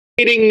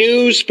Exciting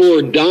news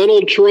for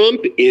Donald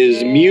Trump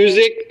is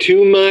music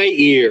to my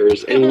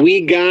ears, and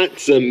we got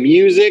some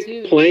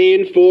music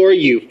playing for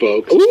you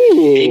folks.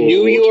 Ooh. A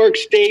New York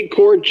State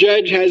court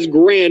judge has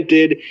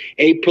granted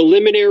a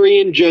preliminary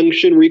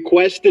injunction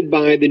requested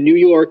by the New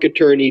York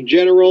Attorney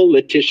General,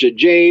 Letitia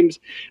James,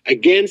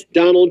 against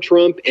Donald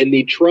Trump and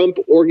the Trump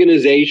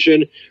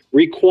Organization,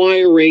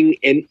 requiring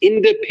an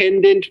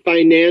independent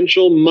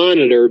financial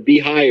monitor be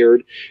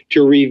hired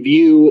to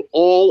review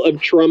all of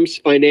Trump's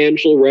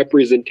financial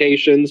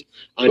representations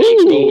on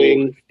a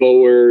going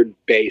forward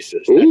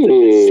basis. That's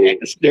a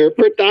disaster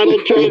for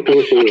Donald Trump.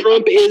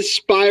 Trump is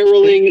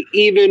spiraling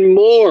even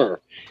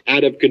more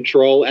out of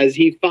control as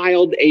he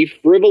filed a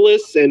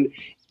frivolous and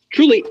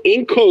truly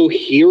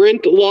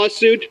incoherent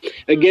lawsuit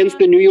against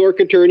the New York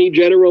Attorney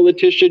General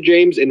Letitia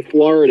James in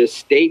Florida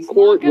State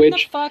Court,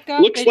 which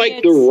looks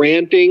like the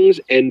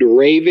rantings and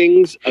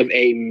ravings of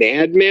a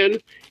madman.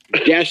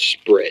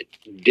 Desperate,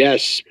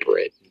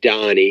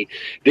 Donnie.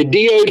 The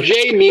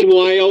DOJ,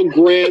 meanwhile,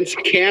 grants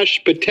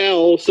Kash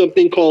Patel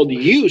something called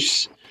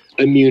use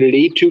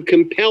immunity to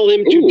compel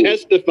him to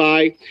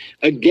testify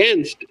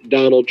against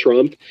Donald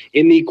Trump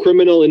in the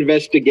criminal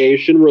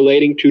investigation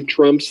relating to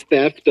Trump's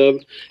theft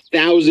of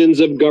thousands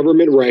of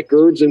government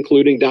records,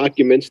 including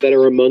documents that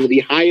are among the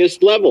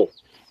highest level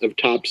of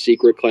top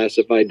secret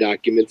classified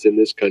documents in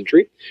this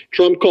country.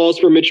 Trump calls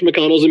for Mitch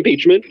McConnell's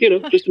impeachment. You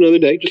know, just another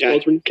day. Just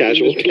calls for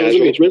casual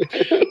impeachment.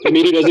 The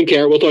media doesn't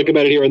care. We'll talk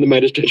about it here on the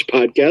Midas Touch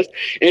podcast.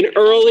 And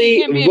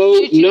early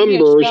vote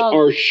numbers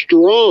are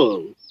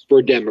strong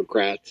for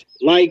Democrats,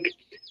 like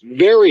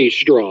very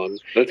strong.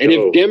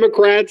 If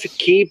Democrats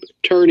keep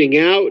turning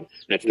out,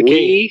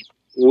 we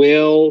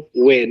will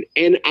win.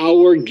 And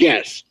our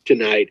guest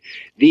tonight,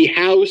 the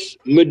House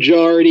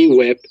Majority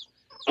Whip,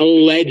 a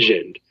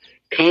legend,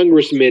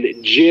 Congressman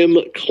Jim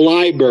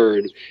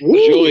Clyburn,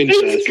 joins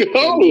us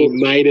on the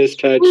Midas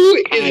Touch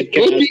podcast.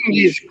 Who is booking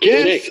these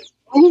guests?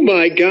 Oh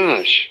my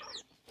gosh.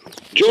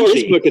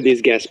 Jordy. Look at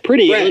these guests.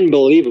 Pretty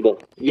unbelievable.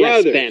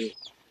 Yes, Ben.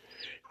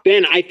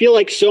 Ben, I feel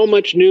like so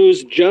much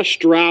news just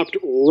dropped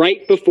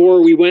right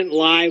before we went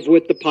live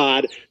with the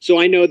pod. So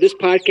I know this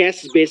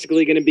podcast is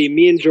basically going to be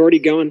me and Jordy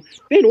going,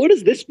 Ben, what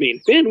does this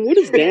mean? Ben, what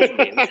does that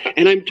mean?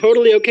 And I'm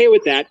totally okay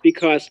with that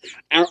because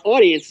our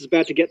audience is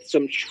about to get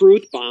some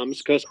truth bombs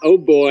because, oh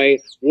boy,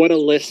 what a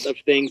list of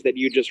things that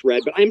you just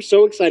read. But I'm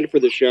so excited for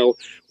the show.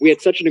 We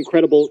had such an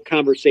incredible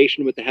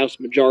conversation with the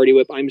House Majority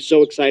Whip. I'm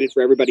so excited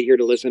for everybody here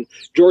to listen.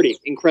 Jordy,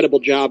 incredible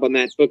job on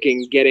that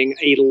booking, getting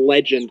a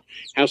legend,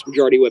 House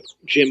Majority Whip,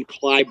 Jim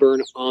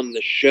Clyburn, on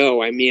the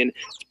show. I mean,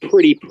 it's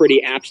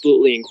pretty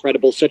absolutely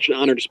incredible. Such an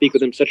honor to speak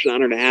with him, such an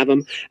honor to have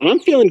him. And I'm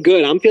feeling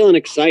good. I'm feeling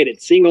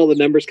excited seeing all the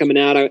numbers coming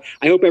out.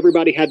 I hope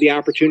everybody had the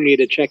opportunity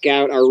to check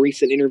out our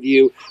recent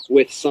interview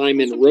with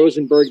Simon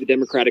Rosenberg, the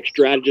Democratic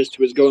strategist,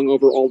 who is going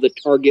over all the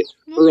target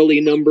early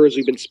numbers.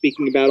 We've been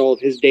speaking about all of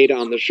his data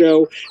on the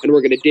show, and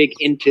we're going to dig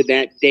into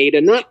that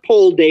data, not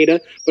poll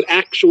data, but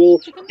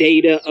actual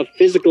data of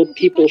physical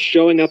people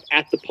showing up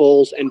at the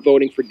polls and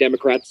voting for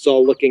Democrats. It's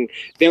all looking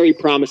very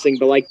promising,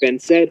 but like Ben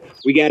said,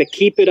 we got to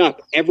keep it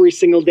up every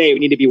single day. We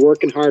need to be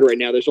working hard right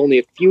now. There's only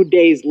a few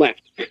days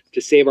left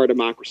to save our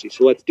democracy,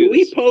 so let's do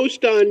this. Did we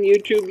post on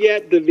YouTube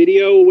yet the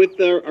video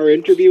with our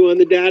interview on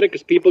the data?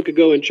 Because people could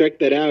go and check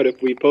that out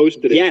if we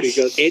posted it.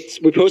 Yes,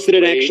 we posted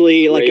it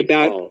actually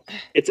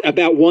it's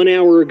about 1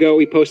 hour ago.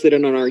 We posted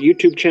it on our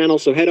YouTube channel,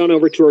 so head on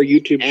over to our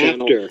YouTube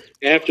channel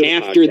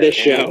after this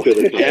show.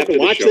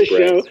 Watch the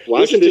show,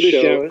 listen to the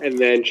show, and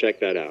then check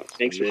that out.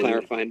 Thanks for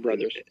clarifying,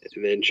 brothers.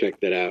 And then check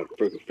that out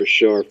for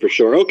sure.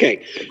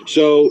 Okay,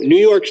 so New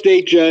York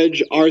State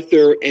Judge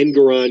Arthur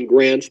Engoron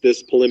grants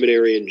this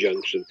preliminary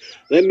injunction.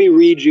 Let me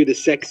read you the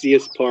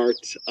sexiest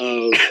parts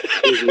of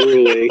his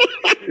ruling.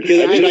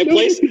 I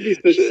place these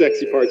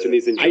sexy parts in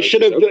these injunctions. I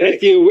should have,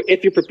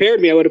 if you prepared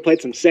me, I would have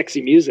played some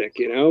sexy music,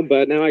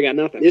 but now I got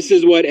nothing. This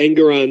is what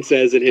Engoron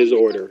says in his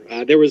order.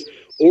 There was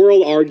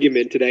oral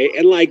argument today,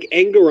 and like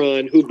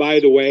Engoron, who, by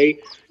the way,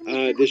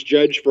 this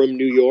judge from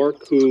New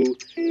York who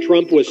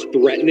Trump was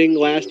threatening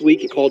last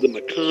week, he called him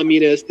a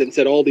communist and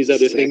said all these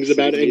other things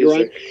about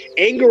Engoron.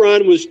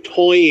 Engoron was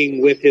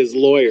toying with his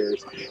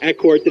lawyers at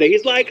court today.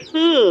 He's like,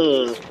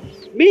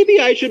 maybe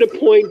I should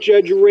appoint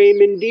Judge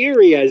Raymond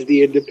Dearie as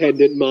the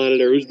independent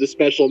monitor, who's the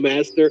special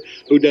master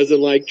who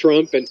doesn't like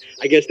Trump. And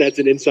I guess that's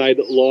an inside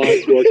law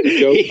joke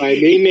by me.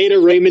 He made a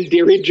Raymond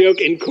Dearie joke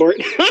in court.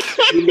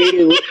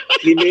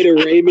 He made a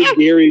Raymond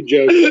Dearie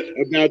joke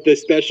about the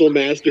special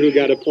master who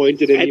got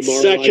appointed.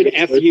 It's such an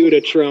FU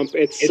to Trump.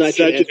 It's such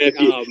an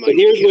FU. Oh, but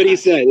here's what he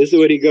said. This is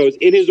what he goes.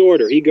 In his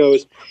order, he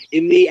goes,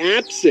 in the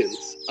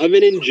absence of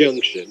an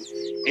injunction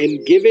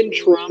and given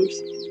Trump's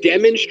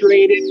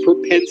demonstrated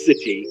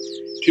propensity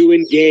to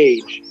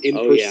engage in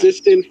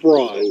persistent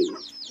fraud,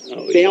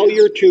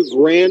 failure to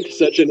grant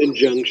such an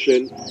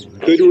injunction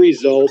could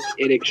result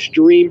in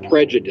extreme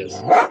prejudice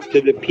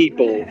to the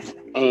people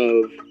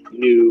of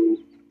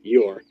New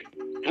York.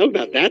 How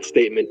about that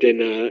statement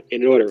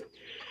in order?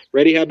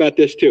 Ready? How about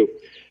this too?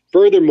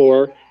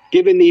 Furthermore,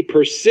 given the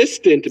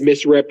persistent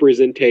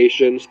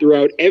misrepresentations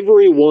throughout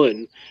every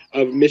one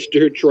of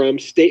Mr.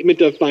 Trump's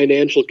statement of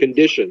financial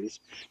conditions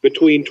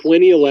between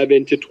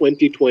 2011 to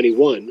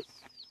 2021,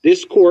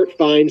 this court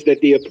finds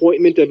that the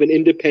appointment of an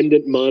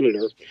independent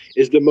monitor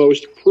is the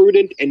most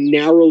prudent and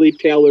narrowly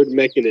tailored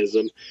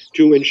mechanism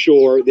to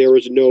ensure there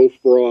is no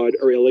fraud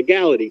or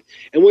illegality.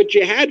 And what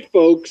you had,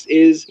 folks,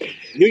 is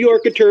New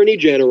York Attorney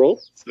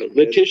General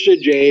Letitia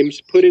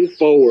James putting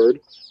forward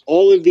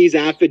all of these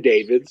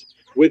affidavits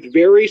with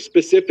very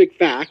specific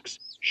facts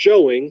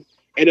showing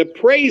an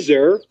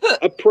appraiser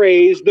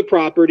appraised the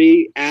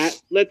property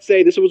at, let's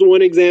say, this was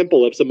one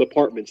example of some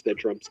apartments that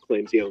Trump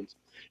claims he owns,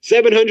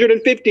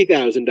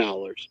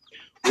 $750,000.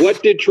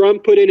 What did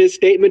Trump put in his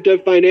statement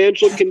of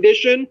financial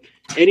condition?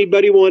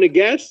 Anybody want to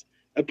guess?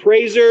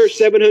 Appraiser,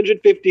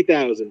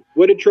 $750,000.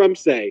 What did Trump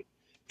say?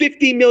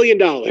 $50 million.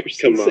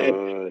 Come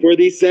on. For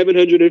these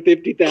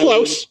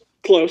 $750,000.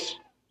 Close.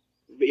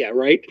 Yeah,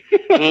 right.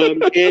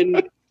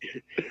 And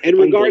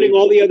regarding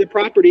all the other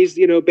properties,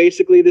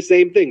 basically the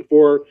same thing.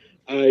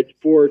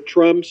 For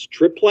Trump's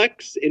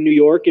triplex in New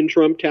York in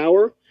Trump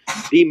Tower,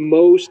 the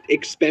most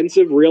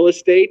expensive real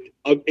estate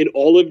in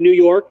all of New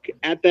York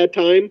at that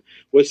time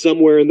was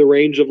somewhere in the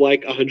range of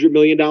like $100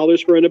 million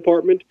for an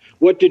apartment.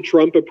 What did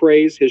Trump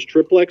appraise his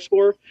triplex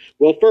for?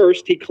 Well,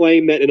 first, he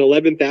claimed that an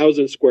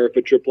 11,000 square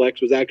foot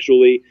triplex was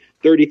actually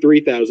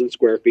 33,000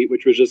 square feet,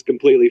 which was just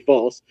completely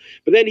false.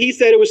 But then he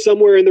said it was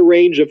somewhere in the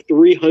range of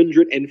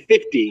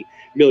 $350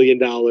 million,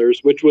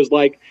 which was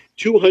like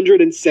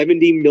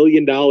 $270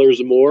 million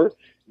more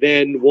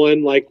than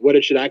what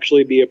it should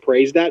actually be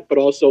appraised at, but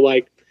also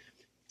like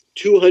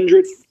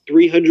 $300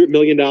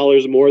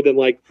 million more than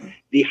like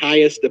the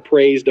highest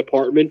appraised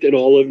apartment in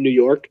all of New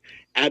York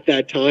at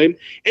that time.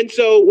 And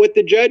so what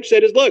the judge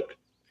said is, look,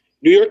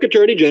 New York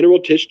Attorney General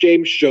Tish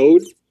James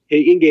showed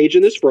he engaged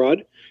in this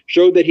fraud,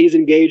 showed that he's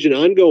engaged in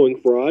ongoing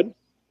fraud,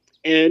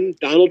 and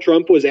Donald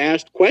Trump was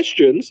asked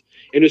questions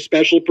in a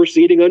special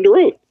proceeding under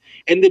oath.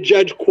 And the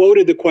judge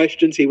quoted the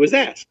questions he was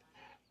asked.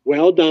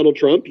 Well, Donald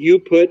Trump, you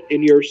put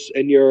in your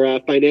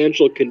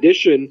financial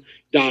condition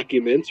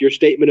documents, your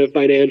statement of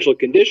financial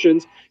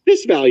conditions,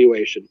 this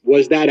valuation.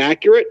 Was that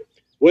accurate?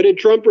 What did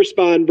Trump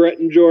respond, Brett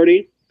and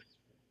Jordy?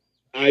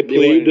 I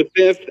plead the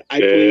fifth. I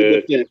plead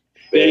the fifth.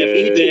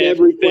 Each and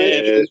every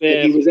question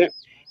that he was at,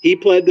 he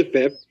pled the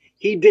fifth.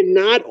 He did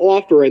not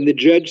offer, and the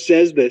judge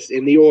says this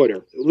in the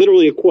order,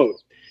 literally a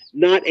quote,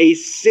 not a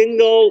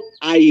single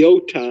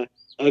iota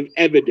of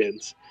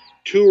evidence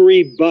to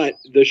rebut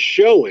the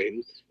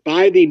showing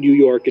by the New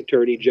York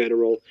Attorney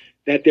General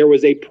that there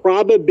was a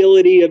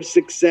probability of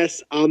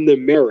success on the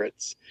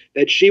merits,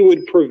 that she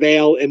would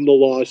prevail in the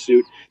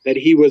lawsuit, that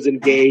he was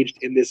engaged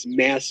in this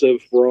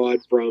massive fraud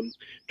from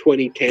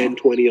 2010,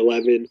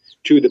 2011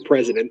 to the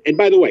president. And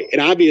by the way, it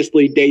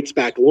obviously dates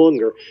back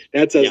longer.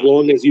 That's as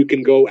long as you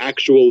can go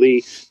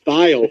actually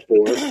file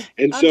for.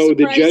 And so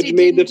the judge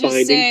made the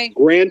finding,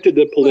 granted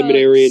the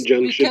preliminary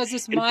injunction. Because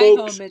it's my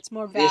folks, home, it's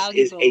more valuable.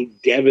 This is a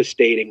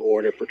devastating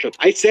order for Trump.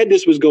 I said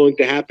this was going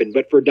to happen,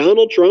 but for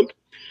Donald Trump,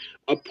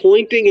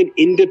 appointing an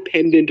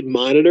independent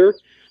monitor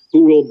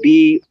who will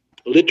be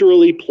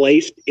literally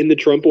placed in the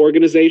Trump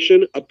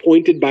organization,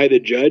 appointed by the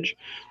judge,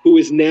 who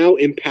is now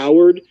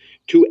empowered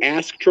to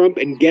ask Trump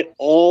and get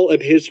all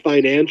of his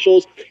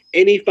financials,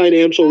 any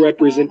financial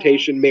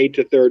representation made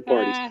to third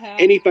parties,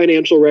 any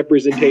financial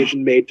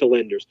representation made to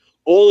lenders,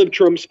 all of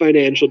Trump's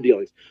financial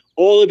dealings,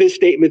 all of his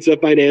statements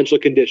of financial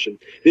condition.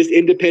 This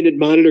independent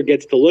monitor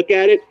gets to look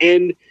at it,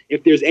 and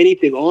if there's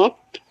anything off,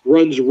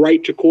 runs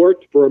right to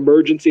court for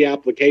emergency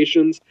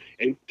applications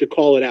and to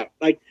call it out.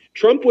 Like,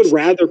 Trump would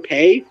rather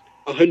pay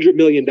 $100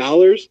 million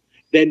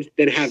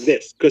than have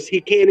this, because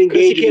he can't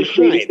engage. He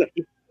can't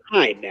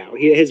hide now.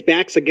 His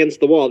back's against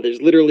the wall.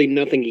 There's literally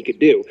nothing he could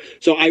do.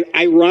 So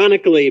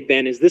ironically,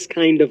 Ben, is this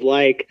kind of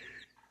like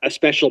a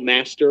special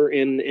master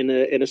in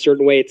a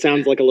certain way? It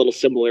sounds like a little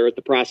similar at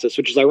the process,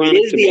 which is ironic.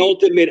 It is the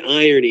ultimate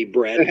irony,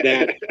 Brett,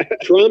 that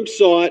Trump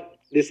sought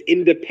this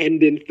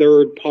independent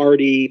third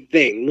party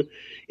thing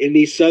in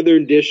the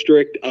Southern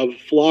District of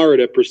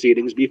Florida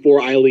proceedings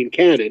before Eileen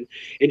Cannon,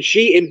 and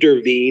she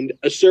intervened,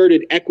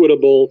 asserted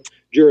equitable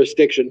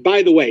jurisdiction.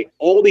 By the way,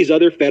 all these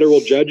other federal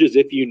judges,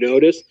 if you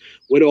notice,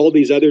 when all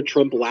these other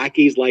Trump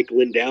lackeys like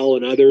Lindell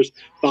and others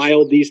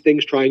filed these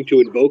things trying to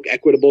invoke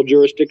equitable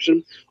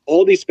jurisdiction,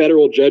 all these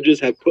federal judges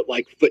have put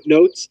like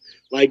footnotes,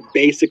 like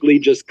basically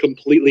just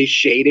completely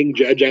shading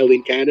Judge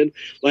Eileen Cannon.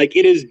 Like,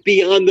 it is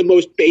beyond the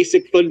most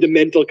basic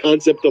fundamental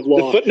concept of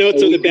law. The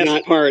footnotes are the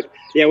best part.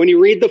 Yeah, when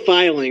you read the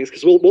filings,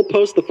 because we'll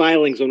post the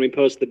filings when we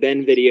post the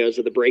Ben videos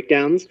of the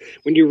breakdowns.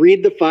 When you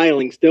read the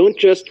filings, don't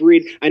just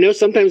read. I know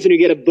sometimes when you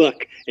get a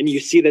book and you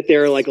see that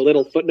there are like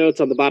little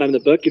footnotes on the bottom of the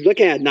book, you're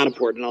like, not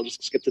important. I'll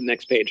just skip to the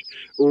next page.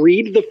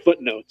 Read the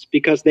footnotes,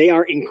 because they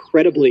are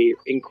incredibly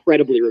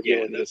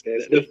revealing in those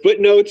cases. The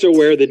footnotes are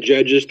where the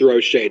judges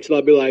throw shade. So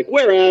they'll be like,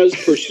 whereas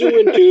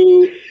pursuant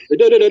to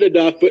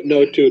the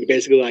footnote 2,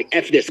 basically like,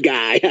 F this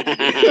guy.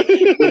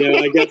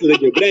 Like, that's what they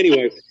do. But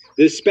anyway,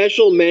 The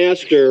special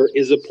master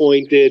is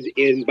appointed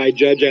by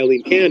Judge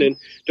Eileen Cannon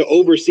to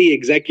oversee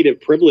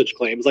executive privilege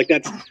claims. Like,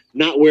 that's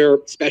not where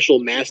special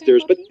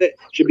masters that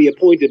should be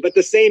appointed, but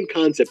the same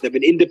concept of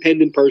an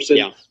independent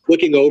person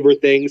looking over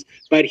things.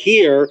 But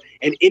here,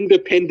 an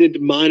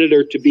independent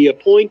monitor to be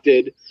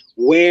appointed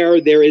where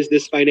there is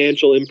this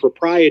financial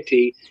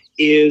impropriety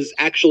is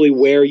actually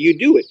where you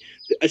do it.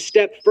 A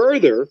step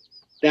further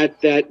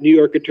that New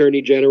York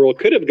Attorney General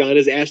could have gone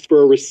is asked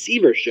for a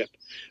receivership.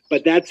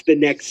 But that's the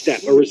next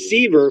step. A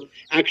receiver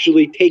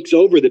actually takes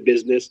over the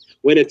business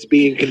when it's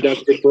being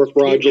conducted for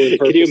fraudulent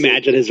purposes. Can you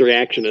imagine his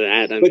reaction to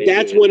that? But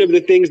that's one of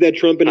the things that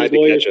Trump and his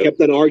lawyers kept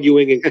on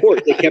arguing in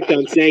court. They kept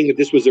on saying that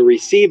this was a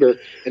receiver,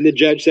 and the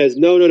judge says,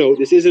 no,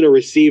 this isn't a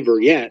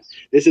receiver yet.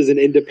 This is an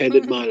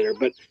independent monitor.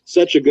 But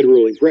such a good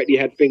ruling. Brett, you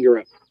had finger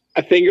up.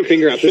 A finger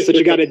up. That's what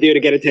you got to do to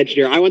get attention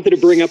here. I wanted to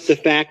bring up the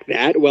fact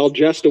that, well,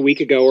 just a week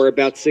ago or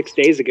about 6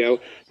 days ago,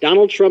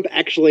 Donald Trump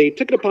actually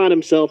took it upon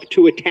himself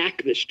to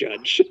attack this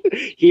judge.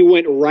 He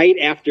went right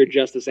after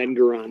Justice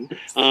Engoron,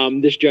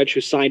 this judge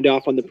who signed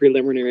off on the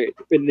preliminary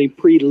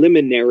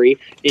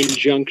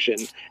injunction.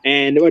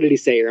 And what did he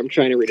say here? I'm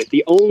trying to read it.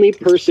 The only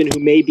person who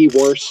may be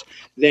worse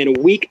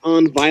than weak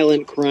on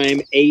violent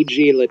crime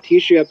AG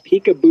Letitia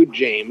Peekaboo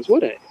James.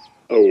 What a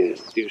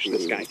douche,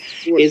 this guy,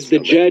 is the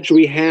judge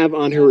we have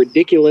on her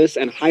ridiculous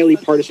and highly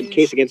partisan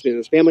case against me and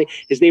his family.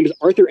 His name is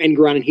Arthur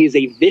Engoron, and he is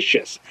a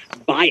vicious,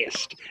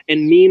 biased,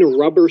 and mean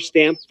rubber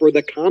stamp for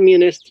the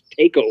communist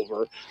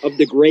takeover of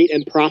the great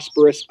and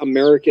prosperous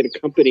American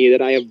company that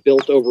I have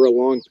built over a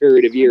long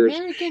period of years.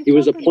 He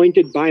was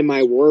appointed by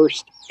my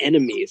worst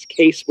enemies.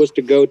 Case was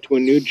to go to a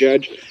new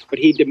judge, but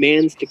he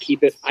demands to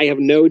keep it. I have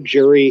no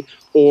jury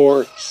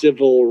or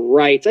civil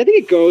rights. I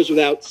think it goes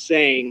without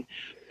saying,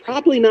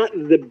 probably not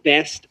the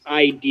best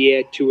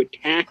idea to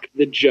attack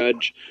the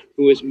judge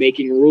who is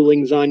making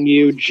rulings on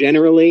you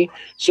generally.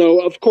 So,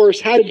 of course,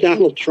 how did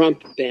Donald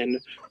Trump then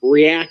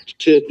react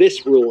to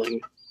this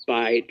ruling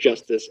by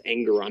Justice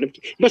Engoron?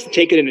 He must have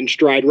taken it in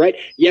stride, right?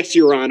 Yes,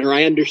 Your Honor,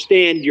 I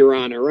understand, Your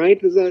Honor,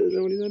 right? Is that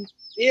what he said?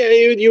 Yeah,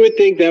 you would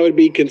think that would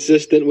be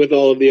consistent with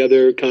all of the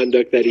other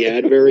conduct that he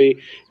had,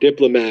 very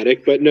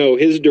diplomatic. But no,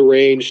 his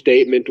deranged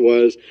statement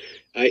was,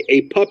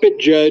 a puppet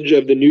judge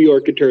of the New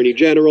York Attorney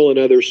General and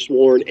other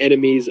sworn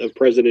enemies of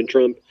President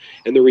Trump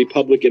and the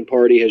Republican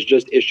Party has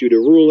just issued a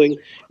ruling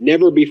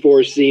never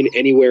before seen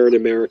anywhere in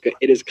America.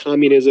 It is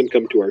communism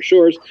come to our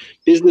shores.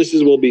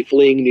 Businesses will be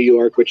fleeing New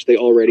York, which they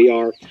already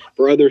are,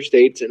 for other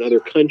states and other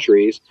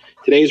countries.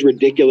 Today's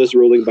ridiculous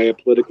ruling by a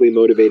politically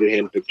motivated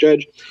handpicked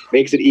judge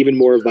makes it even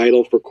more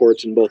vital for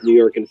courts in both New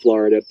York and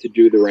Florida to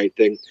do the right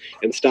thing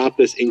and stop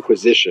this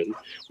inquisition.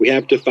 We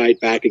have to fight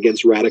back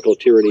against radical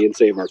tyranny and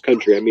save our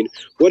country. I mean,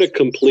 what a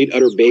complete,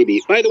 utter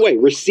baby. By the way,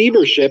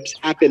 receiverships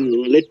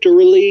happen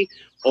literally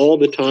all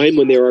the time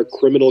when there are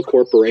criminal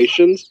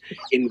corporations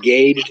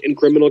engaged in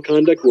criminal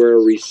conduct where a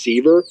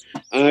receiver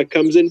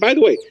comes in. By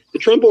the way, the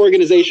Trump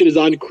Organization is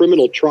on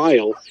criminal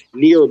trial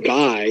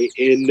nearby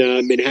in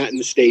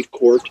Manhattan State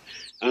Court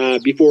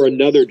before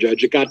another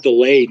judge. It got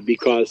delayed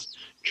because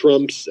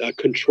Trump's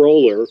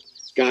controller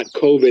got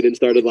COVID and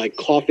started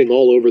coughing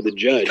all over the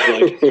judge.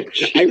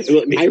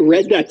 I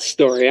read that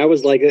story. I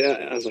was like,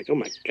 oh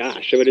my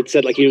gosh! But it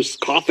said he was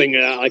coughing,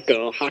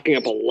 hocking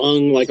up a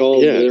lung,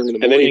 all during the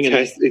morning. And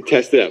then he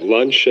tested at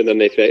lunch, and then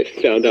they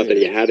found out that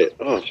he had it.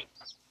 Oh,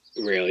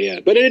 really?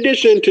 Yeah. But in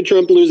addition to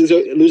Trump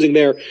losing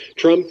there,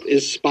 Trump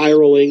is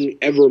spiraling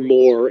ever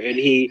more, and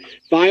he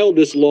filed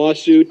this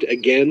lawsuit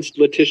against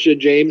Letitia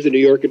James, the New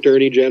York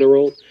Attorney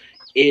General,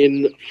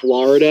 in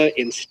Florida,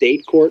 in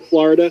state court,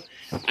 Florida.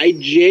 I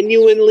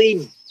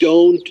genuinely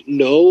don't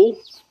know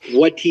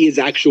what he is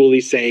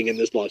actually saying in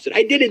this lawsuit.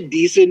 I did a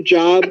decent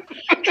job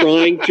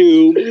trying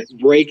to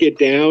break it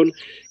down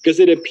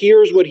because it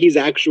appears what he's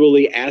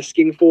actually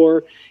asking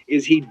for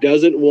is he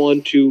doesn't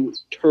want to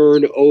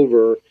turn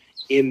over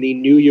in the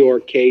New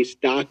York case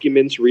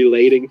documents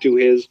relating to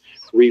his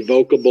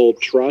revocable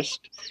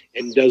trust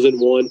and doesn't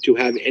want to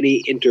have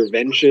any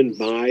intervention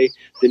by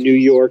the New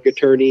York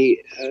Attorney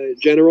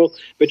General.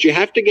 But you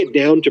have to get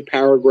down to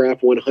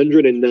paragraph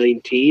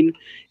 119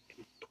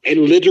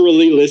 and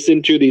literally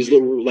listen to these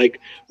read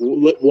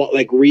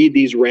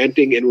these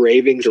ranting and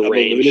ravings of a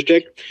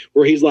lunatic,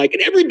 where he's like,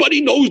 and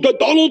everybody knows that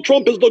Donald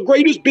Trump is the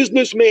greatest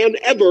businessman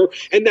ever,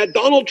 and that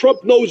Donald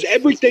Trump knows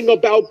everything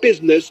about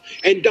business,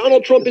 and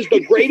Donald Trump is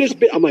the greatest.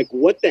 I'm like,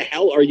 what the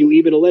hell are you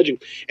even alleging?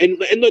 And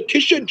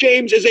Letitia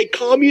James is a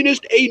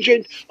communist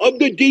agent of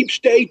the deep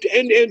state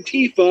and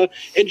Antifa,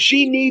 and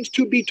she needs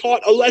to be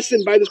taught a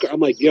lesson by this guy.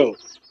 I'm like, yo,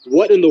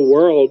 what in the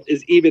world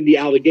is even the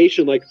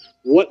allegation?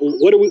 What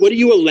are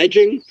you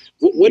alleging?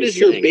 What is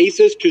your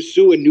basis to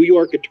sue a New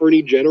York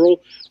Attorney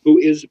General who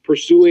is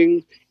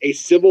pursuing a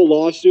civil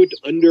lawsuit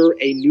under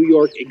a New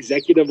York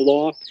executive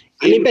law?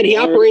 I mean, Ben, he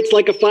operates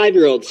like a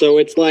 5-year-old, so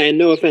it's and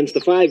no offense to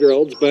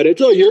 5-year-olds, but it's,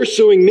 you're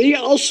suing me,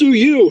 I'll sue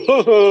you.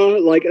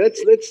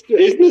 That's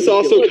isn't this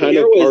also kind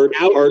of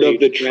part of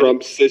the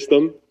Trump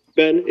system,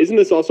 Ben? Isn't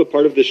this also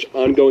part of this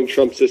ongoing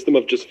Trump system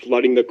of just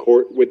flooding the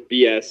court with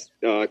BS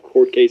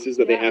court cases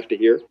that they have to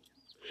hear?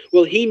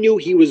 Well, he knew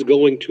he was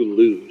going to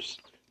lose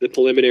the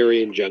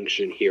preliminary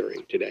injunction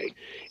hearing today.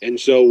 And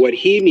so what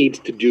he needs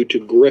to do to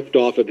grift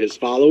off of his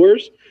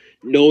followers,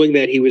 knowing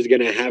that he was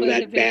going to have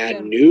that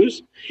bad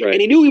news,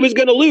 and he knew he was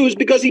going to lose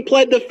because he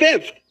pled the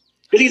fifth,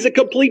 because he's a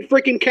complete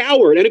freaking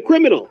coward and a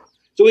criminal.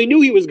 So he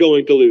knew he was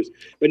going to lose.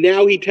 But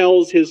now he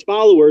tells his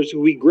followers,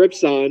 who he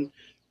grips on,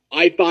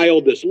 I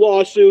filed this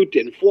lawsuit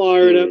in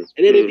Florida. And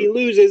then if he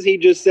loses, he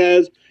just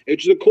says,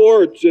 it's the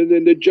courts, and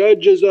then the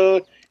judge is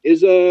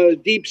a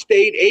deep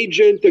state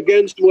agent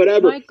against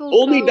whatever.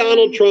 Only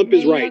Donald Trump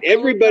is right.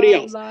 Everybody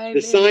else, the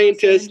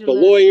scientists, the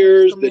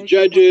lawyers, the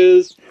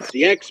judges,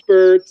 the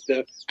experts,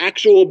 the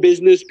actual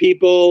business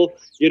people,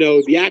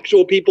 the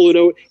actual people who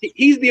know,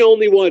 he's the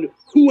only one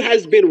who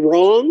has been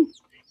wrong.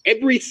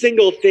 Every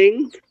single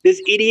thing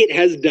this idiot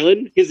has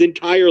done his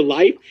entire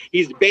life,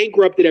 he's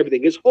bankrupted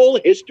everything. His whole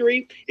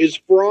history is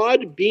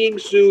fraud, being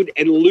sued,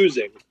 and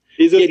losing.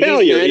 He's a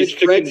failure. He's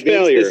Fred's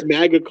failure. This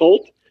MAGA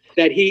cult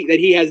that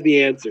he has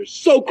the answers.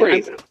 So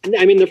crazy.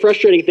 I mean, the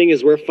frustrating thing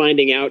is we're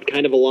finding out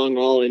kind of along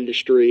all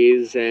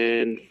industries,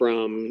 and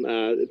from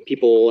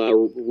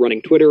people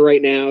running Twitter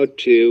right now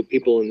to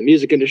people in the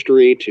music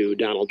industry to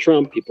Donald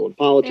Trump, people in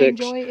politics,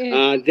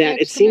 that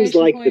it seems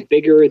like the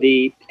bigger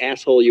the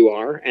asshole you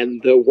are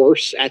and the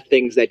worse at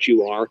things that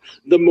you are,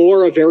 the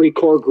more a very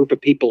core group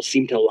of people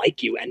seem to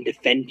like you and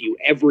defend you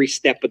every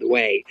step of the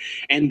way.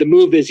 And the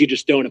move is you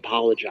just don't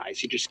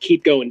apologize. You just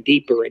keep going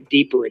deeper and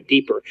deeper and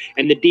deeper.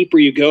 And the deeper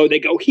you go, they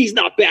go, he's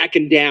not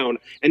backing down.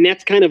 And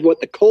that's kind of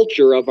what the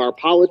culture of our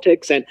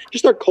politics and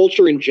just our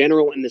culture in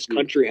general in this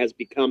country has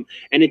become.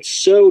 And it's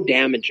so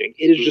damaging.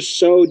 It is just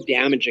so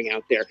damaging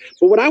out there.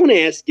 But what I want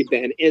to ask you,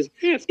 Ben, is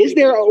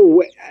there a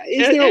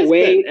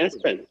way? Ask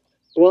Ben.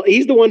 Well,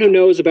 he's the one who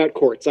knows about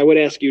courts. I would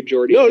ask you,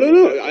 Jordy.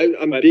 No.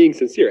 I'm being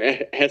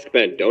sincere. Ask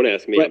Ben. Don't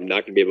ask me. I'm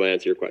not going to be able to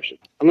answer your question.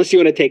 Unless you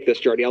want to take this,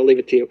 Jordy, I'll leave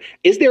it to you.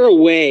 Is there a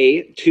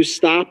way to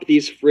stop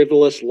these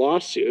frivolous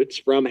lawsuits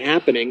from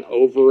happening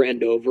over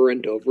and over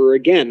and over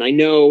again? I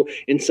know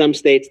in some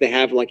states they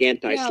have like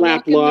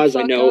anti-SLAPP laws.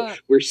 I know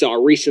we saw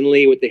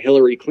recently with the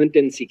Hillary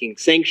Clinton seeking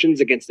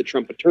sanctions against the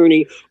Trump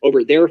attorney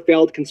over their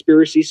failed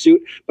conspiracy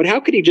suit. But how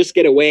could he just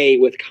get away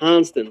with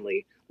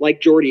constantly,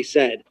 like Jordy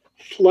said,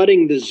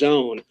 flooding the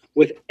zone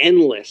with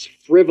endless,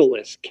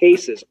 frivolous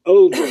cases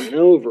over and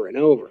over and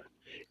over?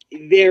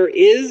 There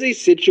is a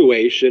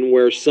situation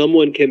where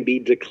someone can be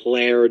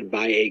declared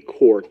by a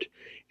court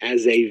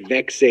as a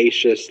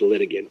vexatious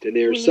litigant. And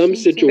there are some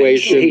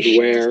situations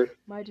where...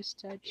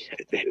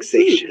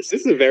 Vexatious.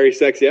 This is a very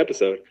sexy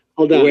episode.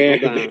 Hold on.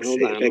 Vexatious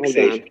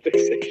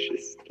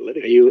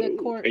litigant.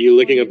 Are you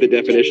looking up the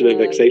definition of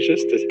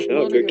vexatious?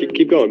 No,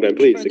 keep going, Ben,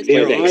 please.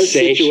 There are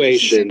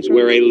situations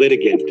where a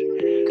litigant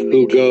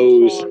who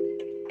goes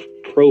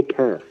pro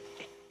per,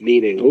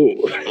 meaning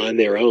on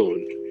their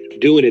own,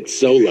 doing it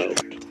solo,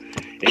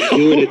 and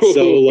doing it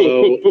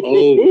solo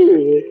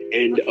over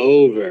and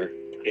over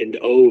and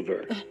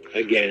over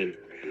again.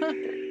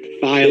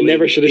 They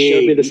never should have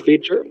showed me this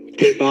feature.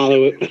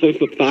 Filing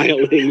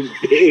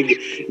big,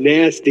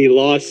 nasty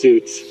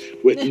lawsuits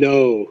with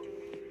no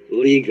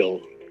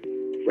legal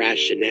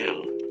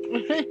rationale.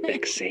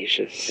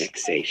 Vexatious.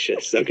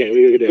 Okay,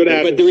 we're gonna do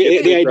it. But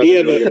the idea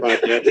of it.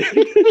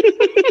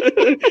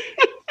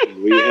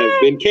 We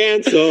have been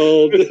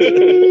canceled.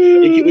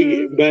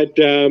 But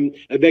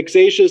a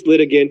vexatious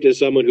litigant is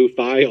someone who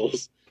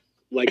files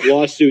like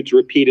lawsuits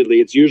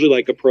repeatedly. It's usually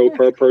like a pro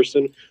per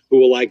person who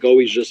will like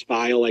always just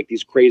file like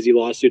these crazy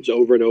lawsuits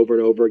over and over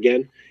and over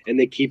again, and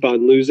they keep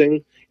on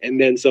losing. And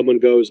then someone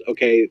goes,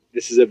 okay,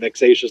 this is a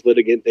vexatious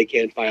litigant. They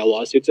can't file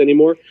lawsuits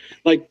anymore.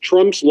 Like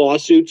Trump's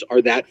lawsuits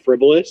are that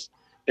frivolous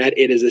that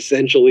it is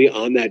essentially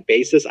on that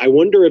basis. I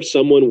wonder if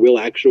someone will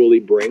actually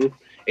bring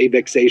a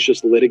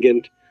vexatious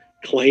litigant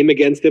claim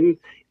against him.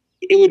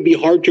 It would be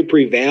hard to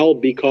prevail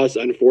because,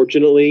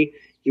 unfortunately,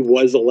 he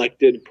was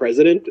elected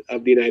president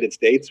of the United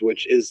States,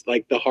 which is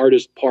like the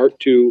hardest part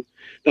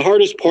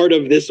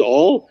of this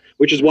all,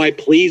 which is why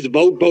please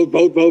vote,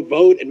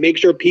 and make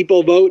sure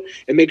people vote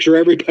and make sure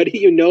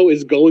everybody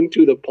is going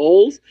to the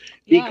polls.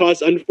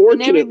 Because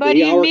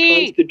unfortunately, our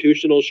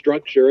constitutional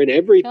structure and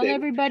everything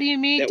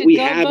that we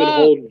have and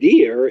hold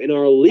dear in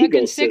our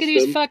legal system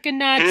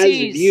has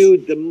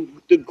viewed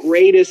the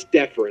greatest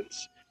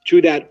deference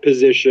to that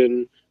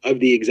position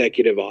of the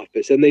executive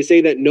office. And they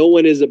say that no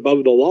one is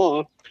above the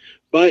law,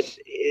 but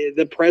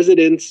the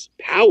president's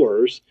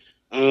powers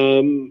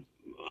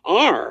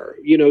are,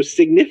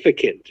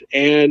 significant.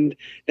 And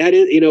that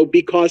is,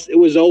 because it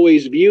was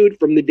always viewed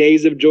from the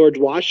days of George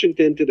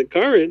Washington to the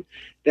current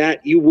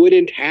that you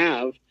wouldn't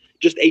have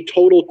just a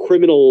total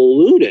criminal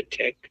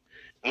lunatic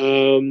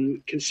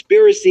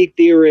conspiracy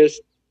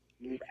theorist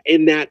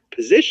in that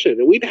position.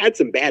 And we've had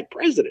some bad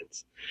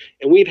presidents,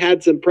 and we've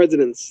had some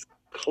presidents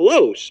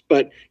close,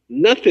 but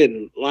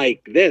nothing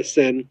like this.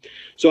 And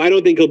so I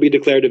don't think he'll be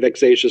declared a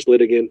vexatious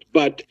litigant,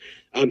 but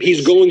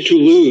he's going to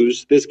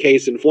lose this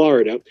case in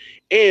Florida.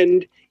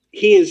 And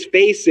he is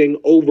facing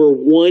over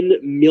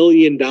 $1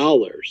 million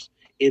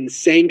in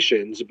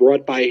sanctions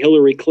brought by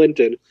Hillary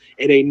Clinton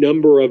and a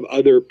number of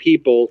other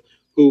people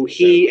who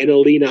he and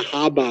Alina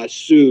Habba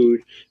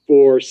sued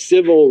for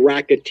civil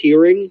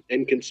racketeering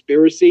and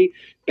conspiracy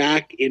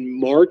back in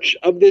March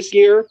of this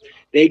year.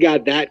 They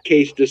got that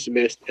case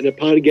dismissed, and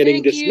upon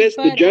getting dismissed,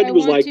 the judge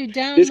was like,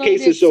 this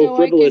case is so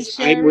frivolous,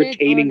 I'm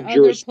retaining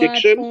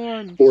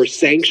jurisdiction for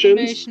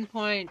sanctions.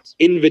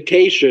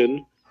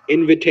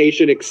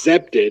 Invitation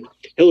accepted.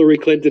 Hillary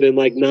Clinton and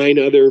like 9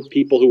 other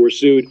people who were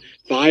sued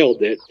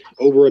filed it,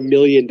 over $1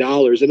 million.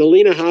 And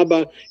Alina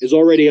Habba is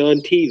already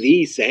on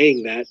TV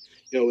saying that,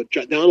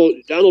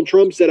 Donald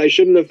Trump said I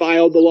shouldn't have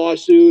filed the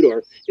lawsuit,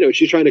 or,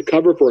 she's trying to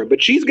cover for him.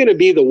 But she's going to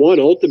be the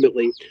one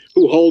ultimately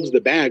who holds the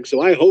bag.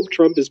 So I hope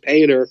Trump is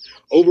paying her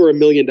over $1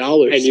 million.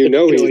 And he's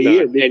not.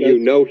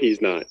 And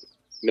he's not.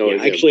 No,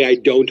 actually, I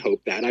don't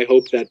hope that. I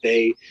hope that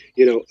they,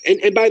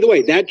 and by the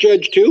way, that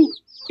judge too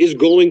is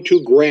going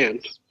to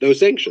grant those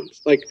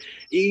sanctions. Like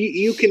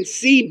you can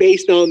see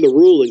based on the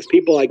rulings,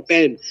 people like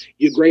Ben,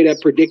 you're great at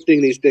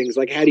predicting these things.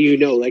 Like, how do you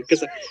know? Like,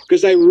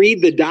 because I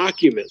read the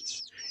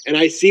documents. And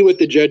I see what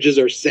the judges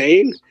are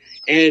saying,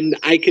 and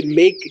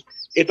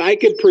if I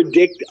could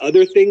predict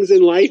other things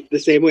in life the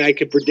same way I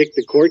could predict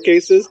the court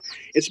cases,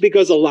 it's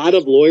because a lot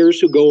of lawyers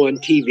who go on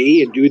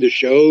TV and do the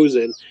shows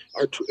and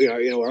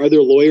are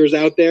other lawyers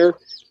out there,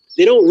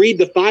 they don't read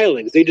the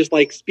filings. They just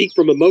like speak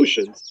from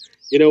emotions.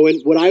 And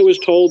what I was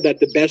told that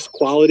the best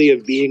quality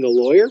of being a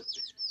lawyer,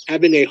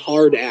 having a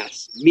hard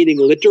ass, meaning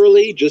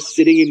literally just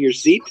sitting in your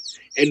seat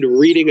and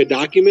reading a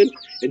document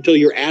until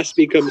your ass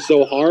becomes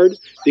so hard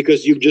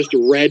because you've just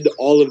read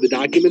all of the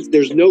documents.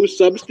 There's no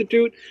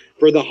substitute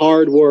for the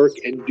hard work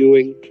and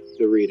doing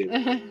the reading.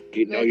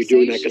 You're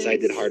doing that because I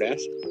did hard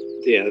ass?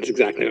 Yeah, that's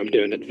exactly what I'm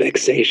doing. It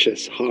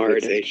vexatious,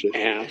 hard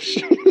ass.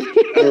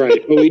 All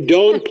right, but we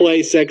don't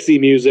play sexy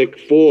music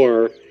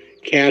for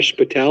Kash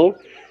Patel.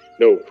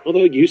 No.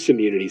 Although use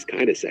immunity is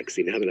kind of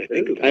sexy now that I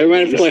think about it. We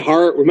might have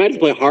to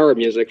play horror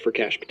music for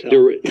Kash Patel.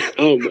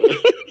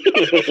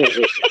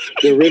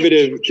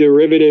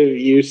 Derivative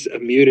use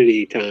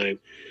immunity time.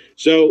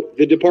 So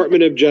the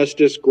Department of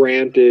Justice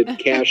granted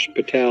Kash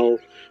Patel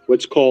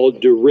what's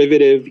called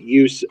derivative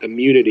use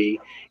immunity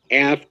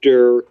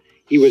after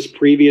he was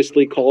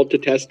previously called to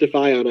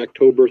testify on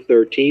October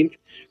 13th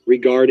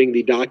regarding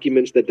the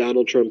documents that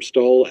Donald Trump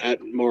stole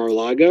at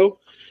Mar-a-Lago.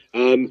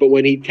 But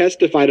when he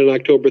testified on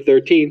October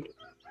 13th,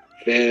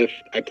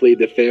 I plead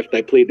the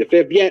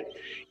fifth. Yet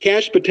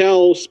Kash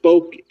Patel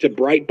spoke to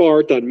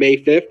Breitbart on May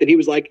 5th, and he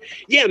was like,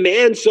 yeah,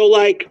 man, so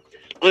like,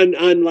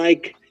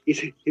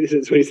 this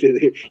is what he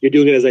said, you're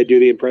doing it as I do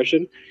the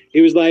impression. He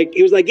was like,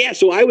 yeah,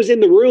 so I was in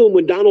the room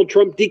when Donald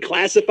Trump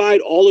declassified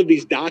all of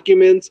these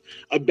documents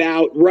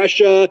about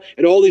Russia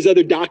and all these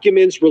other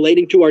documents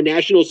relating to our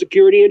national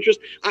security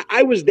interests.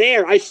 I was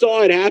there. I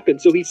saw it happen.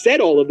 So he said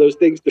all of those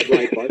things to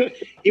Breitbart.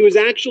 He was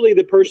actually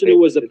the person who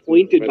was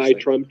appointed by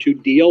Trump to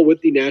deal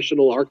with the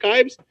National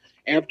Archives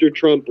after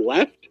Trump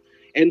left.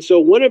 And so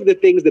one of the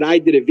things that I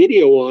did a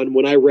video on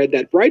when I read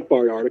that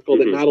Breitbart article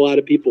that not a lot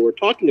of people were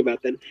talking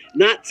about then,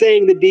 not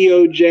saying the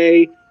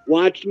DOJ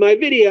watched my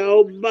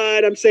video,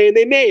 but I'm saying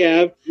they may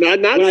have.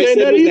 Not saying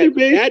that either,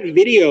 that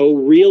video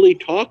really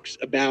talks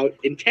about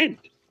intent.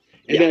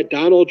 And that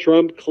Donald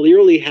Trump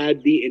clearly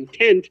had the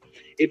intent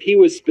if he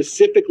was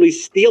specifically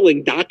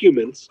stealing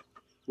documents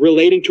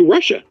relating to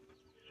Russia.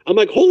 I'm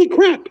like, holy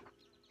crap.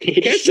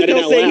 Kash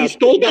Patel saying he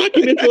stole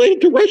documents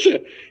related to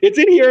Russia. It's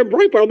in here in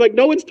Breitbart. I'm like,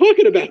 no one's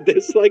talking about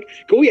this. Like,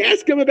 can we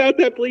ask him about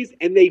that, please?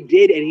 And they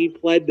did, and he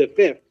pled the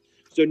fifth.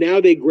 So now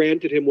they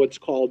granted him what's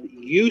called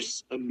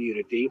use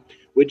immunity,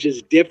 which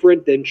is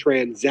different than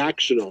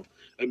transactional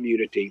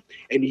immunity.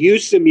 And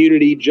use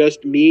immunity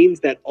just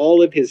means that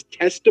all of his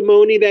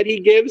testimony that he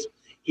gives,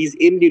 he's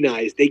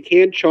immunized. They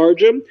can't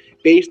charge him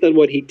based on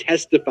what he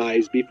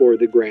testifies before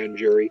the grand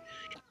jury.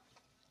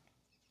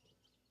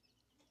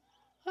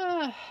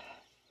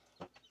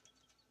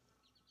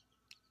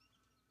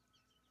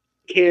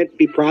 Can't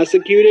be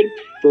prosecuted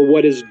for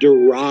what is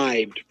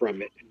derived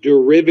from it,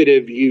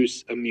 derivative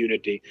use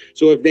immunity.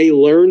 So if they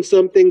learn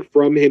something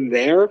from him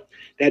there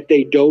that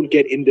they don't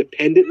get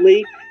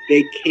independently,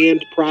 they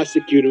can't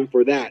prosecute him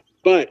for that.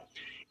 But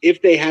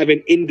if they have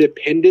an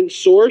independent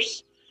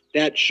source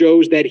that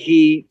shows that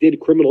he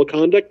did criminal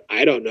conduct,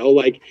 I don't know,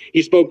 like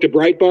he spoke to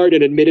Breitbart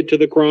and admitted to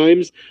the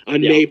crimes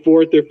on May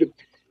 4th or 5th,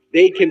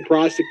 they can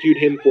prosecute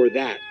him for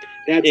that.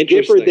 That's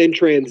different than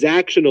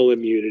transactional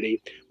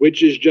immunity,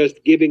 which is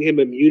just giving him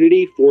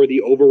immunity for the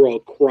overall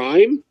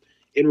crime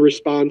in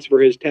response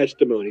for his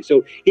testimony.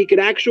 So he could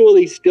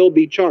actually still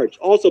be charged.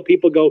 Also,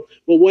 people go,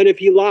 well, what if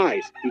he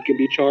lies? He can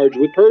be charged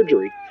with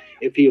perjury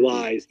if he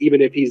lies,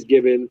 even if he's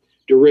given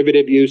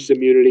derivative use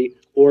immunity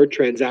or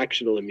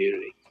transactional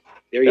immunity.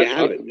 There you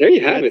have it. There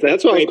you have it.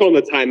 That's why I was calling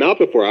the timeout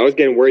before. I was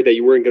getting worried that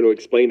you weren't going to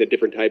explain the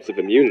different types of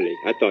immunity.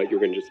 I thought you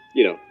were going to just,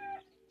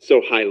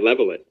 so high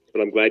level it. But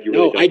I'm glad you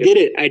really I did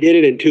it. I did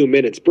it in 2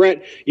 minutes.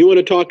 Brett, you want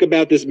to talk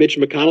about this Mitch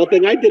McConnell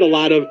thing? I did a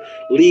lot of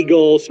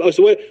legal. So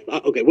what?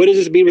 Okay, what does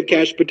this mean with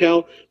Kash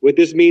Patel? What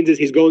this means is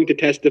he's going to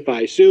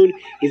testify soon.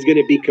 He's going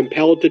to be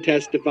compelled to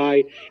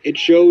testify. It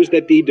shows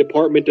that the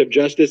Department of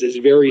Justice is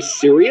very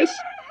serious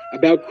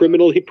about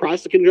criminally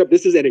prosecuting Trump.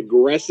 This is an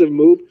aggressive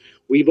move.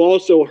 We've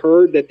also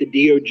heard that the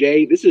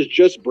DOJ, this is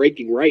just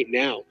breaking right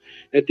now,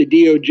 that the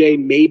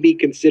DOJ may be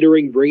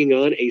considering bringing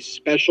on a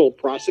special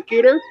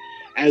prosecutor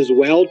as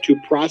well to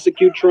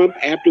prosecute Trump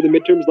after the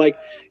midterms. Like,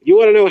 you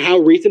want to know how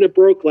recent it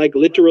broke? Like,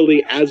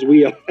 literally as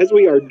we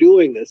are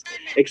doing this,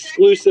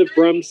 exclusive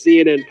from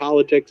CNN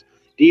Politics,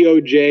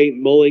 DOJ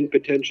mulling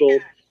potential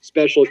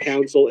special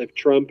counsel if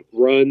Trump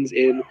runs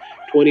in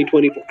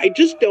 2024. I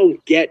just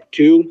don't get,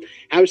 too,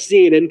 how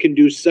CNN can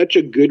do such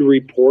a good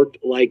report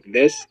like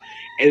this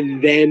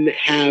and then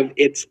have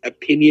its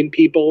opinion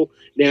people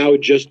now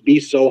just be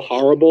so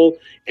horrible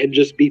and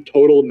just be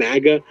total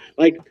MAGA.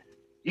 Like,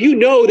 you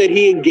know that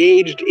he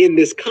engaged in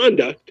this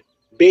conduct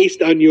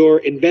based on your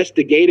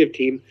investigative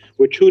team,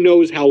 which who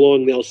knows how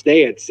long they'll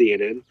stay at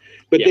CNN.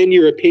 But then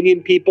your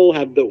opinion people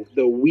have the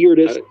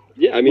weirdest.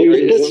 Yeah, I mean,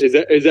 is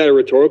that a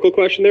rhetorical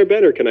question there,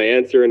 Ben, or can I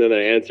answer and then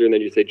I answer and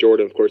then you say,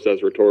 Jordan, of course that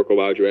was rhetorical.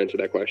 Why would you answer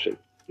that question?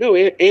 No,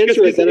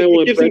 answer it. Then I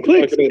want to talk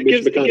about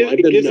Mitch McConnell.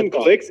 It gives them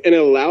clicks and it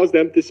allows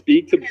them to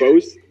speak to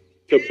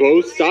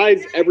both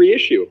sides every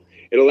issue.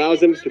 It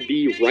allows them to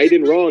be right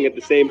and wrong at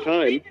the same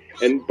time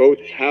and both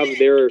have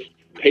their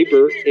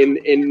paper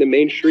in the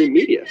mainstream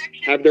media,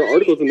 have their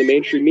articles in the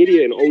mainstream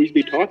media and always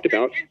be talked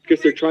about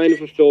because they're trying to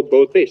fulfill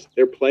both bases.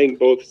 They're playing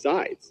both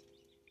sides.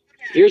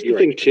 Here's the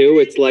thing, too.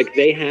 It's like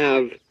they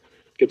have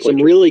some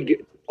really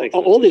good...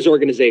 All these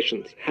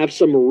organizations have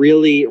some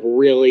really,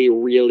 really,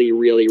 really,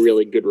 really,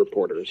 really good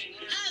reporters,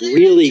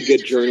 really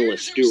good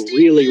journalists do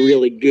really,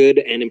 really good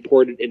and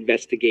important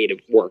investigative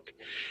work.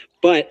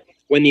 But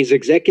when these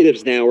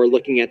executives now are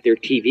looking at their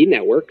TV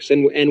networks,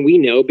 and we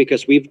know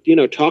because we've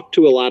talked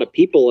to a lot of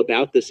people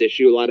about this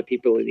issue, a lot of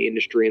people in the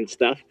industry and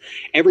stuff,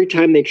 every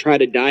time they try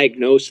to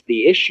diagnose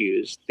the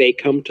issues, they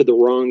come to the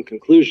wrong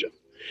conclusion.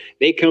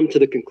 They come to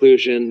the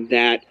conclusion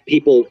that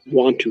people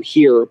want to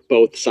hear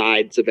both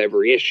sides of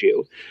every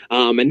issue.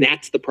 And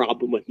that's the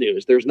problem with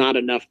news. There's not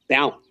enough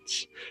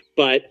balance.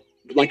 But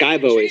like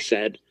I've always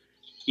said,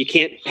 you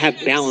can't have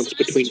balance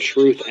between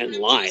truth and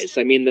lies.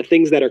 I mean, the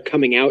things that are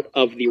coming out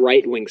of the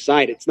right-wing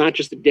side, it's not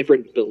just a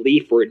different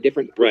belief or a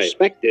different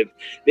perspective.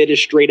 That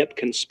is straight up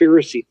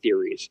conspiracy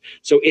theories.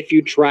 So if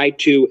you try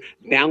to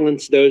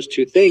balance those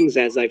two things,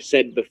 as I've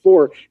said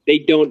before, they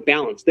don't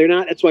balance. They're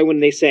not. That's why when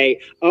they say,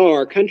 oh,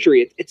 our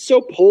country, it's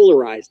so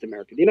polarized,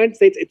 America. The United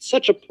States, it's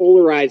such a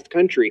polarized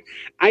country.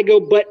 I go,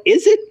 but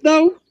is it,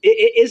 though?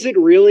 Is it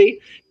really?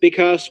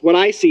 Because what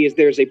I see is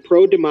there's a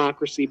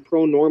pro-democracy,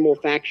 pro-normal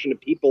faction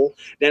of people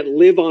that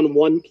live on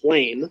one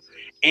plane.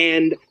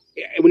 And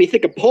when you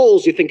think of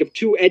poles, you think of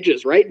two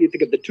edges, right? You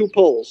think of the two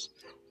poles.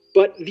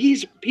 But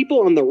these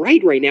people on the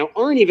right now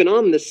aren't even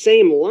on the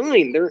same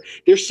line.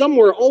 They're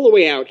somewhere all the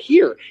way out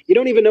here. You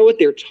don't even know what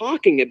they're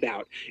talking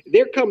about.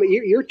 They're coming.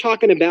 You're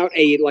talking about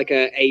a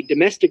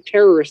domestic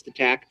terrorist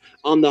attack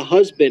on the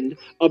husband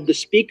of the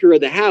Speaker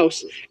of the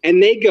House,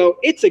 and they go,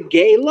 "It's a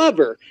gay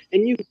lover,"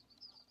 and you.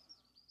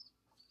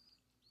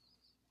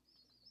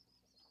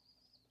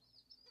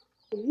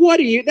 What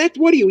are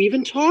you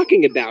even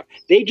talking about?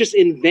 They just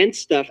invent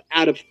stuff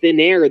out of thin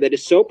air that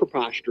is so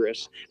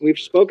preposterous. We've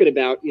spoken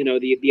about,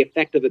 the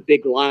effect of a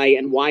big lie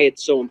and why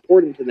it's so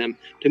important to them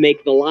to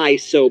make the lie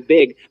so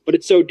big, but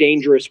it's so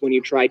dangerous when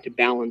you try to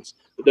balance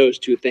those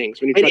two things.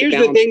 When you try to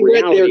balance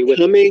reality with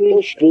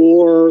bullshit.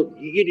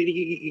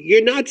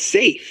 You're not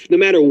safe no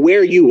matter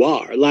where you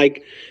are.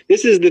 Like,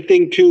 this is the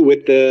thing too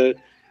with the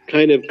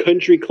kind of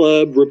country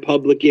club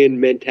Republican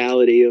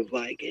mentality of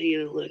like, hey,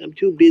 look, I'm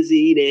too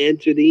busy to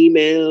answer the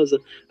emails.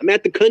 I'm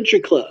at the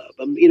country club.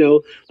 I'm,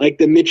 like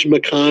the Mitch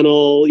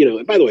McConnell,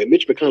 and by the way,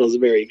 Mitch McConnell is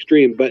very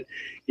extreme, but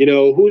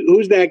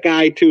who's that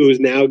guy too, who's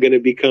now going to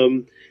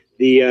become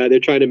they're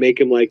trying to make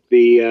him like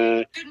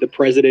the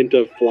president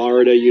of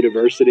Florida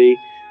University.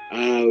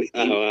 We've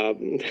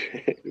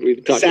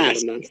talked about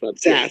him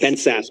nonstop. Ben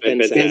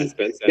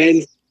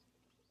Sasse.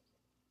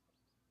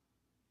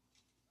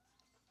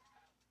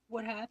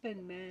 What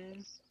happened,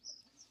 man?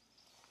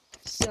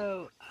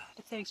 So,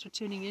 thanks for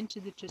tuning in to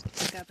the Just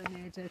Pick Up and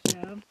Answer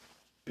show.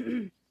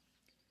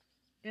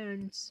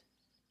 And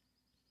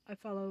I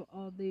follow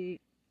all the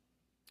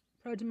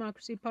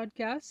pro-democracy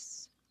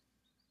podcasts.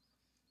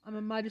 I'm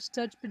a Midas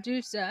Touch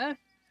producer,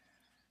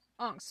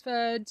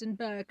 Oxford and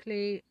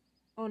Berkeley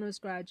honors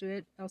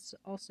graduate,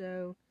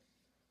 also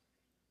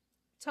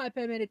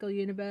Taipei Medical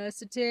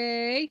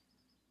University.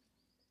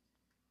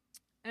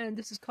 And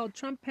this is called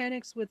Trump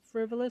Panics with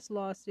Frivolous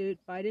Lawsuit.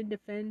 Biden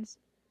defends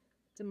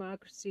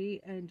democracy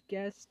and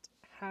guest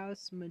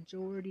House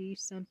majority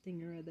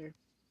something or other.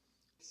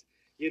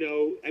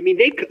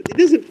 It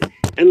doesn't,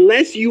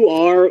 unless you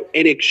are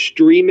an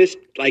extremist,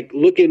 like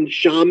looking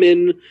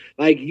shaman,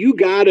 like you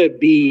gotta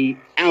be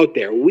out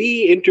there.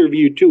 We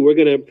interviewed too. We're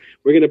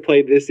gonna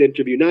play this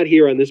interview, not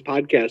here on this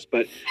podcast,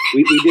 but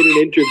we did an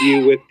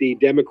interview with the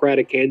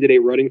Democratic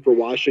candidate running for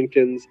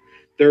Washington's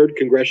 3rd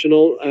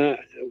Congressional,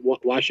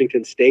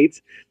 Washington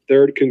State's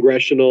 3rd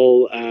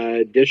Congressional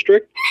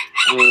District.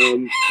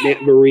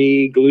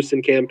 Marie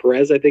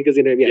Gluesenkamp-Perez, I think is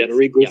her name. Yeah, yes.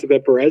 Marie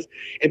Gluesenkamp-Perez.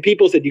 And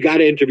people said, you got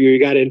to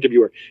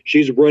interview her.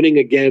 She's running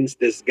against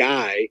this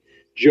guy,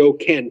 Joe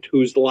Kent,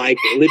 who's like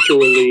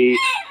literally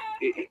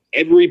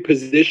every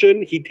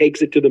position, he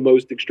takes it to the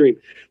most extreme.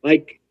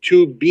 Like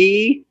to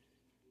be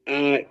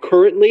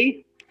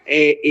currently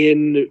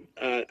in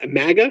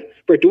MAGA.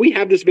 Brett, do we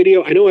have this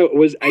video? I know I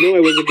wasn't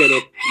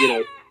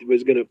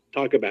gonna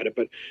talk about it,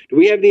 but do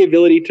we have the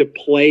ability to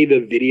play the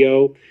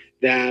video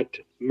that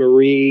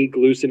Marie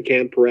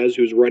Gluesenkamp-Perez,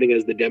 who's running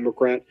as the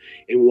Democrat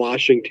in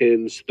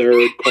Washington's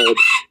 3rd, called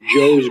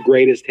Joe's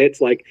Greatest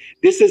Hits? Like,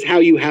 this is how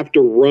you have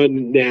to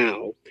run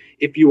now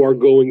if you are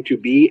going to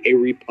be a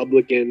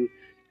Republican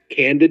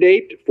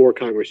candidate for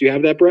Congress. You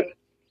have that, Brett?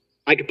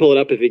 I could pull it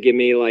up if you give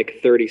me like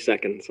 30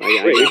 seconds. I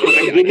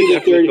can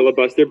definitely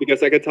filibuster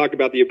because I could talk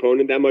about the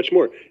opponent that much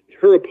more.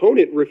 Her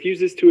opponent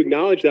refuses to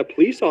acknowledge that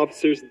police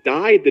officers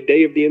died the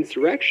day of the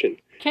insurrection.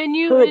 Can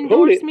you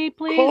endorse me,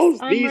 please? Calls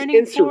these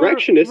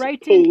insurrectionists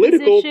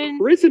political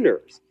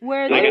prisoners.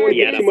 Where go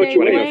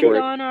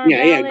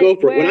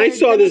for it. When I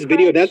saw this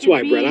video, that's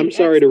why, Brett, I'm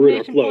sorry to ruin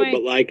our flow,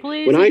 but like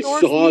when I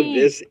saw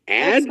this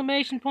ad that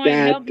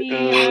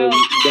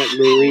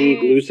Marie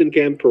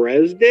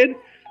Gluesenkamp-Perez did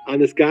on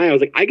this guy, I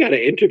was like, I got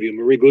to interview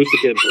Marie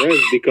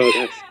Gluesenkamp-Perez because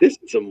this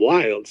is some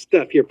wild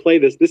stuff. Here, play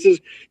this. This is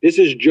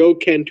Joe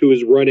Kent, who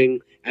is running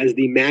as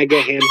the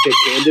MAGA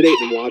handpicked candidate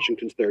in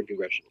Washington's 3rd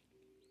Congressional.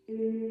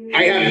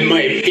 I have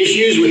my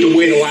issues with the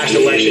way the last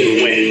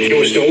election went. It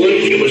was stolen.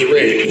 It was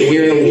rigged.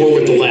 We're in a war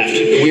with the left.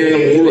 We're in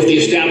a war with the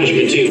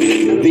establishment,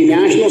 too. The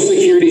national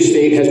security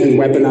state has been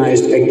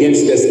weaponized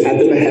against us at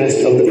the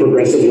behest of the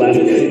progressive left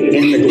and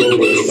the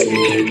globalists.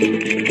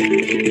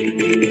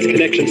 Its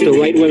connections to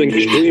right-wing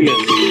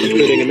extremists,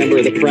 including a member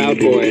of the Proud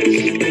Boys,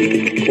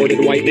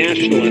 courted white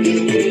nationalists.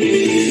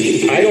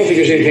 I don't think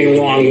there's anything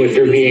wrong with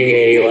there being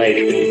a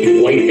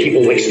white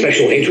people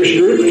special interest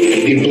group.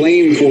 The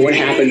blame for what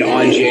happened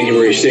on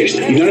January 6th,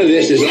 none of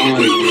this is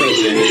on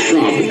President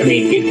Trump. I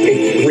mean,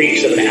 it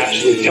reeks of an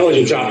absolute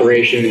intelligence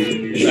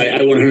operation.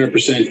 I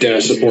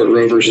 100% support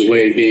Roe versus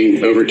Wade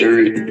being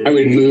overturned. I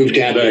would move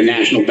to have a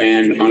national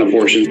ban on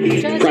abortion.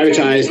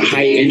 Privatize a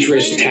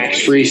high-interest,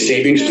 tax-free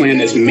savings plan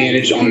that's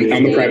managed on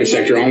the private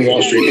sector on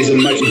Wall Street is a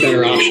much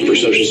better option for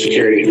Social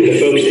Security. The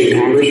folks in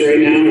Congress right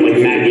now, like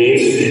Matt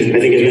Gaetz, I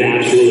think has been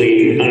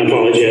absolutely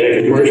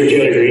unapologetic. Marjorie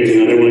Taylor Greene's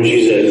another one.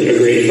 She's a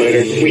great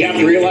fighter. We have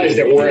to realize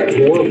that we're at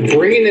war.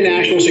 Bringing the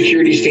national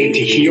security state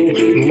to heel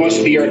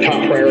must be our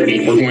top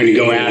priority. We're going to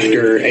go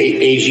after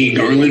AG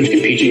Garland,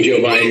 impeaching Joe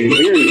Biden.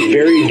 We're in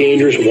very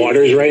dangerous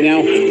waters right now,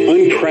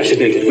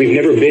 unprecedented. We've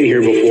never been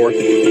here before.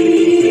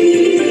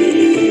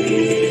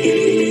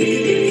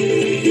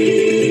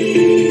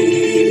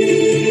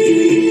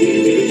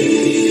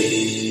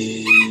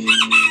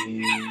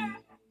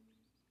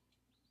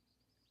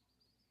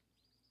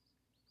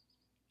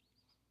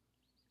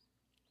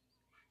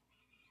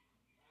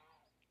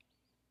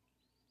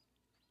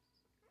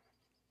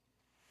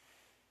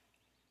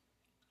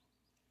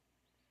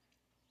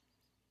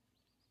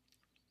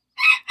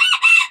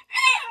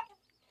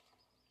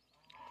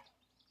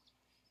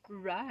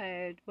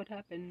 Right. What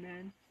happened,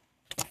 man?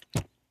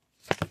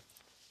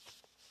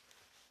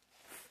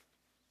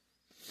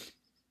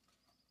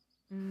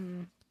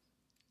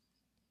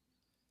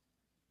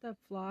 The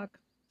flock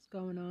is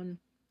going on.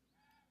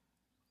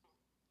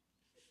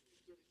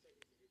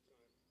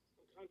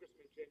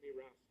 Congressman Jamie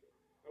Raskin.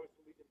 I was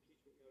the lead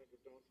impeachment man of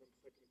Donald Trump's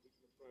second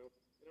impeachment trial,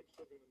 and I'm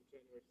serving on the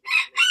January 6th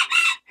election.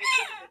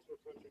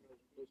 We're approaching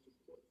our most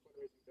important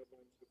fundraising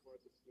deadline so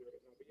far this year, and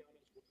I'll be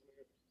honest, we're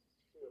coming up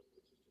short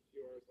with just a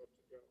few hours left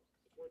to go.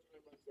 Before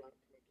time runs out,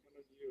 can I count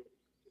on you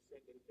to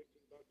send in $15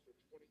 or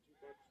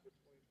 $22 for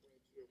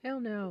 2022? Hell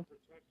no.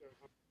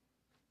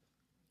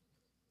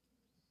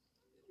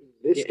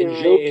 This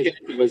guy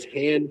was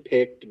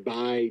handpicked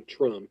by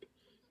Trump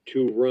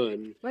to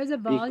run. Why is the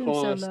volume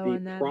so low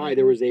on that?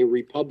 There was a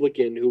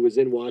Republican who was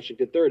in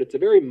Washington 3rd. It's a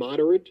very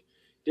moderate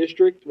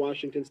district,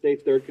 Washington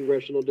State's 3rd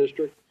Congressional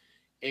District,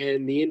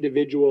 and the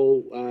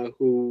individual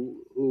who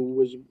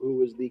was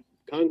the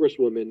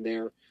congresswoman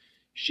there,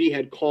 she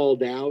had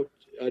called out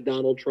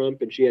Donald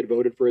Trump and she had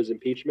voted for his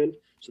impeachment.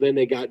 So then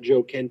they got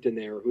Joe Kent in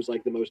there, who's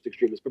like the most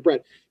extremist. But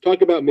Brett,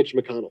 talk about Mitch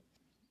McConnell.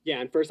 Yeah,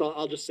 and first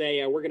I'll just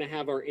say we're going to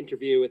have our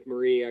interview with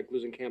Marie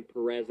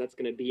Gluesenkamp-Perez. That's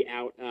going to be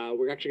out.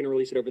 We're actually going to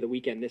release it over the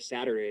weekend this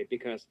Saturday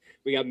because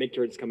we got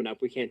midterms coming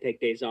up. We can't take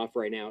days off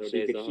right now. So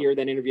you could hear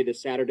that interview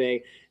this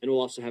Saturday, and we'll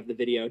also have the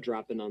video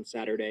dropping on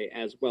Saturday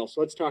as well.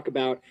 So let's talk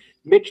about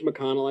Mitch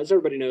McConnell. As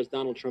everybody knows,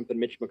 Donald Trump and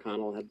Mitch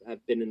McConnell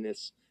have been in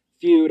this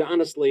feud.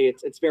 Honestly,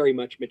 it's very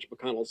much Mitch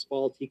McConnell's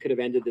fault. He could have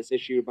ended this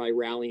issue by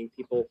rallying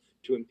people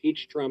to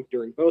impeach Trump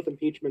during both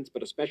impeachments,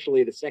 but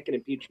especially the second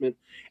impeachment,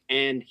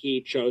 and he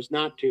chose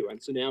not to.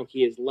 And so now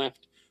he is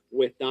left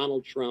with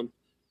Donald Trump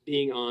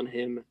being on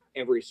him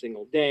every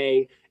single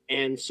day.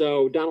 And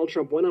so Donald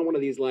Trump went on one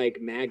of these like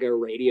MAGA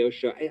radio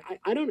shows.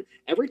 I don't,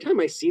 every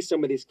time I see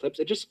some of these clips,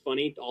 it's just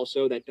funny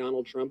also that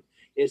Donald Trump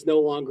is no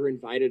longer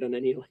invited on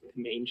any like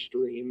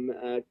mainstream,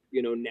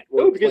 networks.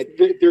 No, because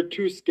they're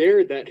too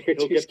scared that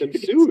he'll get them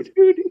sued.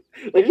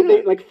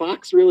 Like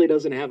Fox really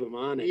doesn't have him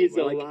on. He's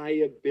a anymore.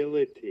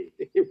 liability.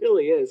 He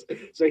really is.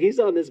 So he's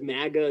on this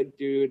MAGA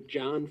dude,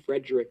 John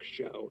Frederick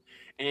show,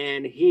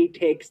 and he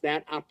takes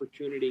that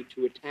opportunity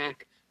to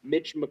attack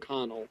Mitch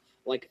McConnell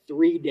like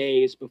 3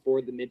 days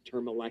before the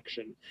midterm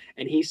election.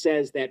 And he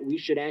says that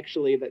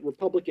that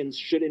Republicans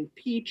should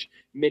impeach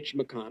Mitch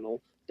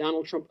McConnell.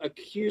 Donald Trump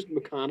accused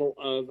McConnell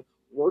of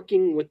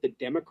working with the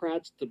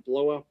Democrats to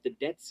blow up the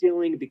debt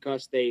ceiling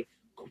because they,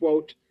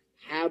 quote,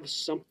 have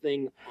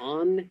something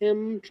on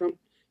him. Trump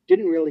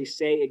didn't really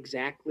say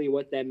exactly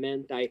what that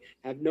meant. I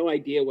have no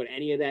idea what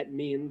any of that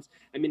means.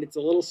 I mean, it's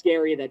a little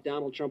scary that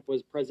Donald Trump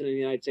was president of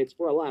the United States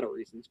for a lot of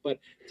reasons, but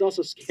it's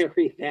also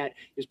scary that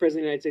he was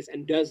president of the United States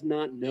and does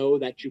not know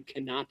that you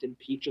cannot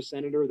impeach a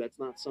senator. That's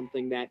not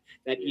something that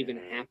even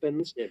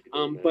happens.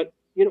 But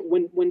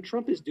when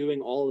Trump is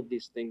doing all of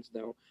these things,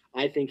 though,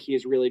 I think he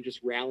is really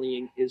just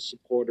rallying his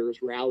supporters,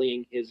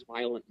 rallying his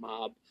violent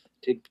mob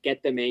to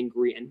get them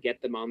angry and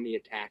get them on the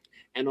attack,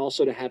 and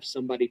also to have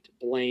somebody to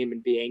blame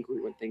and be angry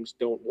when things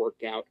don't work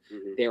out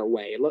their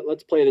way.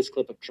 Let's play this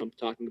clip of Trump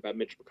talking about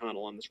Mitch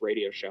McConnell on this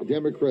radio show. The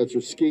Democrats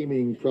are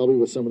scheming, probably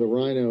with some of the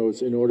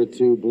rhinos, in order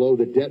to blow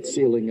the debt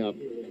ceiling up.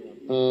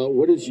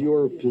 What is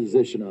your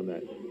position on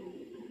that?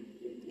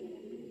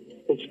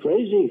 It's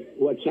crazy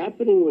what's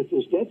happening with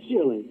this debt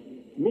ceiling.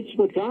 Mitch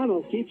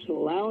McConnell keeps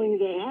allowing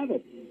to have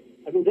it.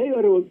 I mean, they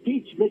ought to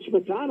impeach Mitch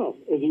McConnell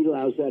if he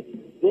allows that.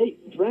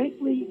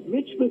 Frankly,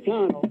 Mitch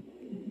McConnell,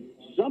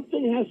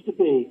 something has to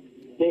be.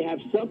 They have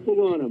something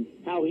on him.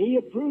 How he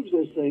approves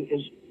this thing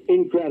is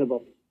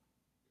incredible.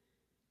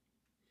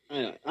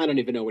 I don't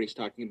even know what he's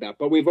talking about,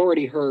 but we've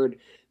already heard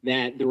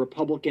that the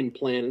Republican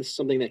plan, this is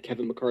something that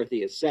Kevin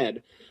McCarthy has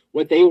said,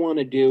 what they want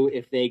to do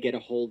if they get a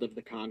hold of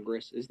the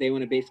Congress is they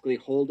want to basically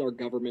hold our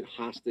government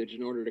hostage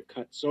in order to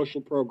cut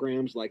social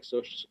programs like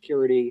Social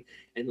Security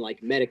and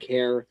like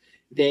Medicare.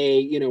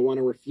 They, want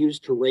to refuse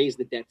to raise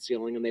the debt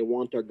ceiling, and they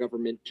want our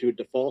government to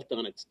default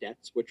on its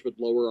debts, which would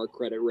lower our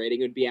credit rating.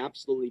 It would be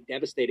absolutely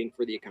devastating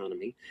for the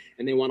economy,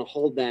 and they want to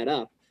hold that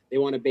up. They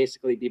want to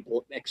basically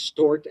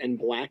extort and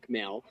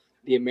blackmail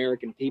the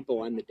American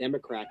people and the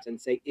Democrats and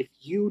say, if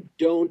you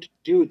don't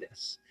do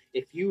this,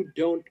 if you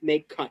don't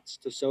make cuts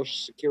to Social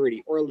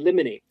Security or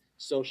eliminate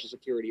Social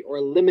Security or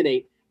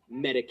eliminate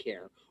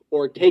Medicare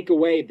or take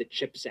away the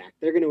CHIPS Act,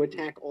 they're going to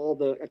attack all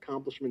the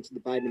accomplishments of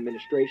the Biden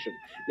administration,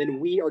 then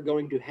we are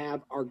going to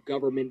have our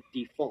government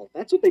default.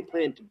 That's what they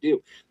plan to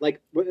do.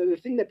 Like, the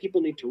thing that people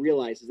need to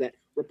realize is that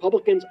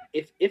Republicans,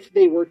 if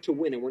they were to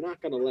win, and we're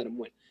not going to let them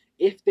win,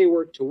 if they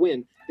were to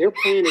win, their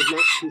plan is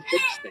not to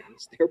fix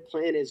things. Their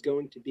plan is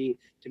going to be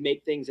to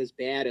make things as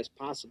bad as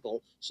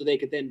possible so they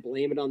could then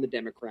blame it on the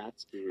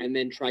Democrats and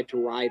then try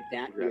to ride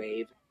that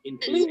wave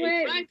into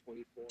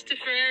 2024.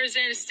 For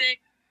Arizona State.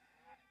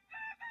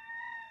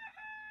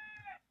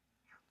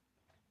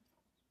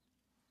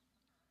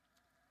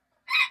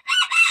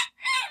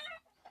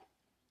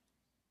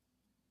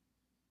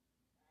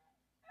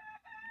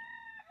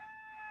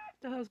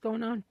 What the hell's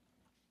going on?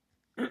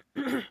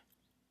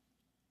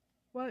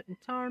 What in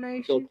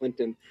tarnation? Bill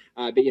Clinton,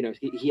 but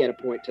he had a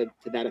point to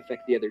that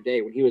effect the other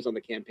day when he was on the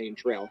campaign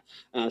trail,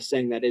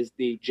 saying that is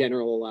the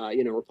general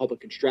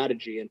Republican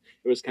strategy, and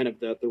it was kind of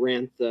the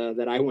rant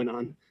that I went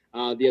on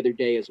the other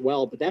day as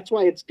well. But that's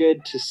why it's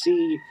good to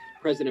see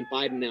President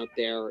Biden out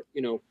there,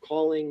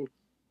 calling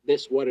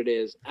this what it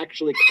is,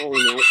 actually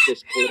calling out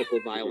this political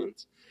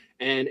violence,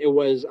 and it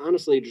was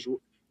honestly just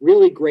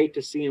really great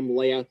to see him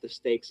lay out the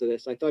stakes of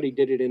this. I thought he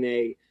did it in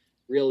a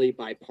really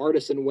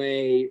bipartisan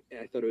way.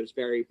 I thought it was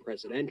very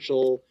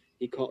presidential.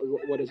 He called,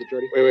 what is it,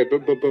 Jordy? Wait,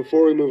 but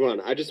before we move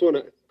on, I just want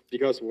to,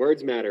 because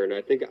words matter, and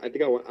I think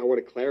I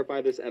want to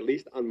clarify this at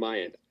least on my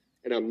end.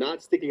 And I'm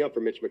not sticking up for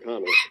Mitch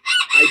McConnell.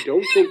 I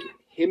don't think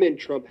him and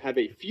Trump have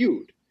a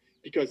feud,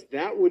 because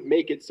that would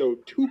make it so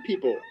two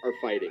people are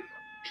fighting.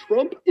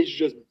 Trump is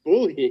just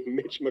bullying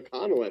Mitch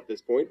McConnell at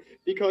this point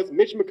because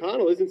Mitch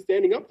McConnell isn't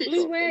standing up for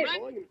Trump. Hi there,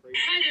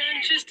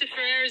 I'm Trista for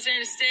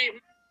Arizona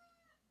State.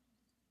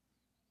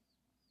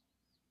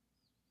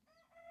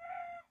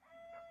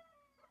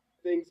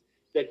 Things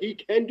that he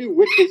can do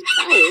with his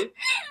power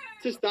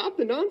to stop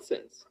the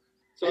nonsense.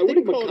 So I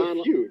wouldn't call it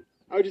a feud.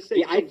 I would just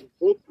say I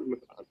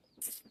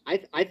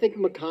think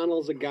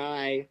McConnell's a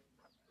guy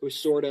who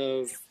sort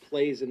of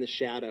plays in the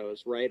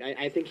shadows, right?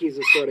 I think he's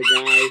the sort of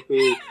guy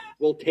who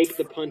will take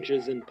the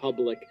punches in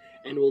public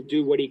and will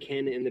do what he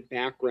can in the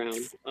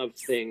background of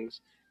things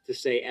to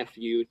say F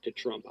you to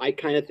Trump. I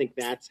kind of think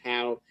that's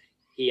how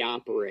he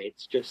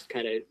operates, just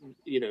kind of,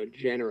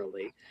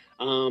 generally.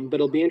 But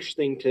it'll be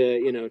interesting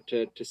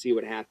to see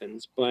what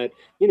happens. But,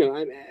 at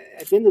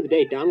the end of the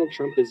day, Donald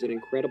Trump is an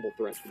incredible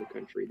threat to the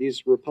country.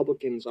 These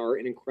Republicans are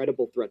an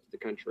incredible threat to the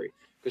country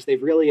because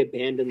they've really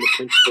abandoned the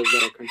principles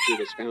that our country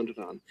was founded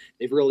on.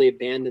 They've really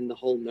abandoned the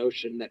whole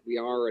notion that we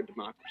are a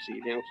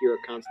democracy. Now hear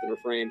a constant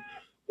refrain,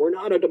 we're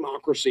not a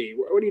democracy.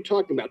 What are you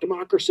talking about?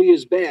 Democracy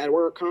is bad.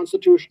 We're a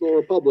constitutional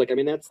republic. I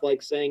mean, that's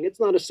like saying it's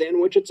not a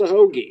sandwich, it's a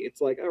hoagie.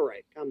 It's like, all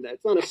right, calm down.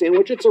 It's not a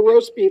sandwich, it's a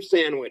roast beef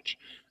sandwich.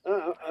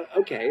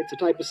 Okay, it's a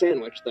type of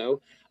sandwich,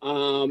 though.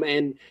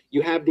 And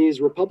you have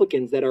these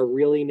Republicans that are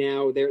really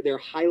now, they're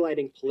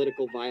highlighting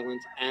political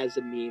violence as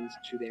a means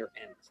to their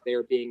ends.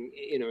 They're being,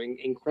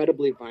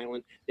 incredibly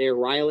violent. They're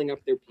riling up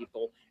their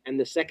people. And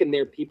the second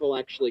their people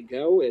actually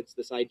go, it's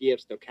this idea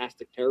of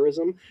stochastic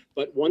terrorism.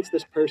 But once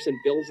this person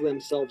builds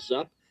themselves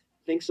up,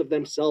 thinks of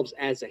themselves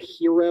as a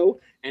hero,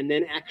 and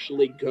then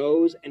actually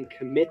goes and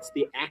commits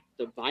the act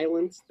of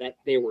violence that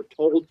they were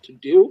told to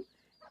do,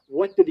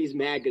 what do these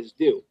MAGAs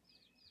do?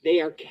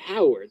 They are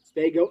cowards.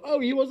 They go, oh,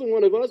 he wasn't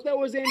one of us. That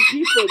was Antifa.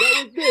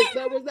 That was this.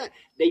 That was that.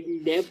 They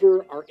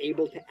never are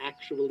able to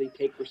actually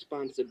take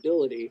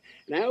responsibility.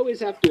 And I always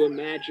have to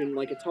imagine,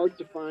 like, it's hard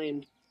to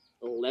find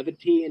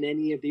levity in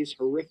any of these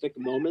horrific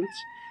moments.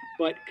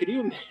 But could you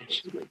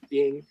imagine, like,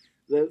 being,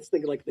 let's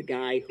think like the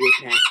guy who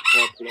attacked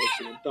Paul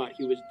Pelosi and thought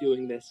he was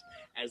doing this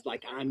as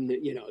like, I'm the,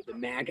 the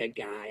MAGA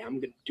guy.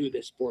 I'm going to do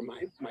this for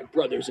my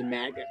brothers in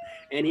MAGA.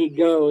 And he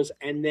goes,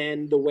 and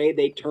then the way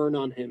they turn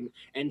on him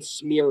and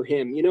smear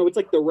him, it's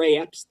like the Ray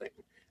Epps thing.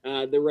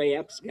 The Ray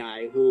Epps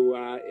guy who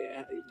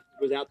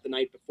was out the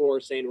night before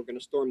saying we're going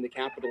to storm the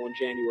Capitol on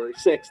January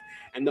 6th.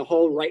 And the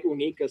whole right-wing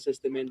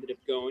ecosystem ended up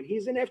going,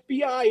 he's an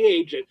FBI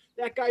agent.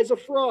 That guy's a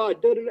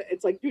fraud. Da, da, da.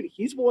 It's like, dude,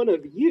 he's one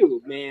of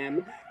you,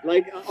 man.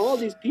 Like, all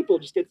these people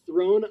just get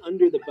thrown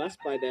under the bus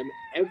by them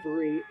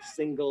every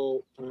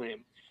single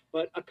time.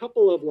 But a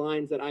couple of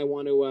lines that I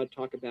want to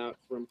talk about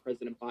from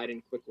President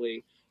Biden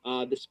quickly.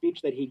 The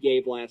speech that he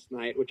gave last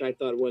night, which I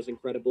thought was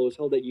incredible, was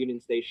held at Union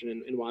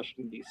Station in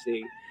Washington,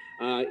 D.C.,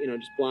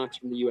 just blocks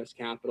from the U.S.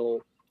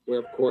 Capitol, where,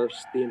 of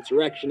course, the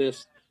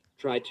insurrectionists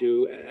tried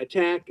to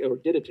attack, or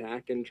did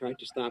attack, and tried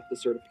to stop the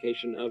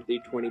certification of the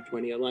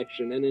 2020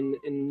 election. And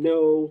in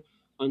no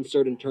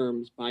uncertain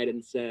terms,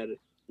 Biden said,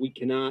 we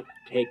cannot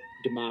take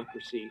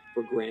democracy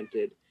for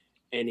granted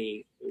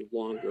any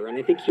longer. And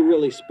I think he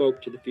really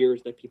spoke to the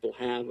fears that people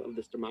have of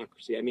this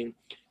democracy. I mean,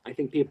 I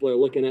think people are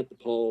looking at the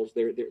polls.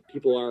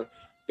 People are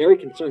very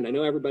concerned. I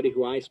know everybody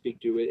who I speak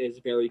to is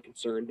very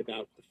concerned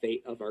about the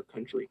fate of our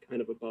country,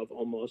 kind of above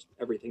almost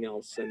everything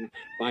else. And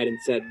Biden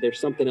said there's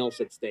something else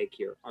at stake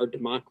here. Our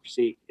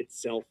democracy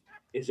itself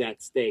is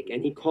at stake.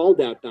 And he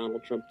called out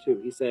Donald Trump, too.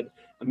 He said,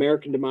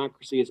 American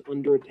democracy is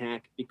under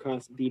attack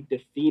because the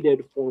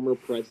defeated former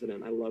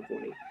president, I love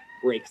when he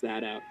breaks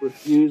that out,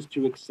 refused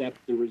to accept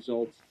the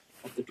results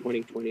of the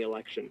 2020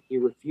 election. He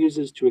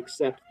refuses to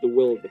accept the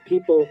will of the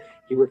people.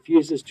 He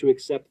refuses to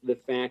accept the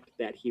fact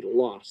that he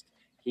lost.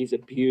 He's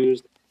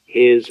abused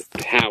his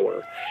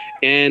power.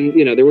 And,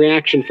 the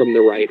reaction from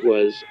the right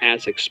was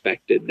as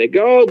expected. They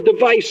go, oh,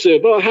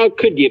 divisive. Oh, how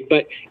could you?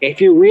 But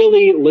if you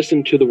really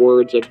listen to the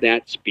words of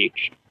that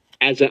speech,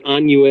 as an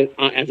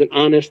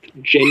honest,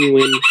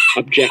 genuine,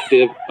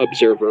 objective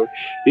observer,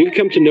 you can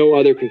come to no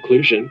other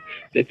conclusion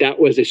that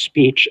was a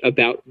speech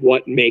about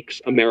what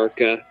makes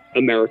America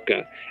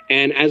America.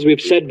 And as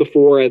we've said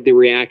before, the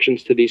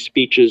reactions to these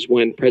speeches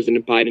when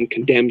President Biden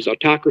condemns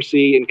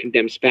autocracy and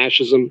condemns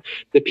fascism,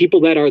 the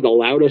people that are the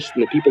loudest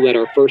and the people that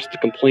are first to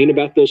complain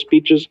about those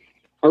speeches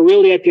are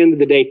really, at the end of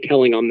the day,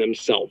 telling on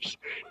themselves.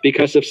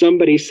 Because if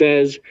somebody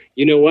says,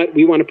 you know what,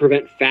 we want to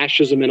prevent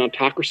fascism and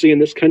autocracy in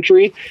this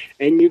country,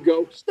 and you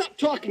go, stop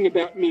talking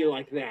about me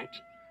like that,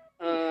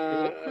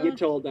 you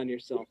told on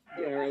yourself.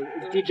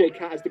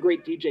 As the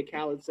great DJ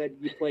Khaled said,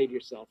 you played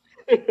yourself.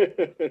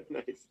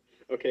 Nice.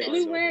 Okay,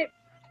 awesome.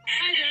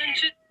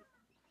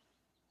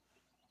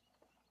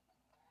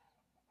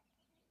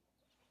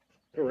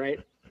 All right.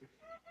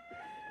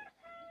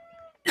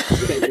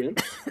 Benjamin.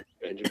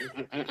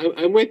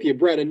 I'm with you,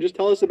 Brett, and just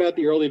tell us about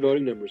the early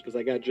voting numbers, because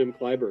I got Jim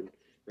Clyburn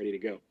ready to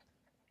go.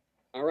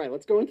 All right,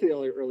 let's go into the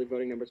early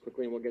voting numbers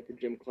quickly, and we'll get to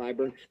Jim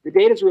Clyburn. The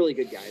data is really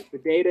good, guys. The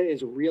data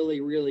is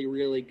really, really,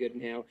 really good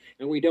now,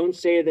 and we don't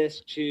say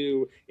this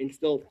to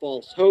instill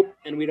false hope,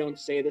 and we don't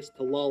say this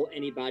to lull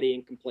anybody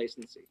in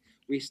complacency.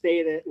 We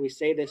say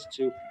this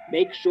to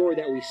make sure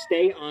that we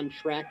stay on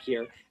track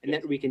here, and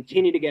that we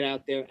continue to get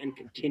out there and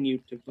continue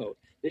to vote.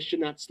 This should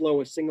not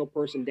slow a single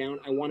person down.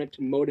 I wanted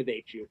to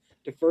motivate you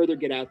to further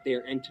get out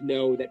there and to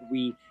know that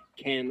we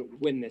can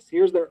win this.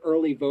 Here's the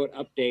early vote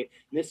update.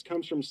 And this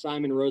comes from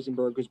Simon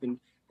Rosenberg, who's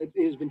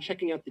been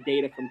checking out the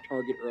data from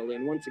Target Early.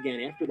 And once again,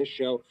 after this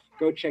show,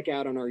 go check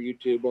out on our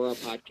YouTube or our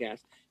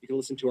podcast. You can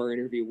listen to our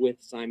interview with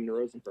Simon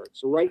Rosenberg.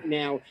 So right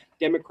now,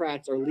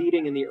 Democrats are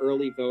leading in the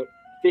early vote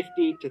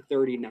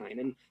 50-39.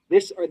 And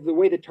the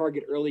way the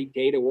Target Early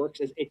data works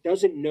is it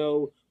doesn't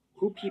know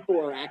who people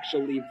are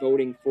actually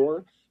voting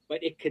for,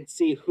 but it could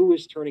see who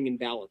is turning in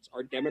ballots.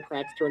 Are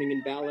Democrats turning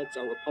in ballots?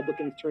 Are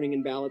Republicans turning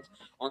in ballots?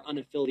 Are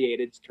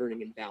unaffiliateds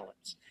turning in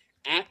ballots?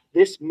 At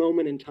this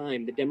moment in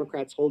time, the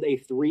Democrats hold a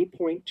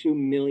 3.2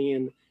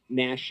 million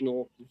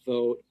national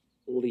vote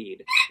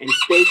lead. And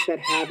states that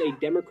have a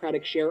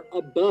Democratic share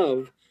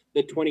above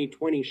the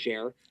 2020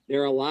 share,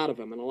 there are a lot of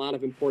them in a lot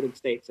of important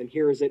states. And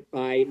here is it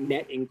by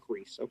net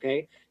increase,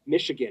 okay?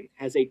 Michigan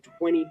has a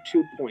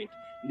 22-point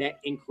net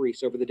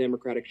increase over the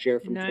Democratic share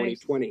from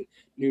Nice. 2020.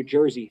 New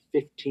Jersey,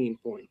 15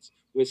 points.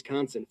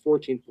 Wisconsin,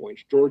 14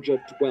 points.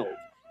 Georgia, 12.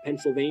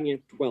 Pennsylvania,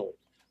 12.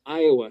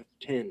 Iowa,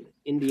 10.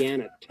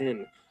 Indiana,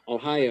 10.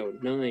 Ohio,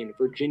 9.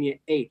 Virginia,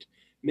 8.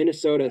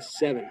 Minnesota,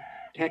 7.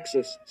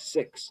 Texas,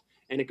 6.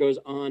 And it goes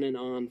on and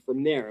on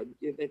from there.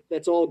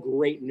 That's all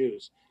great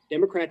news.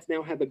 Democrats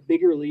now have a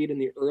bigger lead in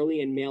the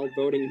early and mail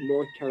voting in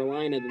North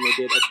Carolina than they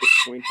did at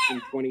this point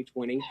in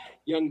 2020.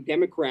 Young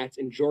Democrats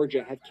in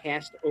Georgia have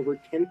cast over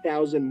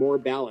 10,000 more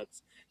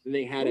ballots than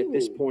they had at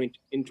this point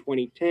in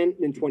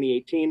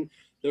 2018.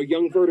 Though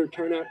young voter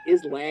turnout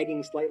is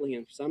lagging slightly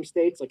in some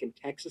states, like in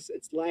Texas,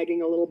 it's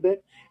lagging a little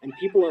bit. And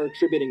people are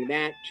attributing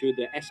that to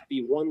the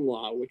SB1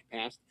 law, which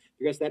passed,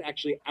 because that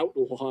actually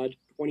outlawed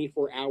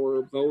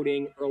 24-hour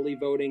voting, early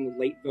voting,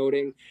 late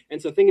voting.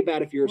 And so think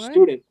about if you're a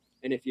student,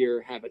 and if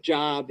you have a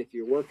job, if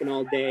you're working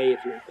all day, if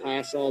you're in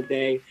class all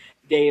day,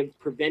 they have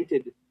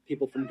prevented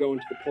people from going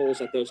to the polls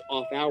at those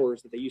off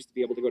hours that they used to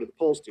be able to go to the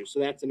polls to. So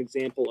that's an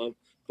example of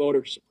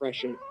voter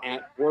suppression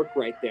at work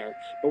right there.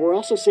 But we're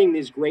also seeing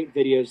these great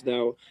videos,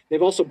 though.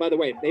 They've also, by the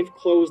way, they've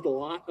closed a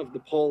lot of the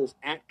polls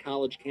at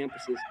college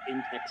campuses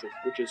in Texas,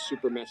 which is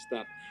super messed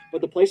up.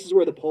 But the places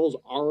where the polls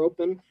are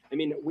open, I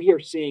mean, we are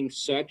seeing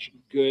such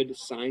good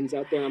signs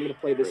out there. I'm going to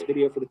play this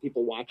video for the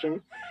people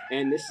watching.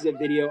 And this is a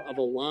video of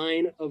a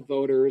line of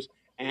voters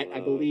at, I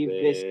believe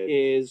this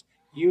is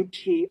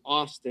UT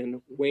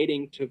Austin,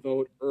 waiting to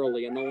vote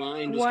early. And the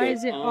line just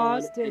goes on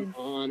Austin? and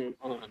on and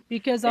on.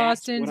 Because That's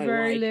Austin's what I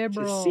very like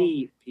liberal. to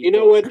see, You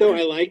know what, though?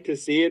 I like to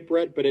see it,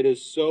 Brett, but it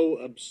is so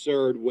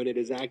absurd when it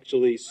is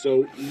actually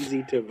so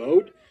easy to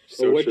vote.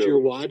 So But what true. you're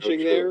watching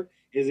So true. there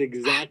is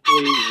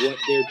exactly what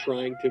they're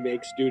trying to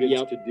make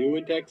students to do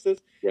in Texas.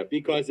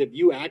 Because if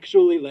you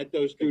actually let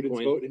those students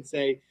vote and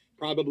say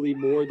probably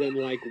more than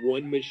like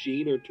one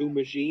machine or two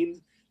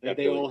machines that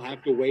they all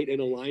have to wait in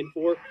a line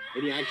for,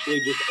 and you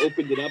actually just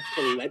opened it up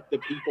to let the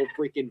people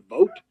freaking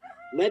vote,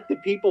 let the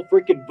people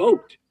freaking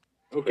vote.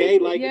 Okay?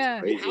 Like,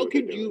 how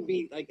could you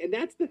be like, and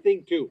that's the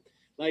thing too.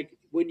 Like,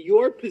 when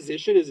your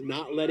position is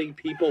not letting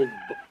people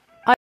vote.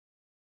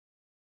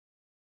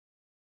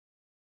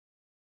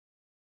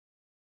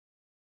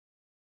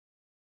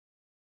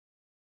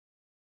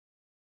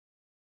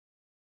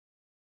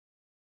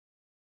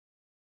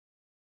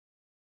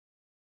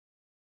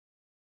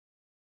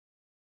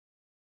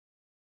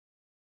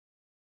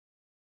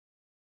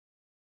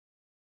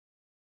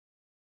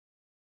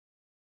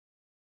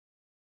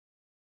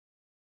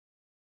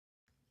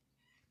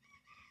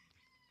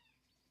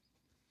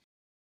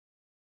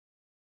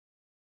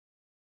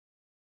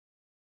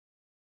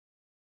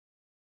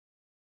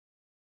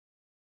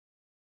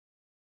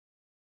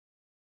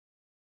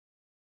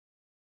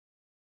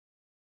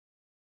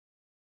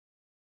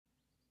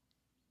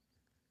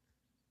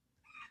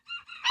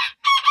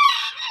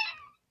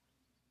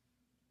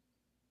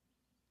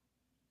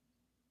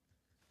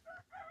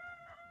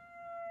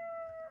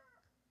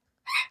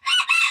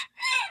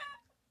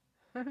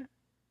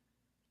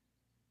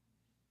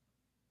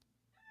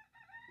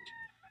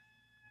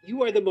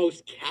 You are the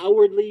most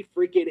cowardly,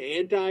 freaking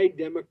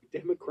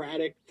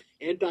anti-democratic,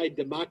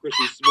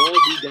 anti-democracy, small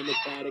d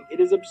democratic. It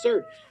is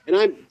absurd.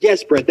 And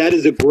yes, Brett, that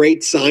is a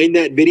great sign,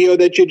 that video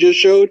that you just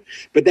showed,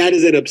 but that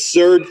is an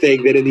absurd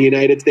thing that in the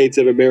United States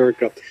of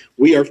America,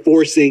 we are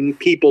forcing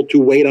people to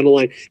wait on a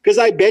line. Because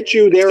I bet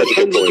you there are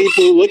tons of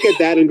people who look at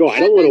that and go, I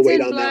don't want to wait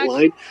on that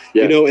line.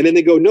 You know, and then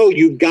they go, no,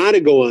 you've got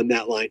to go on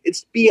that line.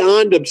 It's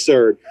beyond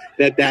absurd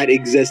that that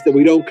exists, that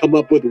we don't come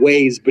up with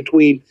ways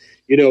between,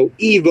 you know,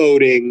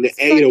 e-voting,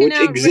 and, you know, which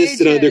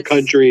exists in other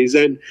countries.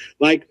 And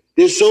like,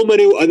 there's so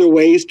many other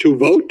ways to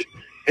vote,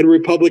 and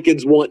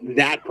Republicans want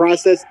that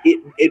process.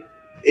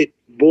 It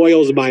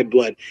boils my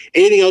blood.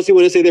 Anything else you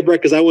want to say there, Brett?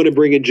 Because I want to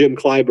bring in Jim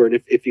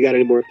Clyburn if you got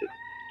any more.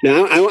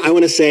 Now, I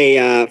want to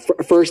say,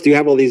 first, you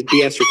have all these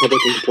BS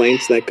Republican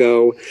complaints that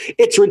go,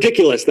 it's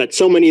ridiculous that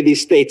so many of these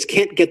states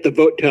can't get the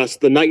vote to us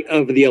the night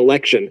of the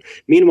election.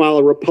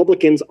 Meanwhile,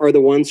 Republicans are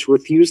the ones who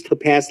refuse to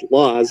pass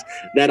laws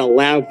that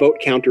allow vote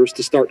counters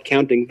to start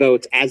counting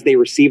votes as they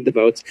receive the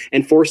votes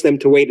and force them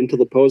to wait until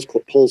the polls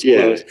close.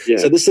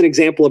 So this is an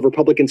example of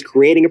Republicans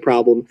creating a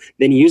problem,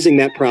 then using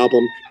that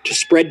problem to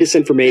spread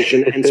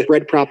disinformation and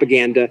spread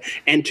propaganda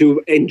and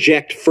to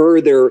inject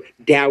further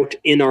doubt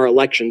in our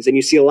elections. And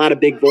you see a lot of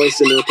big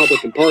voice in the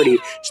Republican Party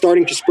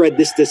starting to spread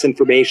this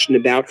disinformation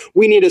about,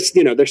 we need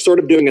they're sort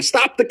of doing a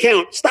stop the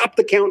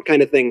count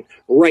kind of thing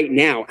right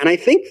now. And I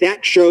think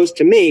that shows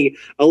to me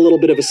a little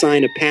bit of a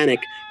sign of panic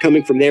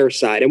coming from their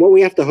side. And what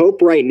we have to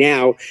hope right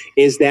now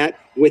is that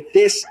with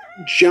this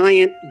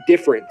giant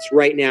difference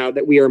right now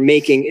that we are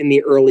making in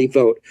the early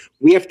vote,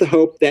 we have to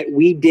hope that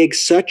we dig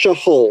such a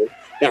hole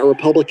that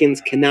Republicans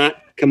cannot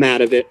come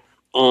out of it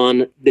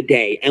on the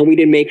day. And we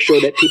didn't make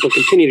sure that people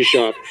continue to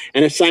show up.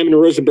 And as Simon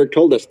Rosenberg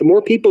told us, the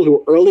more people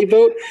who early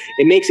vote,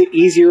 it makes it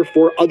easier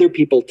for other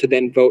people to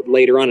then vote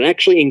later on. It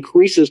actually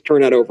increases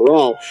turnout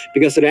overall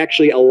because it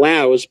actually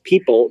allows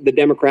people, the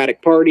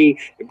Democratic Party,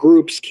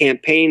 groups,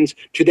 campaigns,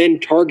 to then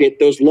target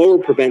those lower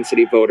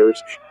propensity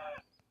voters.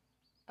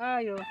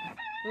 Oops.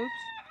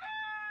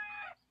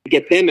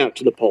 get them out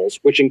to the polls,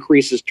 which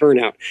increases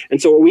turnout.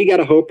 And so what we got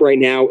to hope right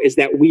now is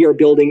that we are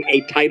building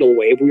a tidal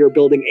wave. We are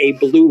building a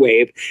blue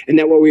wave. And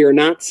that what we are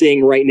not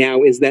seeing right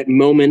now is that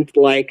moment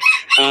like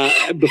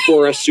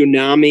before a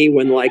tsunami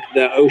when like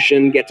the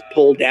ocean gets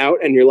pulled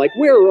out and you're like,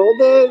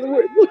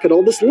 look at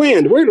all this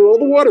land. Where did all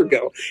the water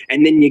go?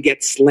 And then you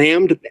get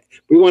slammed.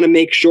 We want to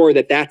make sure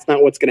that that's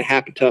not what's going to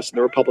happen to us on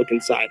the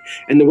Republican side.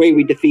 And the way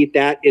we defeat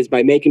that is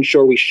by making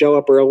sure we show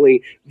up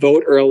early,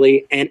 vote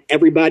early, and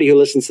everybody who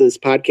listens to this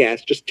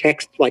podcast, just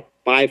text like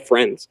 5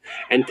 friends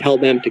and tell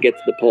them to get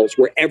to the polls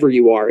wherever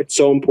you are. It's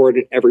so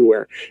important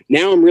everywhere.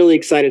 Now I'm really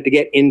excited to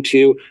get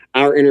into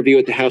our interview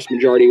with the House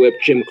Majority Whip,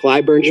 Jim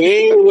Clyburn.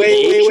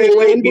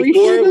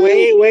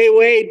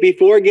 Wait.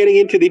 Before getting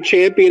into the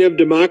champion of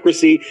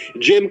democracy,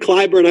 Jim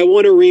Clyburn, I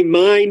want to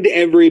remind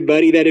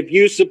everybody that if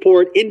you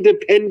support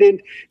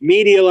independent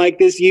media like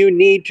this, you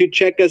need to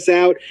check us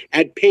out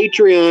at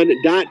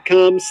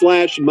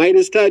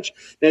patreon.com/MeidasTouch.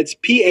 That's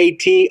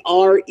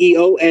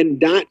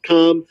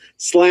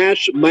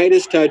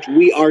patreon.com/MeidasTouch.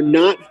 We are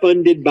not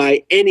funded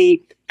by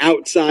any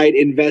outside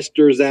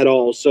investors at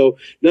all. So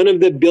none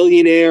of the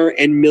billionaire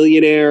and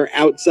millionaire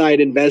outside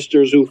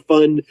investors who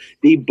fund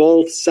the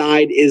both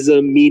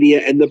sideism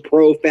media and the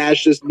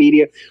pro-fascist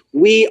media.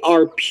 We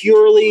are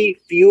purely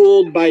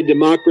fueled by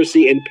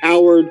democracy and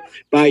powered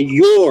by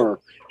your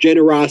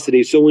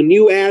generosity. So when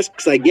you ask,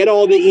 'cause I get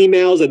all the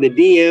emails and the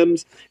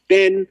DMs,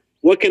 Ben,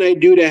 what can I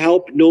do to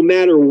help? No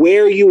matter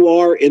where you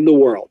are in the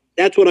world.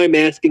 That's what I'm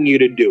asking you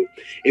to do.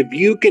 If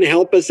you can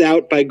help us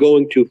out by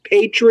going to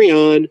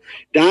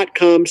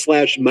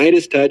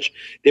patreon.com/MeidasTouch,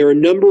 there are a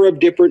number of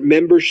different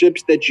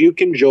memberships that you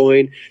can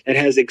join that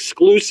has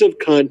exclusive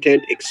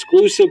content,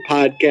 exclusive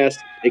podcasts,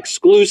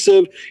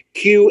 exclusive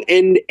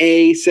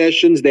Q&A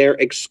sessions there,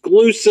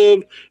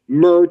 exclusive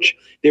merch.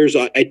 There's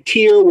a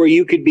tier where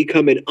you could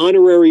become an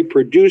honorary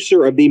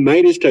producer of the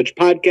Meidas Touch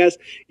podcast.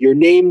 Your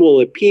name will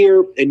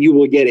appear and you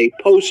will get a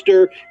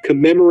poster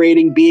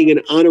commemorating being an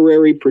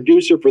honorary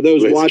producer. For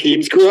those watching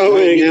keeps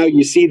growing. Right now,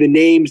 you see the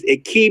names.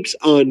 It keeps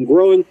on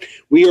growing.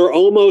 We are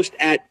almost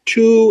at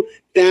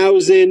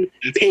 2,000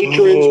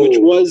 patrons, which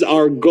was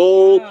our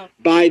goal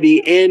by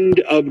the end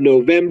of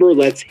November.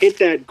 Let's hit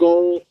that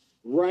goal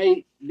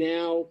right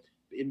now.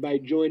 And by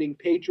joining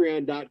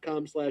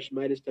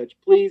patreon.com/MeidasTouch,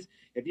 please,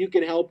 if you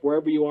can help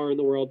wherever you are in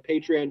the world,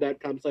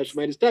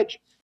 patreon.com/MeidasTouch.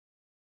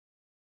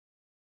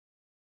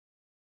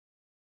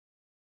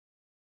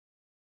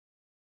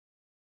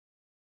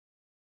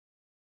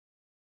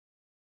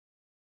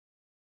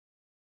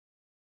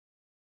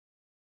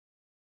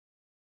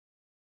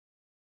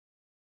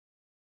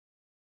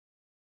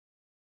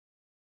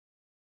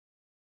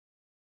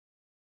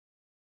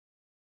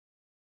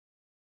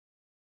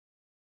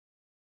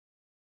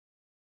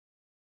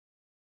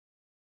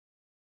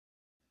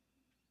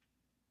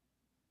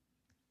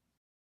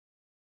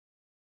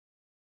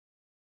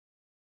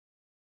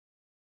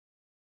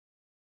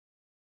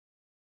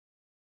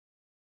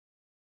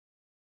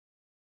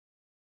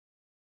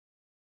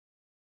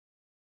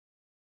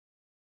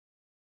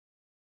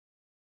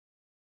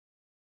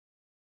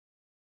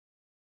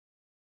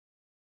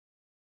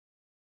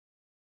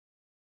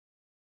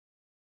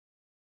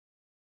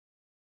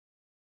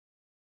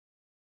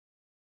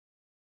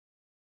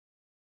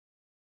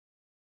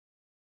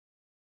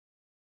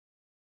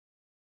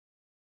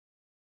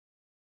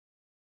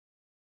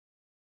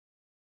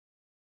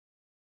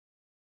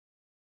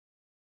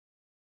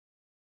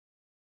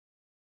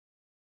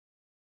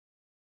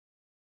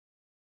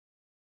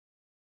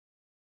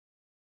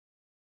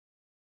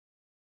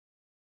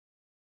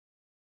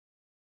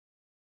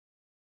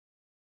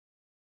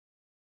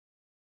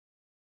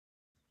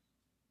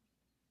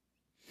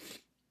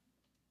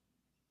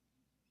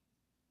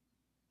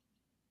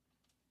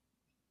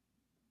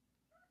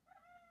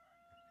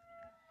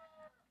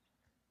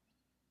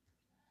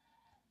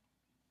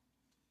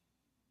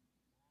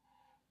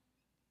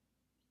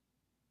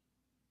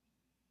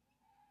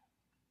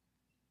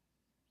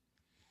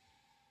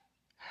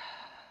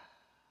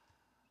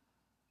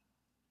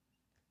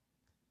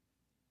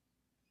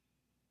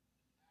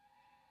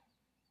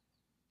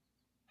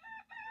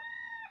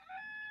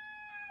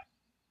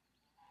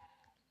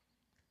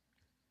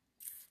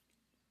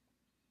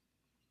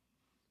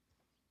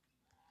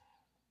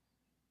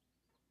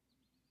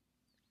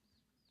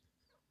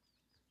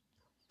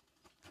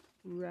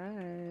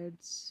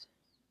 Reds.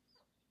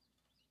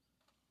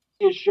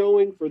 Is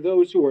showing for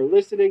those who are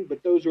listening,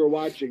 but those who are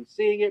watching,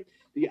 seeing it,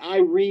 the I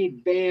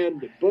Read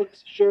Banned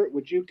Books shirt,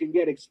 which you can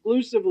get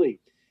exclusively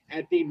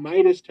at the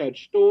Meidas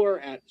Touch store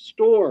at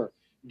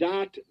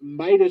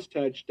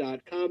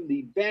store.meidastouch.com.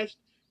 The best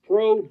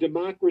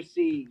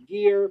pro-democracy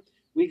gear.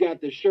 We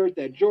got the shirt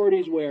that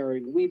Jordy's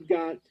wearing. We've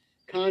got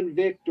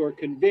Convict or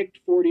Convict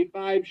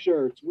 45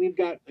 shirts. We've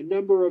got a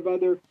number of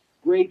other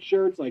great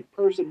shirts like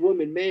Person,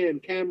 Woman, Man,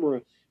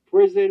 Camera,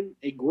 Prison.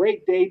 A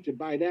great day to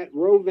buy that.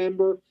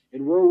 Rovember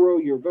and row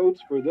your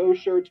votes for those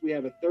shirts. We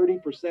have a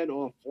 30%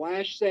 off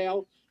flash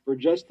sale for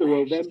just the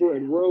Rovember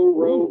and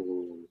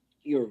row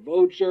your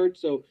vote shirt.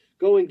 So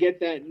go and get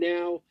that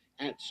now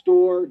at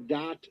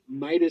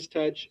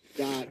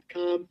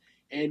store.MidasTouch.com.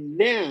 And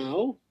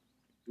now,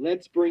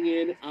 let's bring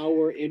in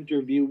our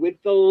interview with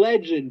the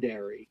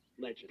legendary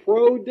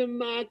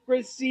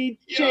pro-democracy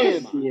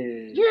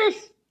champion,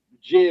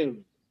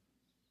 Jim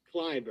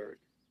Clyburn.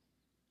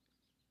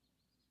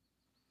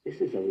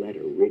 This is a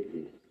letter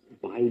written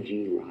by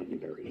Gene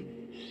Roddenberry,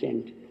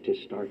 sent to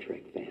Star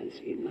Trek fans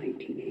in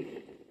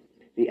 1980.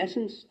 The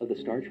essence of the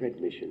Star Trek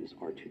missions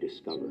are to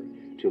discover,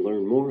 to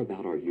learn more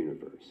about our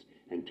universe,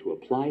 and to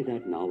apply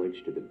that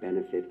knowledge to the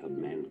benefit of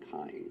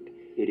mankind.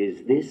 It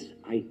is this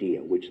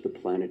idea which the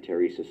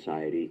Planetary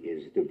Society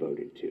is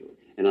devoted to,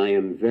 and I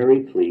am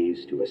very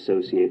pleased to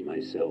associate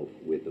myself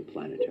with the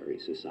Planetary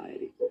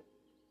Society.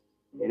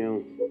 You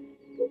know,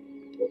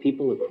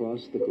 people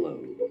across the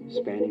globe,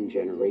 spanning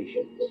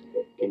generations,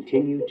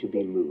 continue to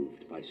be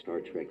moved by Star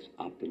Trek's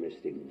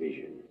optimistic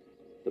vision.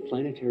 The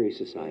Planetary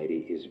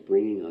Society is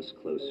bringing us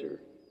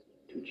closer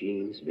to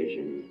Gene's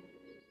vision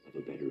of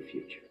a better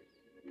future.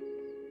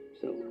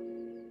 So,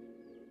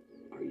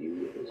 are you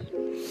with us?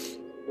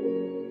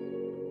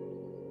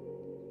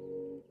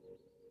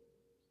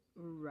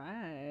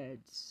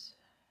 Right.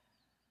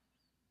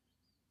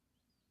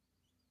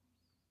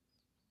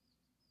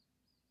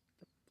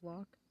 The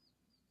block.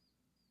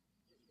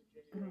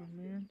 Oh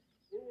man.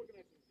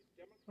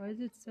 Why is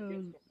it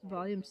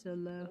volume so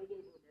low?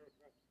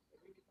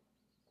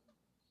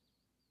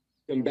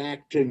 Welcome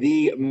back to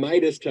the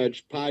Midas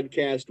Touch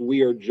podcast.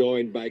 We are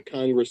joined by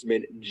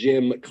Congressman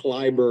Jim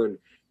Clyburn,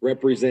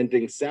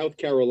 representing South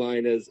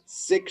Carolina's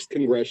 6th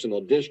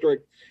Congressional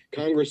District.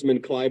 Congressman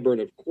Clyburn,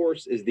 of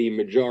course, is the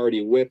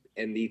majority whip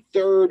and the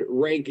 3rd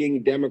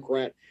ranking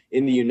Democrat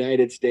in the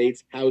United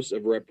States House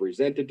of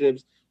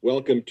Representatives.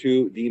 Welcome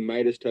to the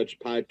Midas Touch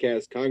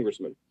podcast,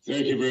 Congressman.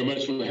 Thank you very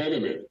much for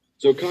having me.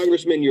 So,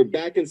 Congressman, you're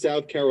back in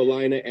South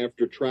Carolina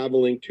after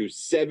traveling to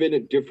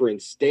 7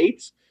 different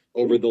states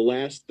over the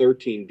last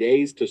 13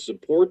 days to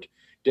support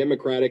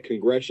Democratic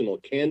congressional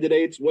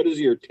candidates. What is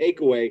your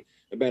takeaway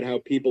about how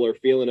people are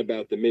feeling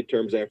about the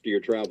midterms after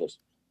your travels?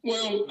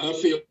 Well, I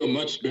feel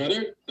much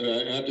better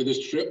after this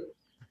trip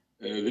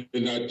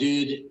than I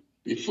did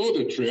before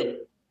the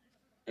trip.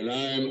 And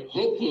I'm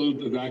hopeful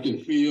that I can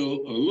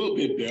feel a little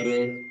bit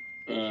better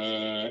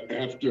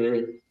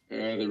after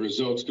the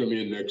results come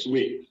in next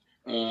week.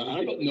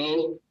 I don't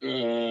know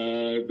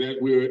that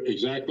we're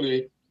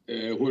exactly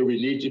where we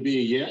need to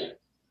be yet.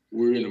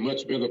 We're in a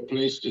much better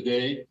place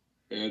today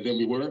than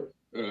we were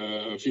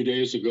a few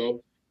days ago.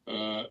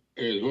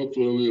 And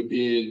hopefully we'll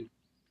be in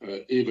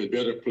an even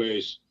better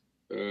place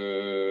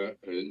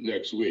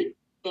next week.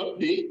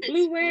 Upbeat.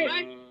 Blue Wave.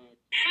 Hi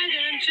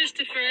there, I'm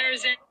Christopher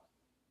Arizona.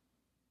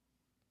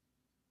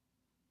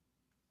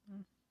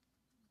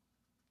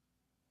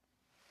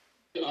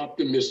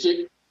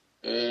 Optimistic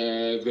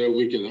that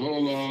we can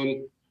hold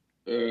on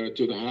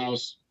to the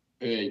House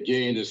and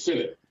gain the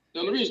Senate.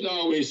 Now, the reason I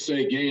always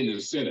say gain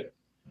the Senate,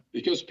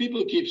 because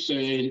people keep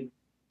saying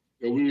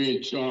that we're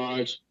in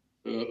charge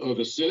of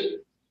the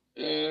Senate.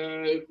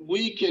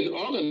 We can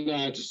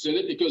organize the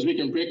Senate because we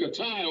can break a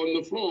tie on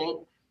the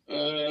floor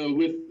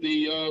with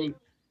the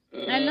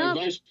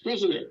Vice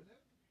President.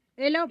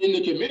 Hello. In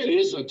the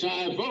committees, a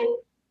tie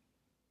vote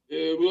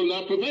will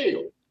not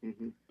prevail.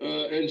 Mm-hmm.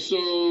 And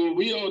so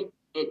we are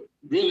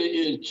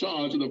really in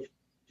charge of the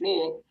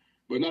floor,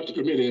 but not the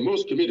committee. And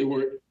most committee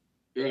work,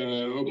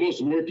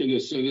 most work in the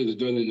Senate is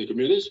done in the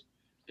committees.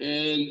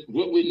 And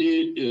what we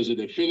need is a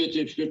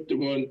definitive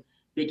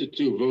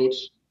 51-52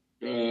 votes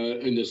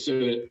in the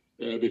Senate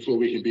before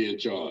we can be in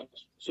charge.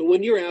 So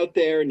when you're out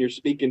there and you're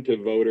speaking to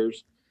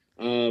voters,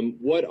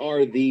 what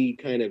are the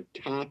kind of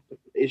top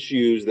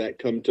issues that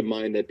come to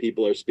mind that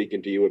people are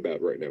speaking to you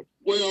about right now?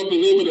 Well,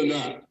 believe it or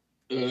not,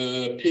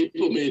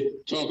 people may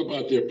talk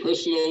about their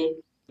personal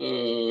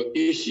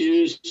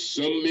issues.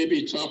 Some may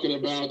be talking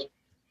about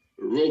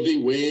Roe v.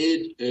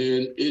 Wade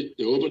and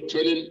the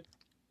overturning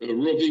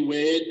Roe v.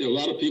 Wade. A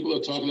lot of people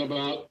are talking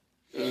about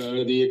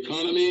the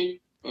economy,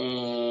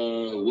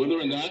 whether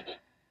or not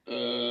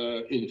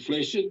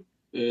inflation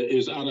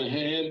is out of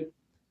hand.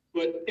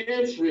 But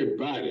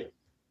everybody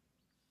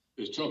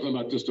is talking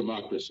about this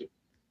democracy.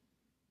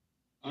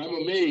 I'm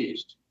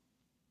amazed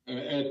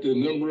at the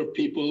number of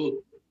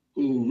people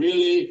who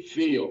really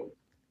feel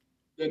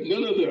that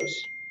none of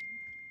this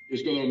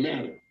is going to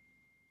matter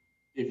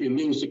if we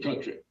lose the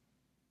country.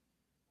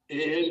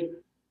 And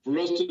for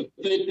us to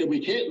think that we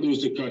can't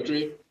lose the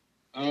country,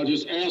 I'll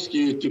just ask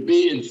you to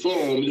be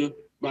informed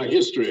by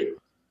history.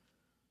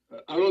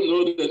 I don't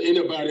know that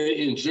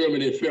anybody in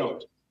Germany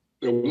felt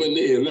that when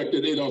they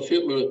elected Adolf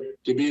Hitler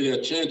to be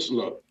their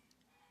chancellor,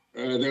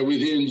 that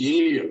within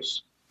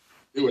years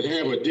they would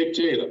have a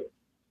dictator.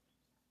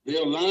 They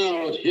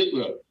allowed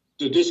Hitler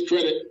to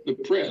discredit the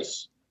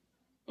press,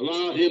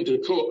 allowed him to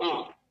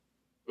co-opt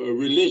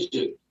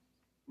religion,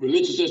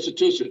 religious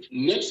institutions.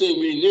 Next thing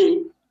we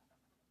knew,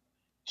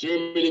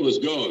 Germany was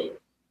gone.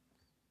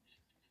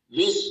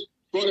 This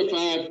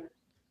 45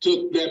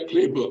 took that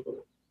playbook,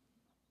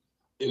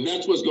 and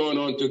that's what's going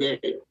on today.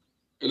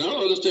 And I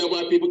don't understand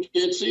why people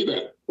can't see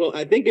that. Well,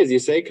 I think, as you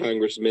say,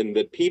 Congressman,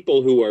 the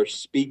people who are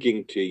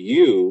speaking to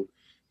you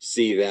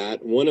see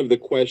that. One of the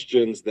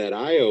questions that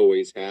I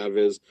always have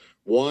is,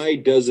 why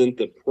doesn't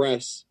the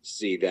press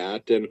see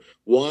that? And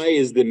why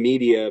is the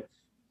media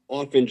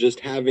often just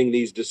having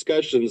these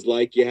discussions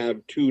like you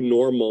have two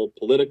normal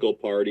political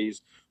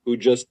parties who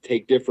just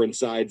take different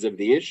sides of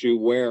the issue,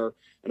 where,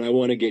 and I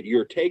want to get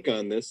your take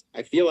on this,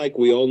 I feel like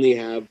we only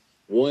have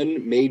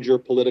one major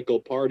political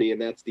party,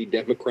 and that's the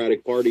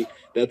Democratic Party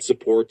that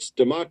supports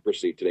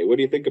democracy today. What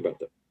do you think about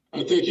that?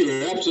 I think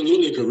you're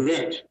absolutely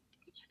correct.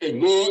 And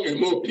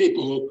more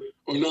people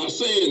are now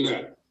saying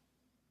that.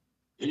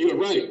 And you're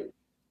right.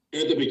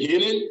 At the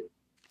beginning,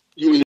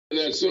 you were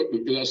that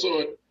something, because I saw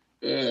it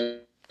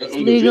on the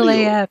Legal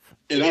video. AF.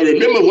 And I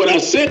remember what I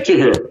said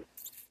to her.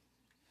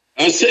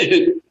 I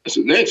said,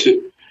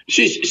 Nancy,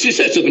 she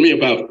said something to me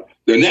about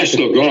the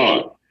National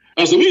Guard.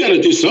 I said, we got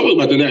to do something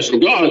about the National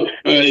Guard.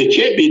 It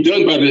can't be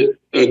done by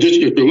the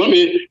District of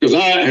Columbia, because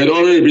I had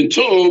already been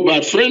told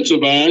by friends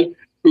of mine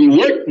who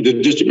worked with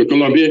the District of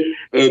Columbia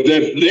that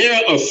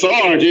their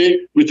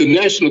authority with the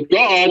National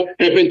Guard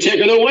had been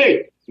taken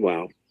away.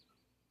 Wow.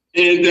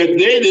 And that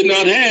they did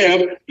not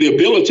have the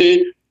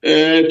ability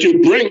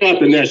to bring out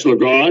the National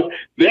Guard.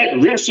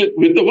 That rested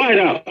with the White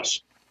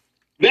House.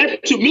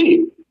 That, to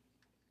me,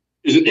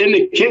 is an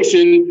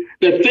indication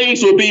that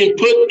things were being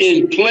put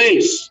in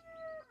place.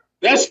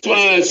 That's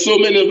why so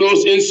many of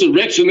those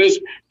insurrectionists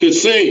could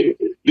say,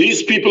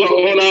 these people are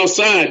on our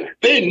side.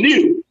 They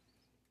knew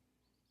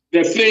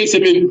that things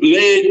had been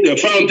laid, the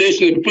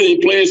foundation had been put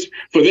in place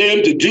for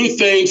them to do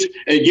things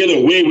and get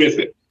away with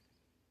it.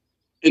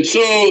 And so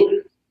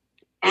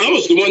I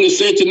was the one that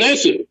said to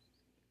Nancy,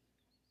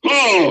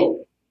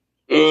 call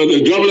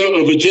the governor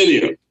of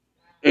Virginia.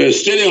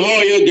 Steny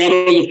Hoyer got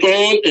on the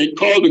phone and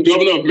called the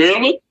governor of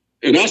Maryland.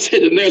 And I said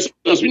to Nancy,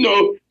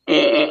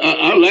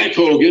 I like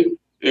Hogan,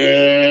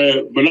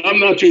 but I'm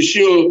not too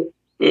sure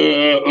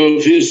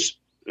of his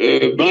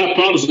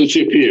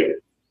bipartisanship here.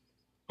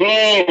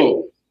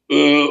 Call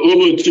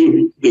over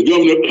to the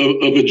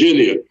governor of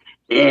Virginia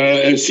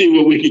and see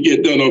what we can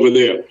get done over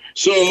there.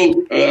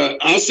 So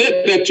I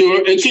said that to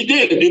her, and she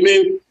did. You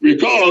may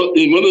recall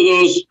in one of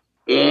those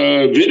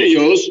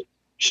videos,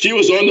 she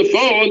was on the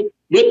phone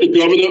with the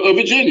governor of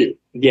Virginia.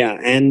 Yeah,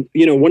 and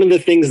one of the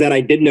things that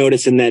I did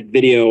notice in that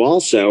video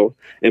also,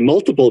 in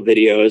multiple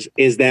videos,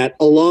 is that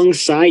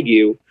alongside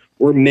you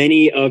were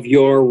many of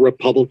your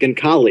Republican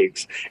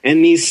colleagues.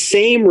 And these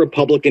same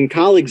Republican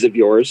colleagues of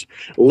yours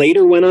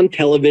later went on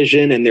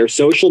television and their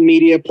social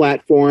media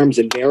platforms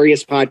and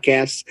various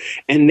podcasts,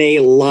 and they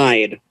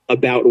lied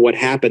about what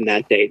happened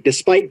that day,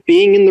 despite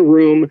being in the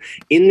room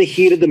in the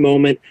heat of the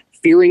moment,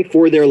 fearing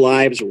for their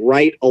lives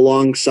right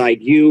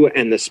alongside you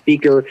and the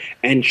Speaker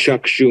and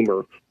Chuck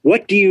Schumer.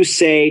 What do you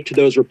say to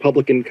those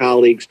Republican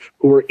colleagues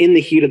who were in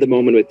the heat of the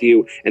moment with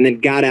you and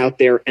then got out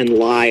there and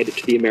lied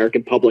to the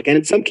American public, and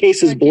in some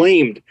cases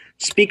blamed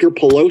Speaker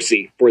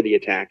Pelosi for the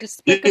attack?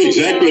 You're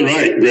exactly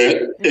right,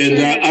 Brett.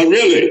 And I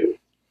really,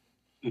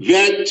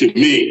 that to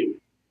me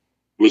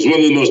was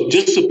one of the most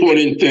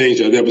disappointing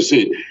things I've ever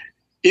seen.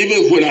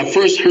 Even when I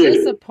first heard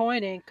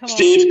Disappointing. Come on.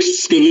 Steve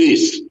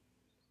Scalise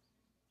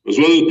was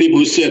one of the people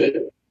who said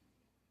it.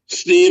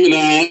 Steve and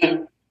I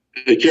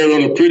carry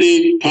on a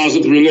pretty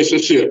positive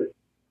relationship.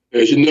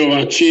 As you know,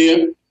 our chair,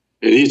 and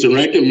he's a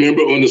ranking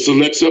member on the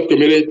select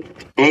subcommittee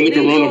on the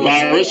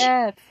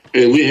coronavirus,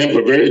 and we have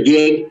a very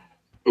good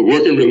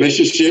working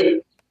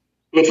relationship.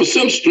 But for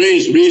some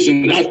strange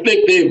reason, I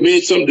think they've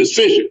made some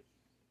decision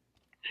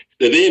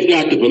that they've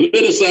got to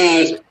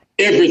politicize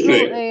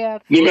everything,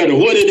 no matter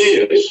what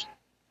it is.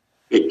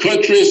 The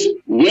country's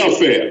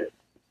welfare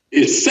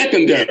is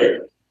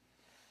secondary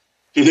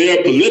to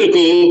their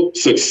political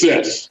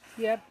success.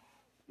 Yep.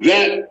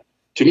 That,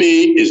 to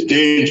me, is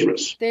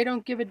dangerous. They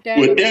don't give a damn.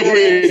 Whatever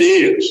it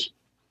is,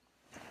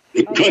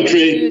 the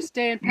country must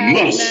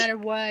no matter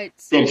what.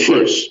 come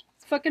first.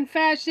 It's fucking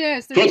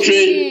fascist. They're Country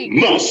cheating.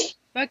 must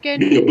fucking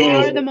be above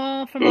bar them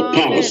all from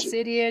office, policy.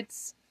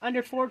 idiots.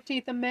 Under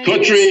 14th Amendment.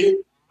 Country,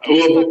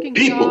 well, fucking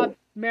people job,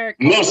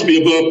 America. must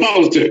be above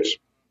politics.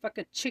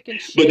 Fucking chicken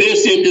shit. But they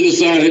seem to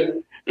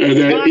decide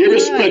that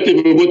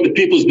irrespective of what the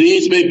people's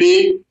needs may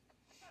be,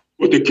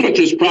 what the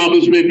country's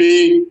problems may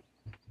be,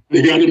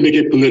 they got to make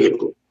it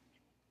political.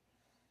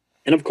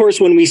 And of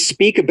course, when we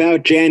speak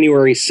about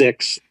January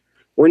 6th,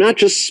 we're not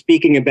just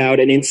speaking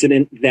about an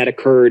incident that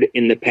occurred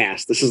in the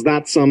past. This is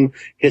not some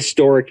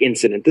historic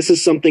incident. This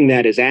is something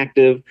that is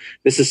active.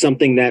 This is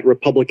something that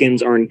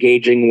Republicans are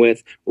engaging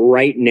with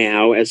right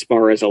now as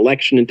far as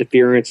election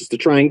interference, as to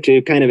trying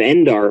to kind of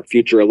end our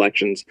future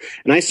elections.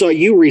 And I saw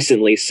you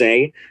recently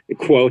say,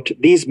 quote,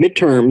 "These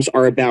midterms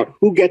are about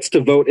who gets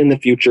to vote in the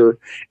future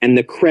and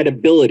the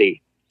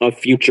credibility of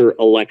future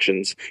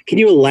elections." Can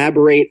you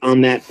elaborate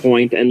on that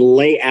point and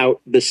lay out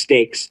the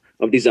stakes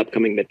of these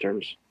upcoming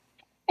midterms?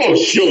 Oh,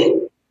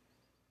 sure.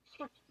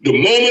 The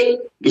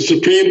moment the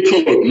Supreme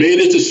Court made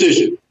its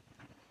decision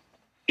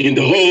in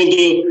the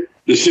Holder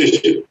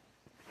decision,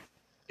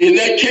 in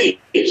that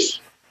case,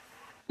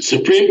 the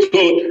Supreme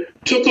Court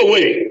took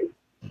away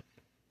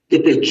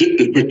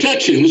the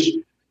protections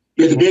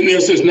that have been there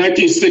since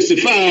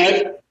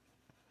 1965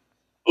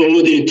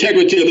 over the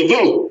integrity of the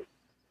vote.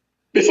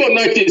 Before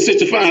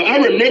 1965, I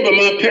remember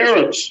my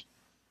parents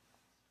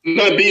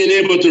not being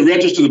able to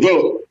register to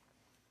vote,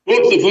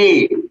 both of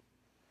whom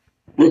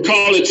were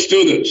college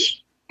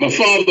students. My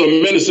father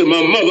a minister,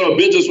 my mother a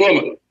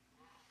businesswoman.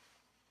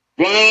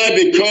 Why?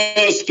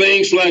 Because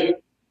things like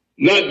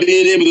not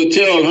being able to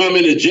tell how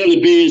many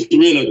jelly beans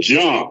were in a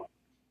jar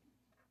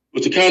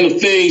was the kind of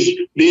things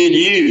being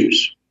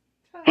used.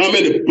 How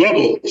many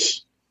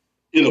bubbles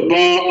in a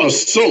bar of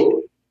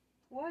soap.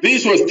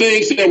 These were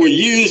things that were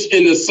used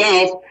in the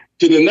South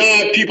to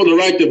deny people the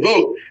right to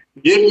vote.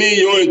 Give me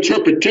your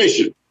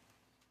interpretation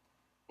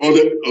or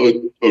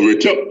the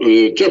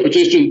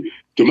interpretation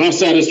to my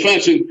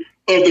satisfaction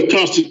of the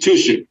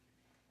Constitution.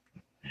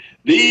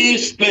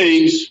 These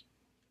things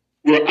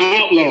were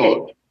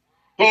outlawed,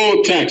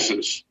 poll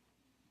taxes,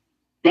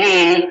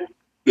 by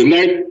the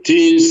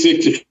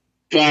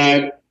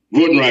 1965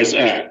 Voting Rights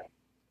Act.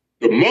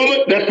 The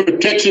moment that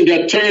protection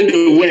got turned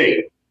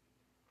away,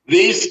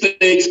 these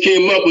states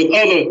came up with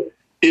other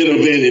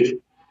innovative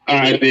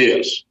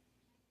ideas,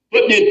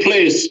 putting in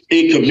place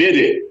a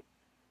committee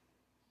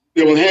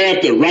that will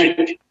have the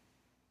right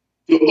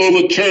to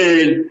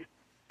overturn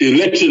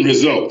election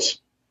results.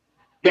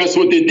 That's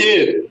what they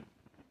did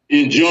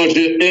in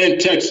Georgia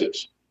and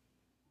Texas,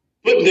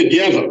 putting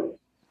together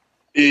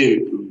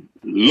a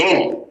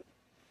law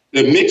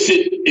that makes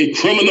it a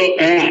criminal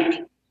act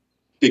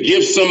to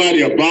give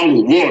somebody a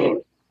bottle of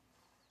water,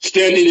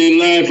 standing in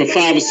line for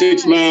 5 or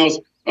 6 miles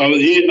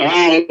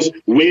hours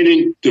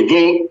waiting to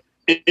vote,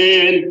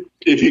 and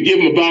if you give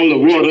them a bottle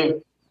of water,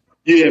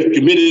 you have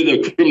committed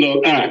a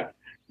criminal act.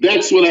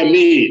 That's what I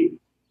mean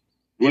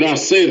when I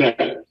say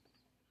that.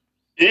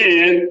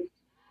 And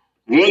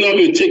one of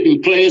them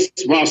taking place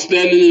while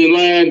standing in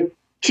line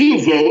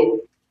to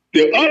vote.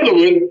 The other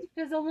one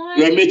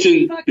that I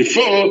mentioned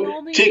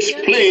before takes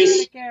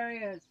place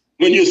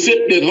when you're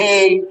sitting at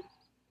home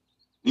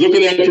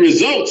looking at the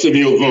results of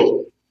your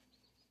vote.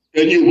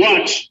 And you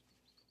watch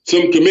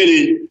some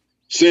committee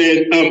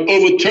saying, I'm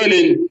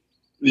overturning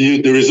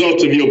the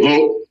results of your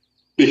vote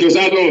because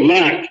I don't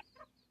like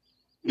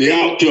the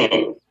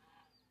outcome.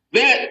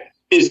 That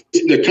is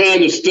the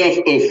kind of stuff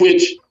of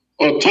which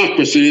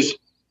autocracies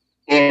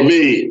are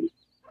made.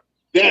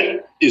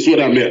 That is what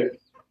I meant.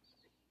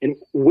 And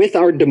with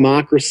our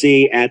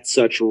democracy at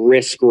such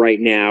risk right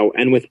now,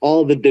 and with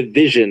all the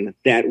division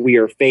that we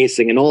are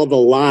facing and all the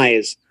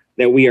lies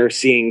that we are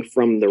seeing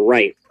from the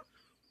right,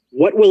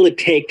 what will it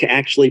take to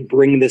actually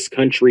bring this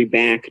country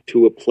back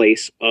to a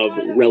place of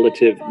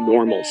relative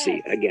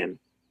normalcy again?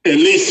 At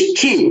least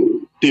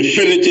 2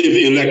 definitive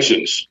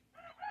elections.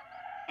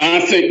 I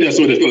think that's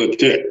what it's going to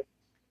take.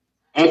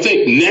 I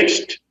think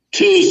next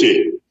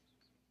Tuesday,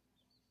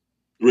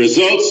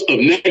 results of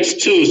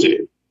next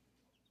Tuesday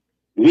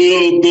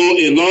will go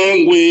a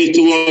long way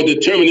toward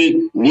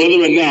determining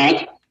whether or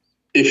not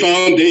a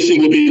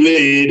foundation will be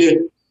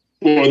laid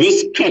for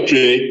this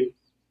country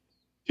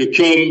to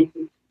come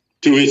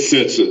to its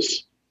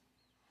senses.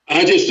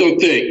 I just don't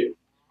think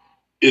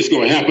it's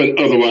going to happen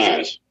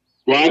otherwise.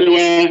 Why do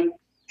I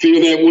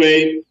feel that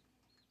way?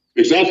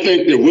 Because I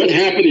think that what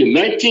happened in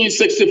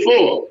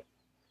 1964,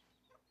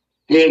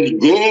 when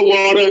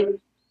Goldwater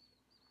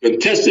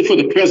contested for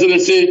the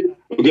presidency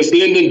against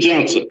Lyndon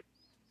Johnson.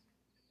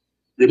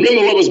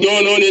 Remember what was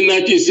going on in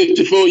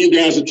 1964? You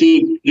guys are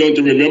too young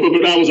to remember,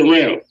 but I was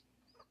around.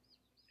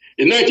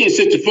 In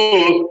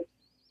 1964,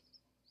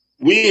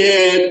 we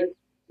had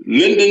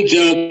Lyndon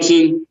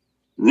Johnson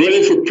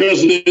running for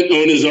president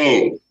on his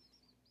own.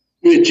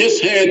 We had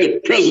just had the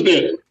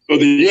president of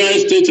the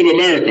United States of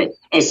America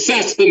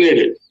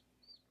assassinated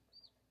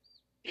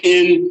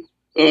in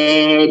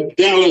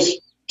Dallas,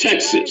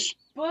 Texas.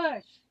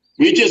 Bush.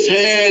 We just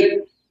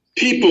had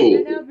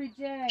people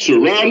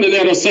surrounding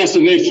that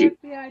assassination.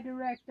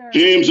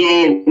 James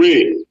Earl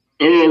Ray,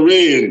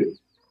 and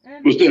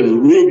was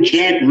that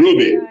Jack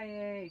Ruby.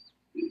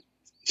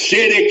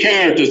 Shady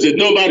characters that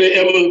nobody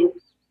ever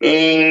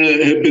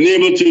had been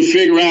able to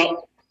figure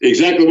out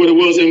exactly what it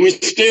was. And we're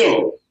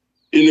still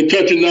in the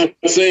country not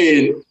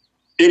saying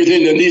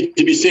everything that needs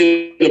to be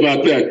said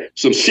about that.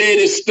 Some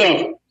shady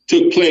stuff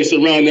took place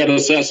around that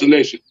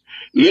assassination.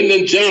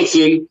 Lyndon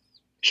Johnson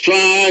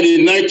tried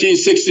in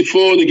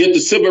 1964 to get the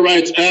Civil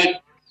Rights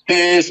Act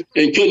passed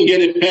and couldn't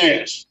get it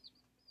passed.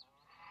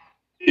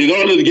 In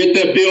order to get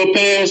that bill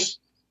passed,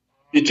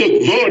 he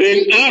took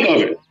voting out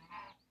of it,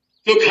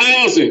 took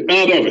housing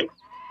out of it.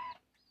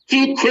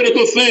 2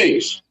 critical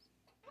things.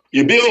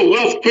 You build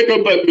wealth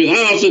quicker but with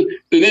housing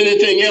than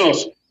anything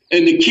else.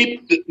 And they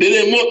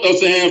didn't want us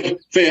to have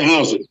fair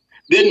housing.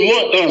 Didn't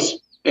want us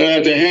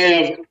to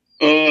have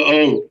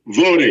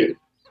voting.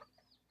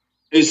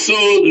 And so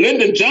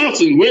Lyndon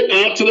Johnson went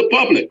out to the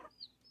public.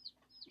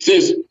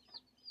 Says,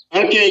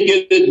 I can't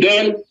get it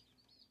done.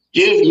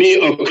 Give me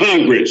a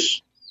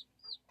Congress,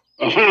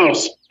 a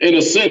House, and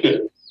a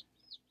Senate.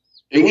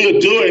 And we'll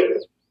do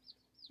it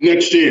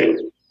next year.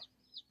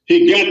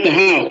 He got the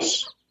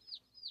House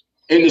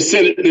and the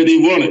Senate that he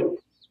wanted.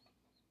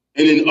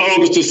 And in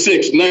August the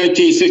 6th,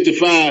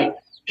 1965,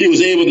 he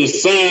was able to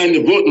sign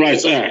the Voting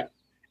Rights Act.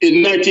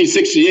 In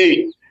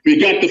 1968, we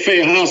got the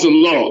Fair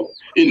Housing Law.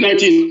 In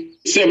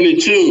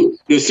 1972,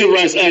 the Civil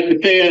Rights Act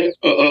applied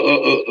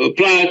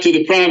to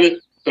the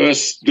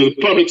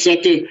public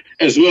sector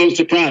as well as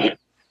the private.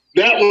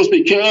 That was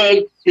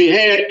because we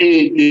had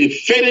a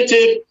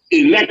definitive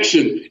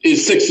election in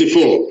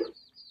 64.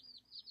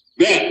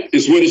 That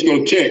is what it's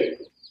going to take,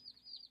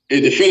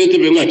 a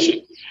definitive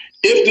election.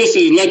 If this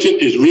election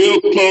is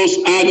real close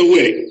either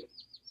way,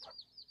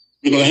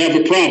 we're going to have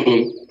a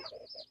problem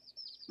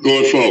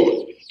going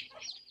forward.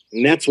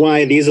 And that's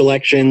why these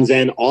elections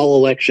and all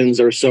elections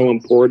are so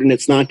important.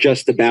 It's not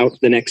just about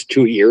the next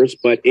 2 years,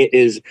 but it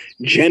is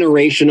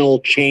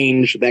generational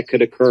change that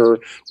could occur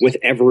with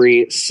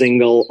every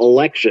single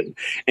election.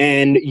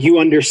 And you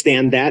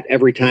understand that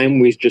every time.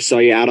 We just saw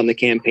you out on the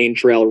campaign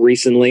trail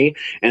recently.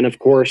 And of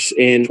course,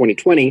 in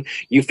 2020,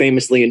 you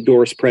famously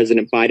endorsed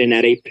President Biden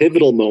at a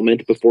pivotal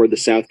moment before the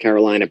South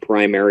Carolina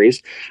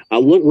primaries.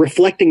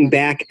 Reflecting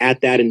back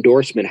at that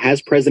endorsement, has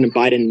President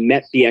Biden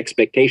met the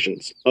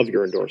expectations of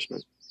your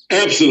endorsement?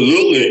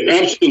 Absolutely,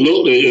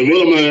 absolutely. And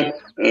one of my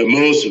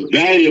most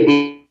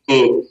valuable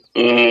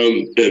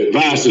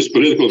advisors,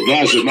 political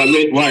advisors, my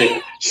late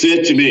wife,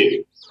 said to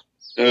me,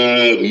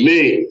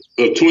 May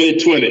of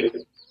 2020,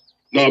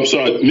 no, I'm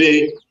sorry,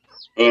 May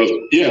of,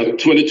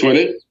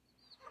 2020,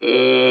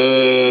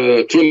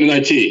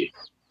 2019,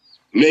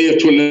 May of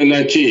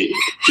 2019,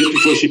 just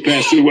before she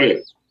passed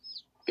away,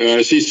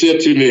 she said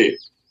to me,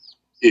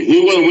 if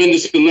we want to win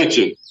this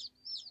election,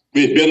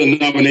 we'd better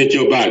nominate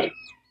Joe Biden.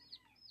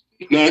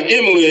 Now,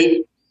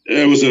 Emily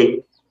was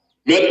a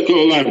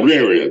medical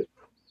librarian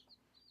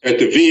at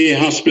the VA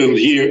hospital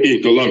here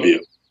in Columbia.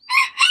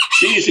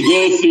 She used to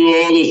go through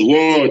all those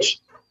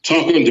wards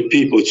talking to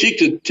people. She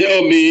could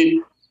tell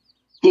me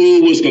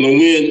who was going to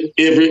win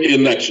every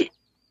election.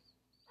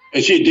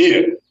 And she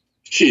did.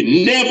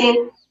 She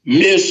never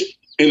missed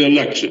an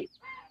election,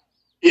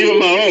 even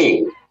my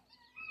own.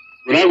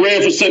 When I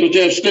ran for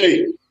Secretary of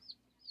State,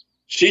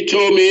 she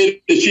told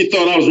me that she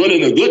thought I was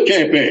running a good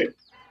campaign.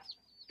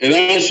 And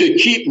I should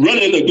keep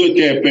running a good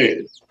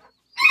campaign.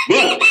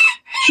 But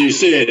she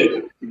said,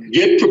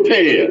 get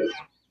prepared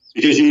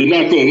because you're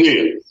not going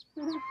to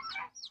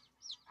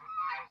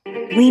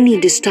win. We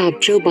need to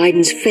stop Joe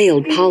Biden's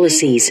failed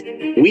policies.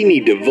 We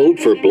need to vote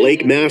for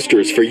Blake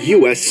Masters for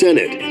U.S.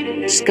 Senate.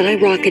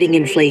 Skyrocketing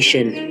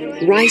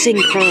inflation,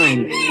 rising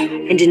crime,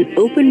 and an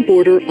open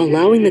border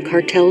allowing the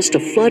cartels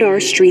to flood our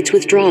streets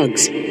with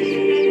drugs.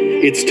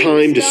 It's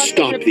time to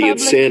stop the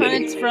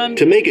insanity.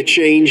 To make a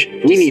change,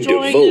 we need to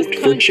vote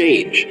for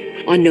change.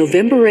 On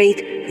November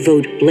 8th,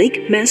 vote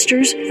Blake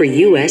Masters for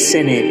U.S.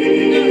 Senate.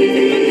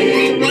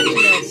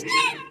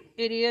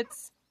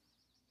 Idiots.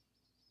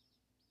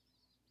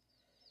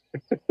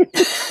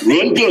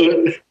 Run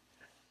good,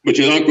 but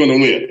you're not going to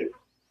win.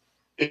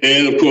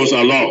 And, of course,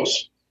 I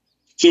lost.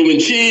 So when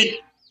she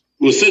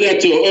will say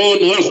that to her own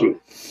husband,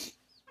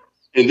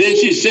 and then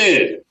she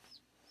said,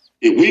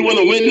 if we want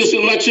to win this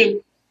election,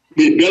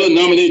 we better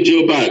nominate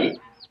Joe Biden.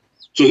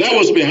 So that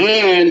was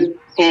behind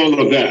all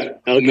of that.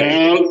 Okay.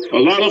 Now, a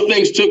lot of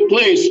things took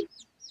place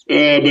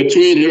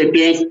between her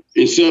death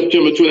in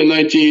September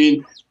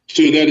 2019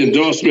 to that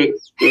endorsement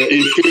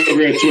in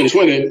February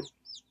 2020,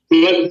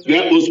 but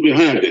that was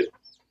behind it.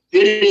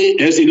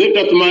 Has he lived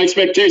up to my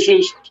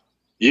expectations?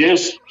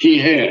 Yes, he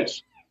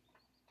has.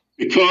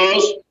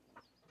 Because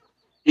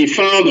he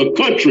found a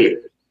country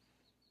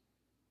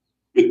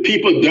with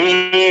people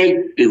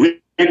dying in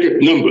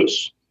record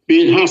numbers,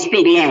 being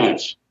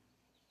hospitalized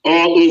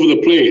all over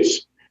the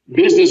place,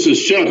 businesses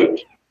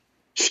shuttered,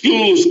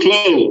 schools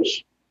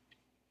closed.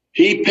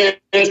 He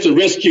passed the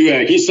Rescue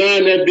Act. He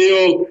signed that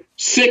bill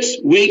 6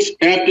 weeks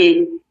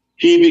after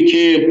he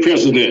became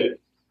president.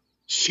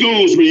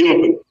 Schools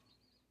reopened,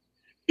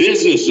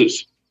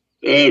 businesses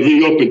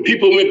reopened.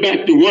 People went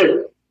back to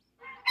work,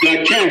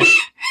 got cash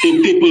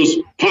in people's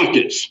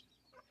pockets,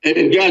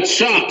 and got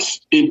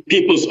shots in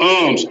people's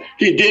arms.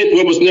 He did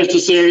what was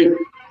necessary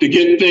to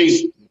get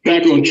things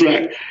back on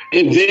track.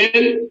 And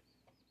then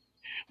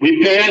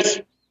we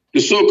passed the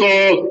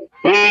so-called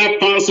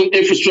bipartisan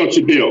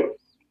infrastructure bill.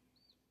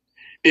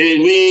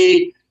 And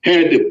we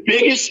had the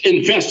biggest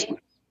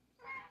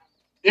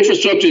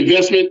infrastructure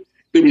investment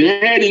that we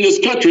had in this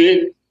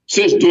country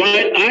since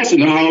Dwight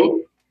Eisenhower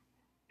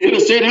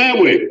Interstate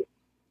Highway.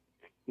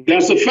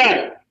 That's a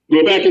fact.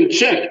 Go back and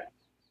check.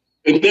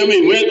 And then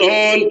we went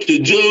on to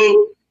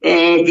do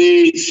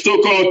the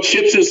so-called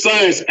CHIPS and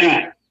Science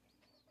Act,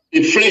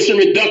 Inflation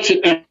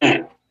Reduction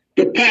Act,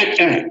 the PACT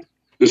Act,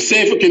 the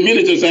Safer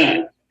Communities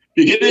Act.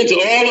 You get into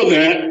all of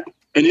that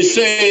and you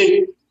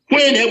say,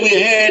 when have we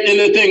had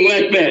anything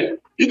like that?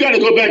 You got to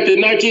go back to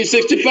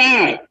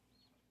 1965.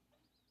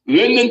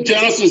 Lyndon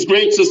Johnson's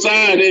Great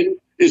Society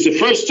is the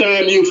first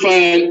time you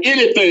find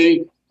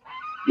anything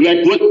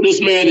like what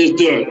this man has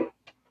done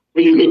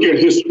when you look at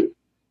history.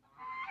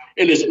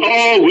 And it's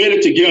all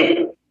wedded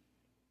together.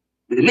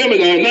 Remember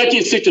now, in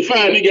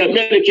 1965, you got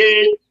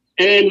Medicaid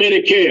and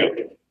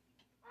Medicare.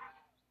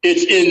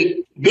 It's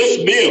in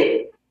this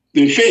bill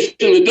The Inflation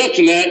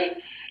Reduction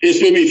Act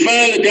is when we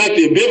finally got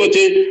the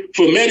ability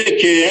for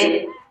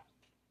Medicare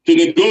to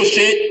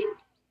negotiate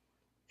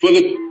for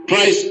the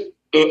price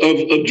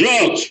of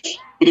drugs,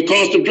 for the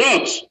cost of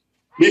drugs.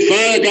 We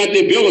finally got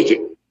the ability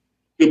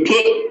to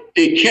put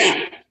a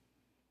cap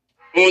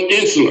on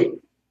insulin.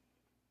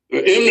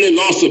 Emily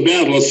lost a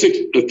battle, a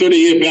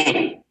 30-year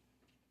battle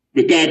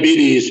with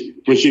diabetes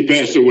when she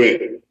passed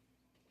away.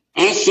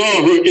 I saw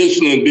her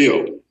insulin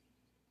bill,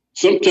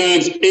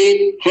 sometimes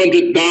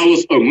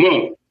 $800 a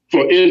month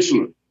for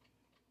insulin,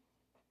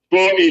 for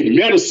a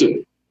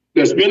medicine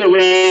that's been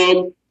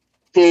around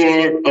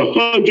for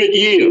 100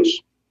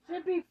 years.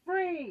 Should be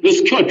free.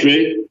 This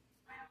country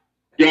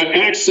got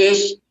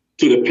access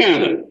to the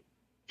patent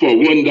for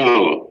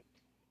 $1.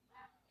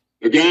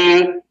 The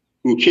guy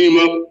who came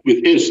up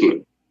with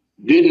insulin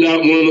did not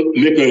want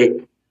to make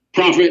a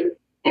profit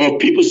off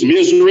people's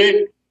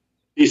misery.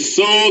 He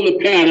sold the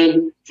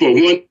patent for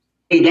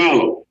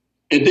 $1.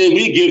 And then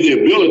we give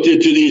the ability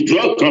to these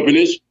drug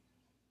companies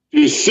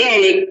to sell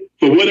it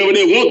for whatever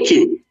they want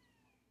to.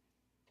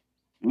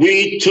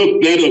 We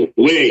took that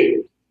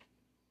away.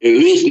 At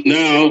least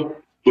now,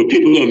 for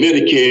people on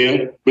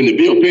Medicare, when the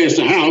bill passed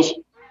the House,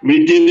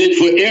 we did it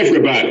for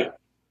everybody.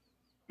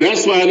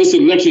 That's why this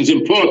election is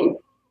important,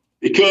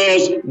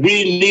 because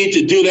we need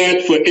to do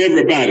that for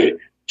everybody.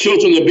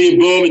 Children are being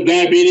born with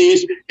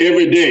diabetes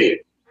every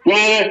day.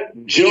 Why?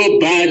 Joe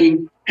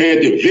Biden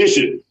had the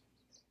vision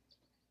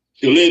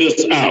to let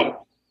us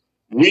out.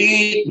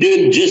 We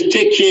didn't just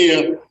take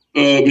care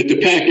with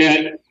the PAC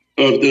Act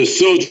of the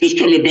soldiers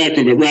coming back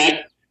from Iraq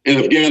and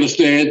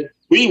Afghanistan.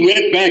 We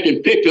went back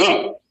and picked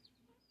up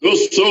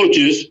those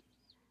soldiers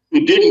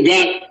who didn't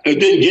get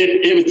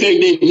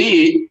everything they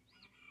need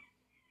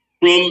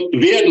from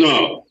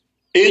Vietnam.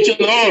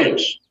 Agent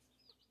Orange.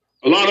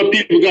 A lot of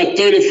people got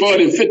 30,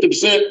 40, and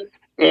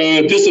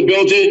 50%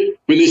 disability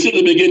when they should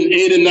have been getting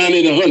 80,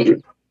 90, and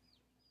 100.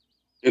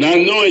 And I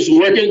know it's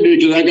working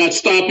because I got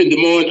stopped in Des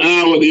Moines,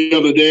 Iowa the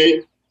other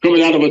day,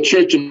 coming out of a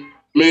church. A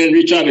man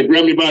reached out and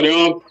grabbed me by the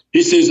arm.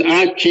 He says,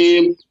 I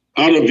came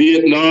out of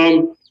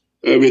Vietnam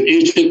with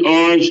Agent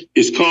Orange.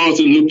 It's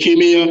causing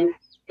leukemia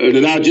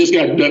that I just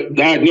got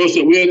diagnosed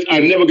with.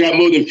 I never got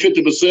more than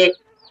 50%.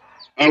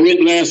 I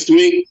went last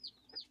week.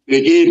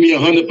 They gave me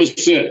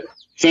 100%.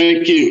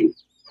 Thank you.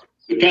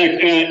 The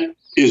PAC Act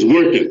is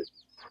working.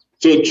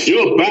 So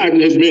Joe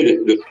Biden has made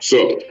it.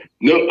 So,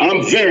 no,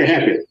 I'm very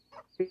happy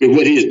with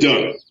what he has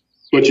done.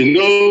 But you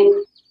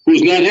know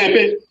who's not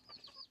happy?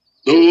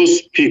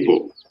 Those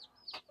people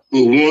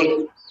who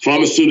want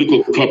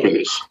pharmaceutical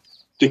companies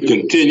to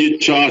continue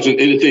charging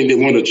anything they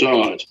want to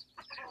charge.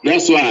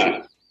 That's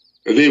why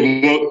they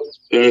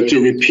want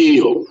to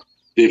repeal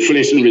the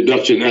Inflation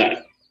Reduction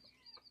Act.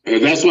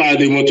 That's why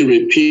they want to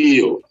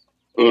repeal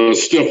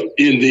stuff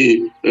in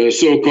the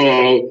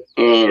so-called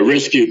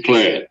rescue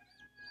plan.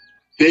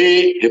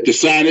 They have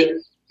decided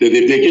that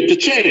if they get the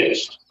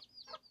chance,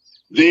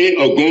 they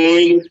are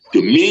going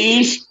to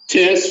means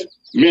test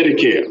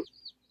Medicare.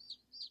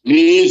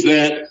 Means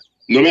that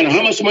no matter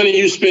how much money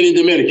you spend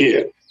into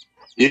Medicare,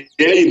 you've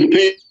been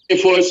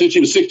paying for it since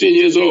you were 16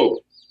 years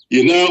old.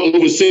 You're now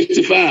over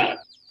 65.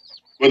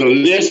 But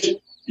unless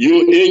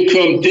your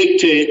income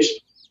dictates,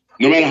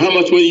 no matter how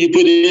much money you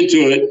put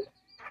into it,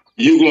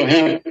 you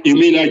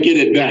may not get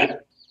it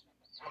back.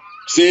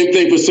 Same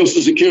thing for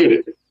Social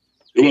Security.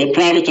 They want to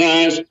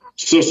privatize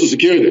Social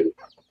Security.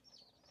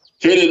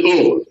 Turn it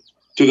over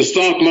to the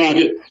stock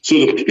market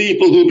so the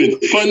people who've been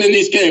funding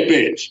these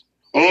campaigns,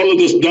 all of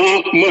this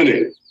dark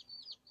money,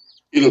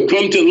 it'll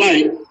come to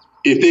light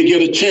if they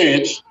get a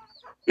chance,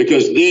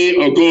 because they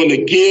are going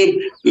to give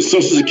the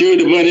Social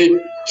Security money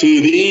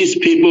to these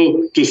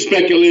people to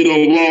speculate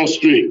on Wall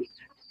Street.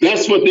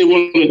 That's what they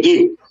want to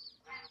do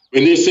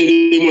when they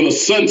say they want to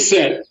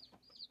sunset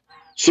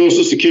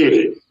Social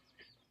Security.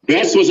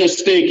 That's what's at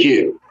stake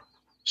here.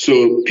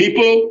 So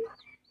people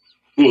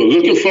who are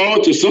looking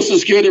forward to Social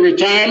Security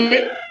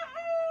retirement,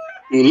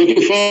 who are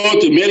looking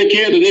forward to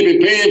Medicare that they've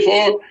been paying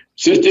for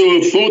since they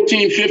were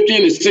 14,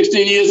 15, and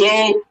 16 years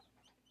old,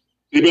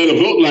 they better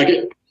vote like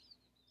it.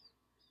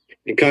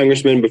 And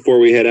Congressman, before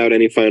we head out,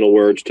 any final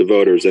words to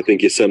voters? I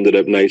think you summed it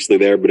up nicely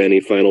there, but any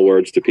final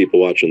words to people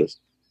watching this?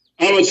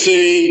 I would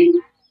say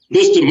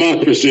this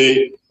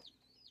democracy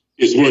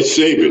is worth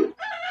saving.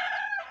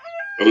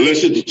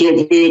 Alexis de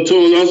Tocqueville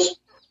told us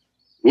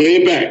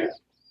way back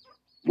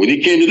when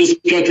he came to this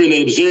country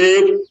and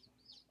observed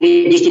what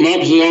this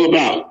democracy is all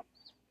about.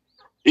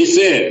 He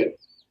said,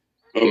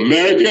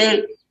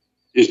 America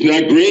is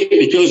not great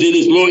because it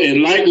is more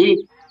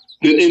enlightened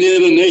than any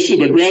other nation,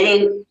 but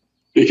rather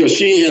because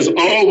she has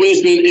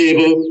always been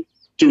able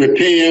to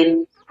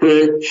repair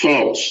her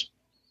faults.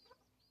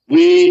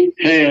 We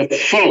have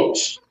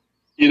faults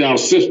in our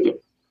system.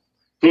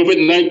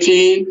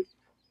 COVID-19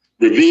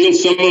 revealed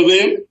some of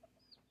them.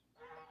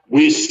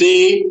 We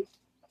see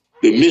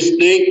the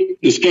mistake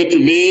this country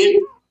made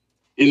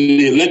in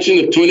the election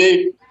of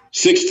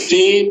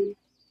 2016,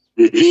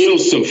 revealed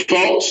some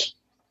faults.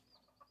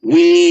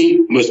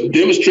 We must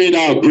demonstrate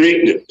our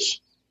greatness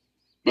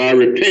by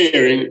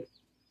repairing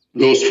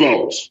those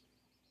faults.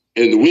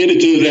 And the way to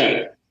do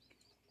that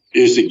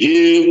is to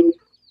give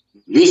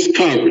this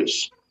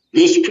Congress,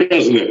 this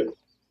president,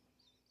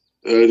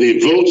 the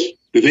votes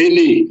that they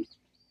need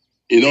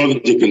in order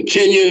to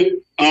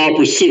continue our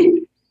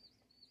pursuit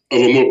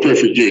of a more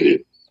perfect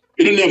union.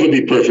 It'll never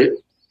be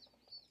perfect,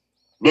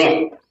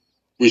 but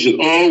we should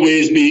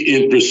always be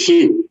in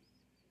pursuit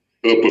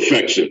of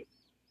perfection,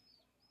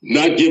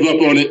 not give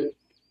up on it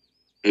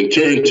and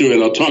turn to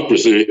an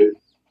autocracy,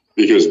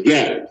 because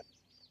that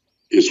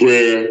is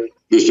where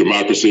this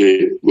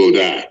democracy will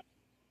die.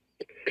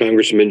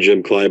 Congressman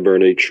Jim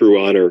Clyburn, a true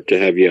honor to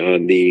have you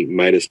on the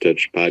Midas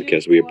Touch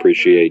podcast. We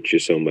appreciate you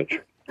so much.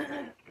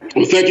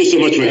 Well, thank you so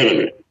much for having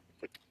me.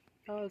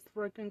 That was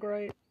freaking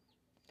great.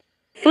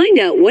 Find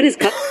out what is...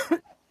 By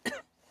the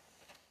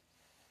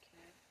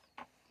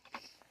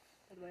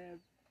way, I have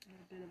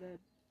a bit of a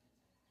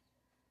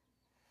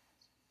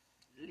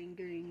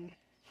lingering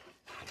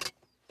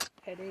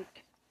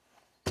headache.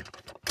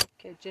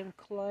 Okay, Jim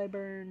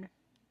Clyburn.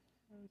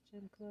 Oh,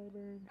 Jim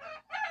Clyburn.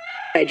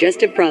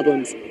 Digestive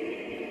problems.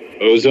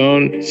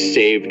 Ozone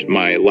saved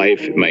my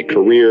life, my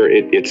career.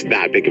 It's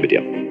that big of a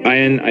deal.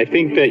 And I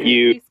think that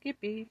you...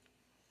 Skippy.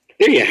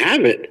 There you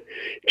have it.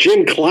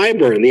 Jim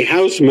Clyburn, the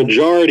House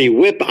Majority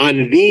Whip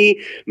on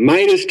the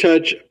Midas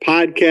Touch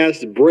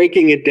podcast,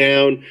 breaking it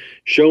down,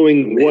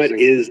 showing what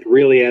is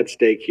really at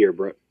stake here,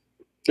 bro.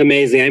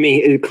 Amazing. I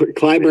mean,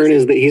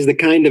 Clyburn he's the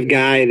kind of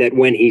guy that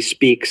when he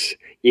speaks,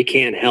 you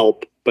can't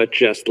help but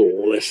just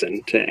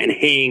listen to and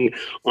hang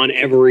on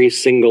every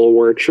single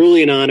word.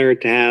 Truly an honor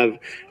to have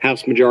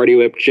House Majority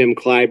Whip Jim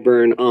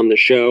Clyburn on the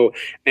show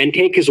and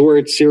take his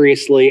words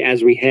seriously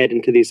as we head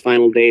into these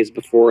final days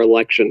before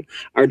election.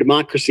 Our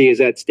democracy is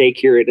at stake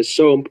here. It is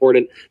so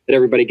important that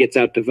everybody gets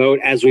out to vote.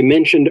 As we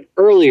mentioned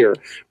earlier,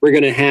 we're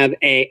going to have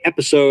a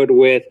episode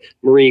with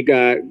Marie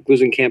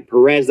Gluesenkamp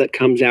Perez that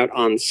comes out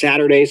on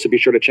Saturday, so be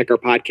sure to check our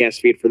podcast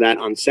feed for that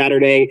on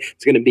Saturday.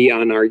 It's going to be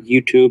on our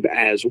YouTube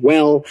as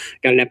well.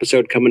 Got an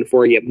episode coming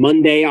for you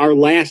Monday, our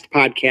last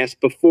podcast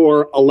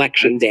before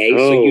Election Day,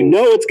 so you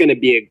know it's going to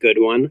be a good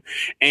one.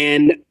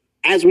 And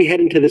as we head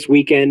into this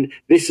weekend,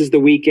 this is the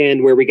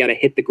weekend where we got to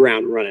hit the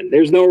ground running.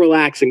 There's no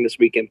relaxing this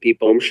weekend,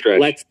 people. Home stretch.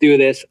 Let's do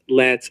this.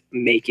 Let's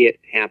make it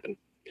happen.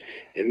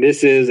 And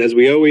this is, as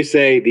we always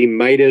say, the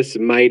Midas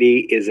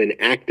Mighty is an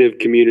active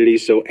community.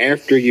 So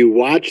after you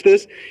watch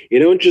this, you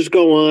don't just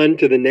go on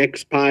to the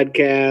next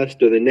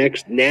podcast or the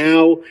next.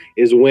 Now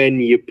is when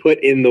you put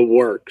in the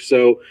work.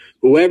 So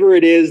whoever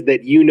it is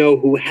that you know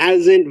who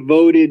hasn't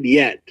voted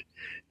yet,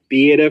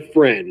 be it a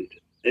friend,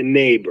 a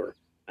neighbor,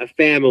 a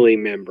family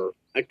member,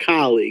 a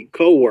colleague,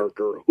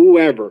 coworker,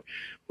 whoever,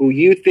 who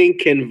you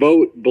think can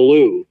vote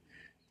blue,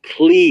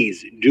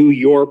 please do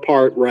your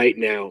part right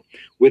now.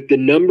 With the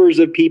numbers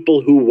of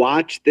people who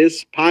watch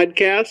this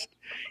podcast,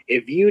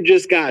 if you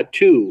just got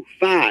 2,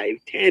 5,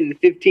 10,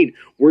 15,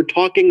 we're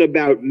talking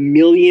about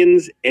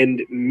millions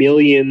and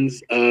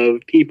millions of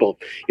people.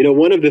 You know,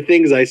 one of the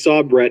things I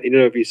saw, Brett, you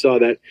know, if you saw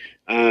that,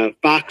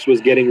 Fox was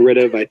getting rid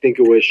of, I think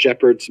it was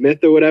Shepard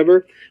Smith or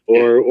whatever,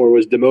 or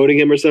was demoting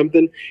him or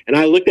something. And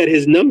I looked at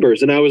his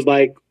numbers and I was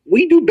like,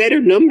 we do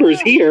better numbers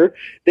here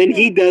than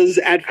he does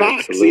at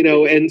Fox, Absolutely. You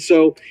know. And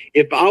so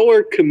if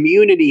our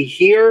community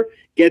here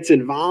gets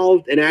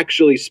involved and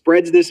actually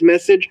spreads this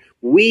message,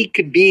 we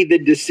could be the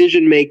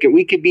decision maker.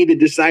 We could be the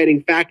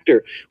deciding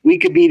factor. We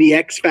could be the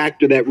X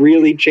factor that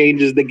really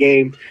changes the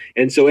game.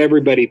 And so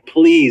everybody,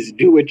 please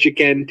do what you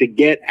can to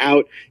get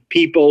out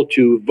people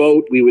to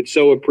vote. We would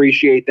so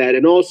appreciate that.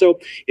 And also,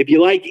 if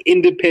you like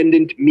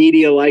independent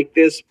media like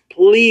this,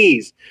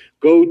 please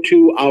go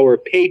to our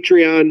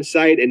Patreon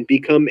site and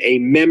become a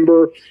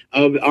member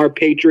of our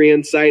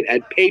Patreon site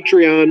at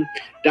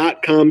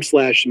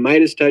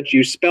patreon.com/Midas Touch.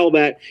 You spell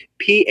that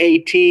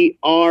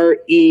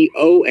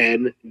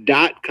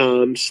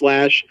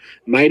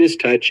patreon.com/Midas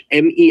Touch,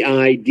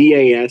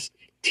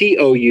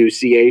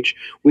 MEIDASTOUCH.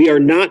 We are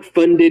not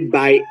funded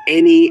by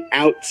any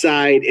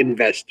outside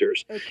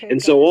investors. Okay,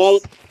 and so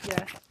all...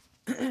 Yeah.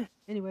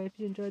 Anyway, if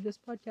you enjoyed this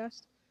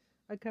podcast,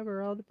 I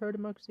cover all the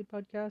pro-democracy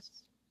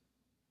podcasts.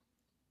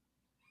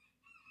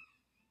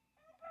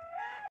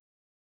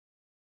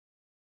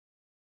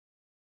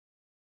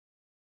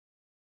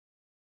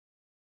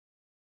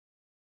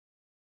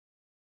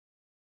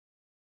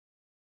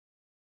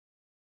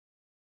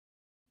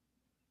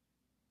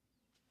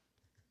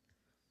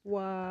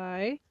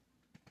 Why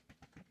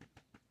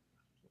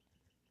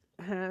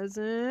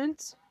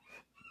hasn't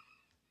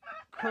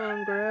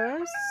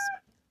Congress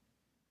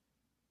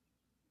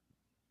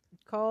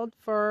called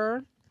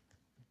for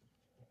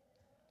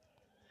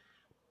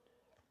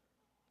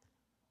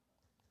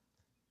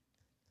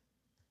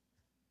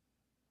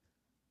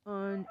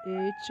on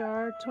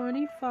HR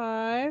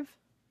 25?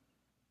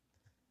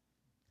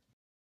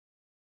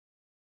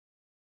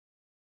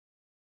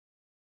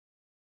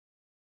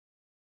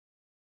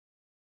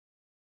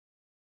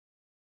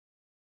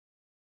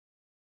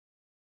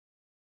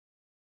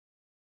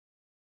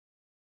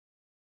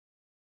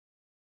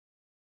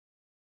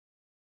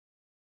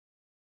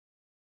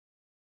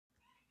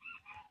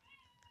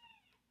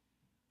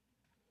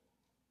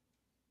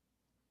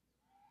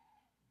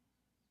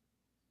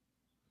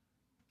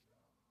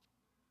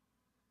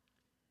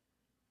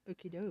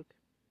 Okie doke.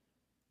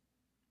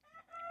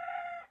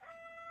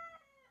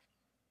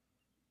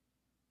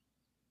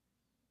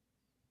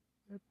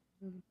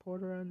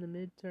 Porter on the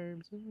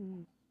midterms.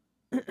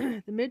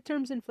 The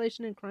midterms,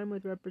 inflation, and crime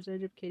with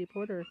Representative Katie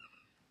Porter.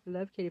 I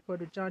love Katie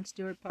Porter. John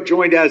Stewart.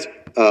 Joined as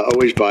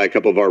always by a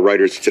couple of our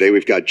writers today.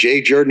 We've got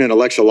Jay Jordan and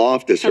Alexa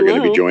Loftus are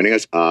going to be joining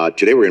us.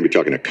 Today we're going to be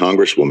talking to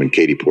Congresswoman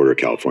Katie Porter,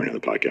 California, on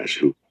the podcast.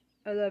 Who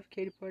I love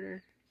Katie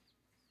Porter.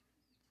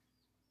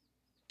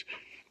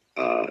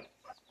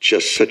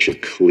 Just such a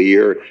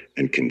clear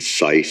and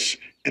concise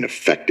and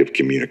effective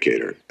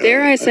communicator.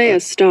 Dare I say a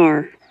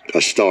star?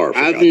 A star.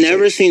 I've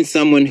never seen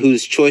someone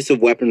whose choice of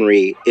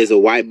weaponry is a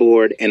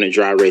whiteboard and a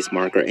dry erase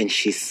marker, and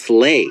she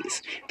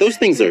slays. Those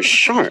things are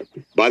sharp.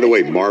 By the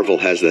way, Marvel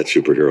has that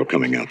superhero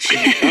coming out soon.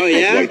 Oh,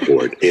 yeah?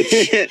 Whiteboard.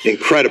 It's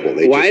incredible.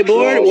 They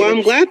Whiteboard? Well,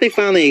 I'm glad they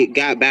finally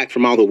got back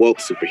from all the woke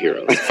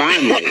superheroes.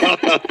 Finally.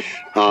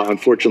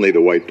 Unfortunately, the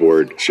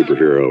whiteboard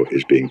superhero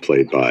is being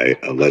played by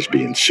a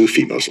lesbian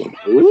Sufi Muslim.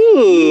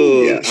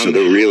 Ooh. Yeah, so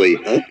they're really,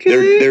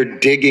 they're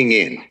digging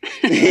in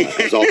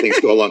as all things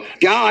go along.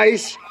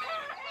 Guys!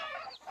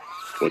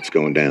 What's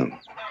going down?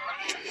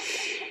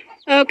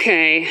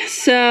 Okay,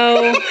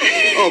 so...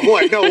 Oh,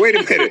 boy, no, wait a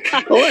minute.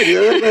 Oh,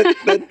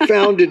 that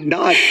sounded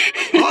not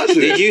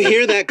positive. Did you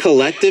hear that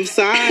collective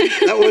sigh?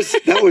 That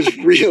was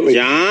really...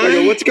 John? I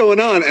go, what's going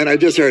on? And I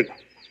just heard,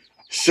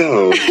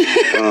 so...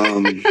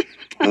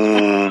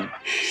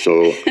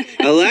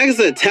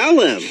 Alexa,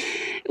 tell him.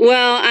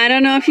 Well, I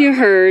don't know if you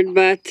heard,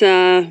 but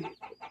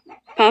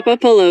Papa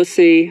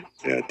Pelosi...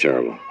 Yeah,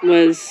 terrible.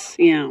 Was,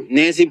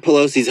 Nancy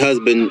Pelosi's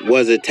husband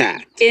was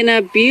attacked. In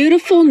a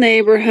beautiful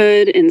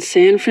neighborhood in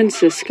San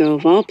Francisco,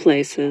 of all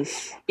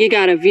places. You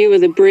got a view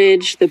of the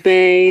bridge, the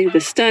bay, the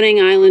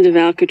stunning island of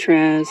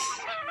Alcatraz.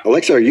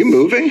 Alexa, are you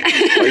moving?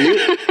 Are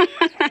you?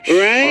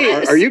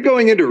 Right. Are you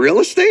going into real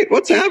estate?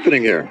 What's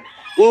happening here?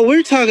 Well,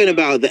 we're talking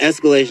about the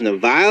escalation of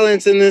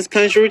violence in this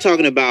country. We're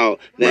talking about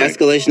the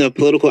escalation of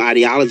political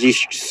ideology,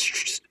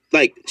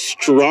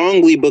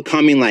 strongly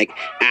becoming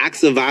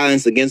acts of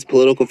violence against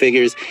political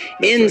figures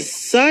in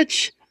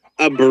such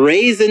a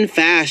brazen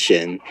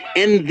fashion,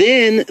 and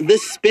then the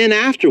spin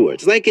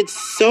afterwards.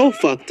 It's so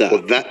fucked up.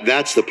 Well,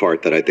 that's the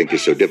part that I think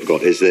is so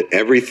difficult, is that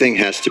everything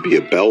has to be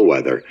a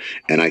bellwether.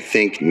 And I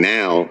think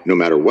now, no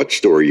matter what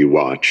story you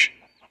watch,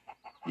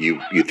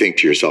 you think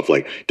to yourself,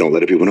 don't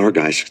let it be one of our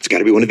guys. It's got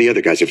to be one of the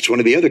other guys. If it's one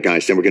of the other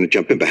guys, then we're going to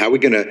jump in. But how are we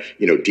going to,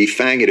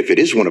 defang it if it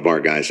is one of our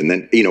guys? And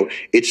then,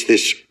 it's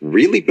this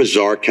really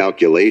bizarre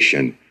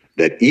calculation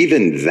that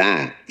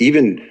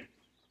even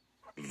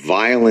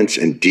violence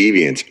and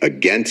deviance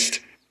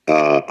against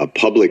a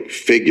public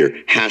figure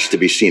has to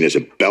be seen as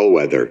a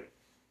bellwether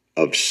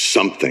of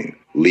something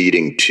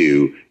leading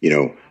to,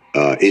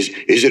 is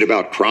it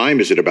about crime?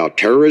 Is it about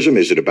terrorism?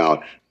 Is it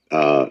about,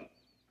 the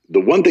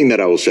one thing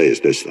that I will say is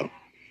this, though.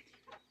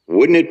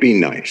 Wouldn't it be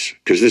nice?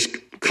 Because this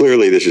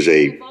is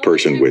a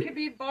person with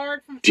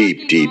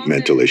deep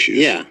mental issues.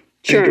 Yeah,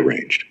 and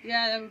deranged.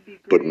 Yeah, that would be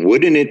great. But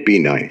wouldn't it be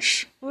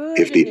nice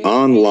if the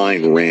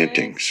online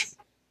rantings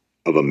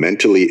of a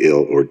mentally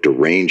ill or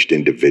deranged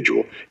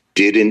individual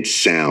didn't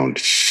sound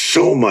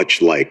so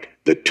much like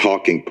the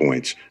talking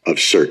points of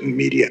certain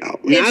media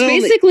outlets? It's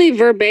basically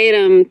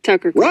verbatim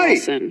Tucker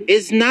Carlson. Right.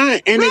 It's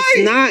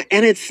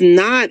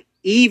not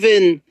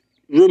even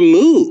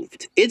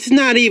removed. It's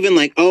not even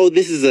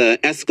this is a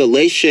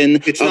escalation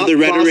of the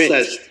rhetoric. It's not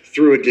processed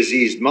through a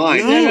diseased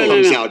mind. No, it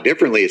comes out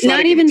differently. It's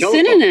not even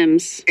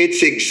synonyms.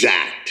 It's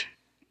exact.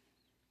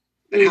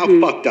 And how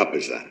fucked up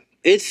is that?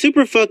 It's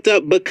super fucked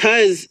up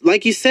because,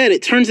 like you said,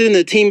 it turns it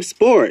into team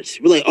sports.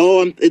 We're like,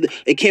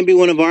 it can't be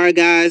one of our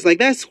guys.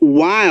 That's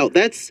wild.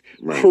 That's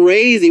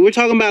crazy. We're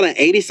talking about an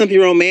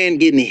 80-something-year-old man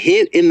getting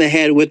hit in the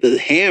head with a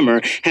hammer,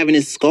 having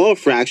his skull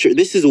fractured.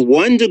 This is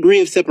 1 degree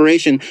of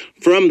separation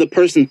from the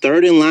person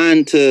third in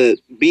line to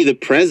be the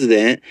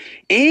president.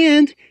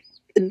 And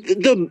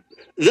the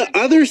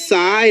other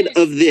side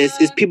of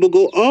this is people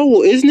go, oh,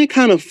 well, isn't it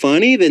kind of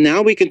funny that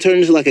now we can turn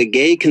into a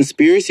gay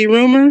conspiracy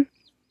rumor?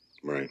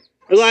 Right.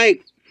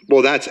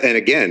 Well, that's, and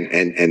again,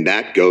 and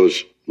that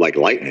goes like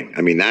lightning.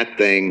 I mean, that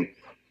thing,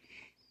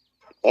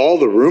 all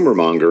the rumor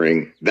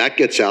mongering, that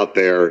gets out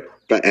there.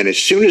 And as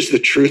soon as the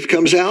truth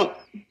comes out,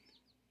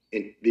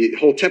 the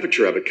whole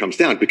temperature of it comes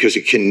down because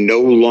it can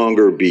no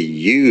longer be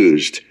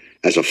used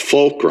as a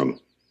fulcrum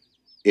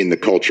in the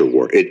culture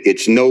war.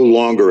 It's no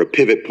longer a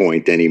pivot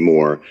point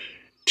anymore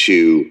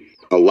to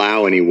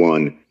allow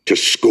anyone to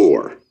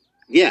score.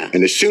 Yeah.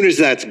 And as soon as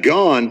that's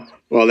gone,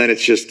 well, then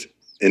it's just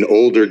an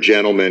older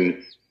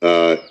gentleman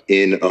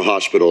in a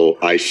hospital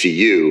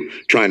ICU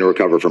trying to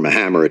recover from a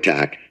hammer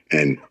attack.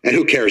 And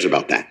who cares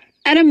about that?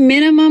 At a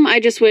minimum, I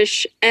just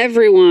wish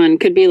everyone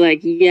could be like,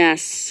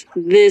 yes,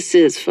 this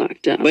is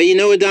fucked up. But you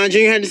know what Don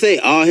Jr. had to say?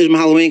 Oh, here's my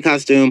Halloween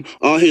costume.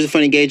 Oh, here's a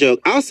funny gay joke.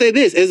 I'll say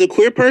this. As a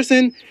queer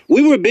person,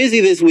 we were busy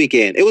this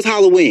weekend. It was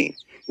Halloween.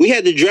 We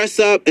had to dress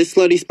up as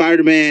Slutty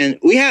Spider-Man.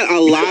 We had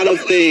a lot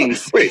of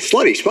things. Wait,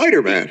 Slutty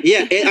Spider-Man?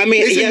 Yeah, I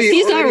mean,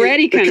 he's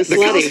already kind of the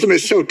slutty. costume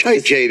is so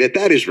tight, Jay,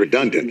 that is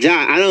redundant.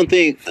 John, I don't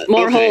think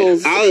more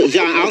holes.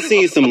 I'll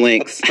send you some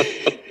links.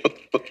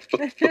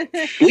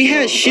 We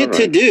had shit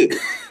to do.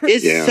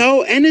 It's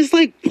so, and it's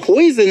like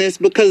poisonous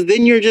because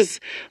then you're just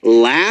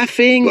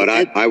laughing. But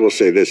I will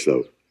say this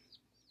though,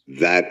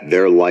 that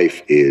their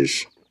life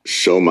is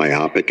so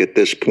myopic at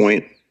this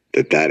point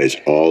that is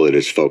all it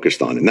is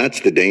focused on. And that's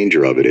the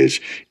danger of it,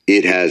 is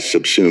it has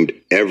subsumed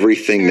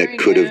everything that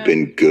could have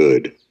been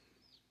good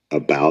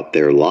about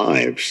their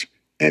lives.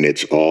 And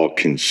it's all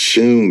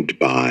consumed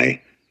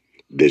by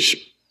this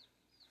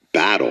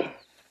battle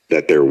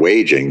that they're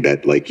waging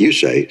that, like you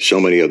say, so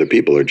many other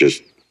people are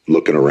just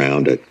looking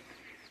around at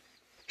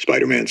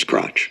Spider-Man's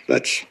crotch.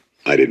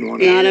 I didn't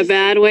want to. Not a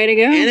bad way to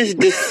go. And it's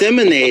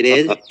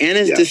disseminated,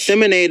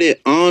 disseminated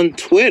on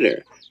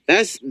Twitter.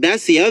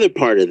 That's the other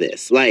part of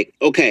this. Like,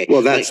 okay.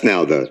 Well, that's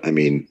now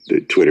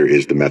the Twitter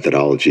is the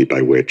methodology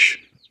by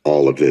which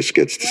all of this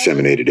gets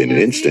disseminated in an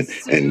instant.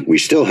 And we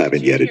still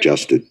haven't yet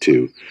adjusted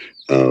to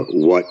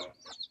what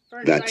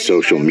that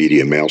social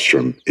media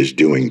maelstrom is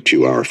doing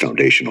to our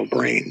foundational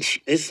brains.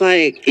 It's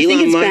like I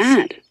think it's Musk.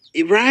 bad.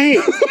 Right.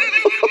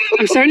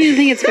 I'm starting to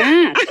think it's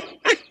bad.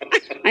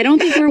 I don't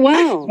think we're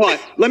well.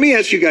 But let me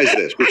ask you guys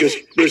this, because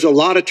there's a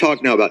lot of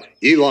talk now about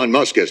Elon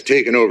Musk has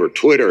taken over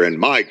Twitter, and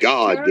my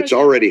God, it's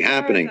already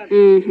happening.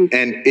 Mm-hmm.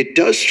 And it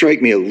does strike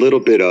me a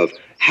little bit of,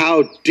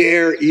 how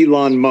dare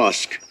Elon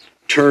Musk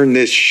turn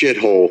this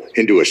shithole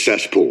into a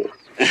cesspool?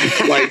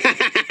 Like,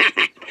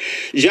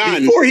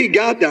 John, before he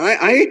got there,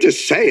 I hate to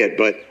say it,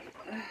 but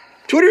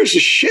Twitter is a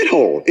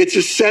shithole. It's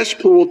a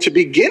cesspool to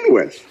begin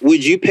with.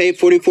 Would you pay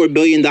 $44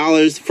 billion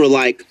for,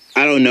 like,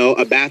 I don't know,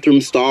 a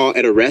bathroom stall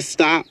at a rest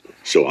stop?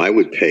 So I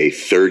would pay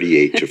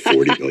 38 to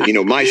 40 billion. You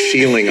know, my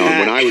ceiling on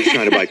when I was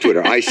trying to buy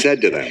Twitter, I said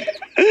to them,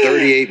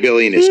 38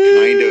 billion is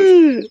kind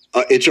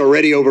of, it's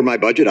already over my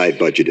budget. I had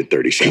budgeted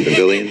 37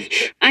 billion.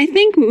 I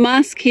think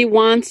Musk, he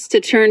wants to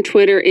turn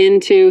Twitter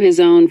into his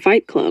own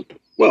Fight Club.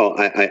 Well,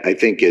 I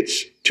think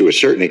it's, to a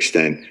certain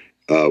extent,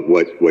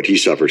 what he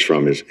suffers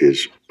from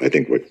is I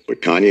think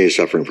what Kanye is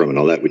suffering from and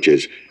all that, which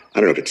is,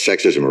 I don't know if it's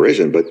sexism or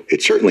isn't, but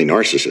it's certainly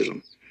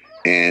narcissism.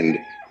 And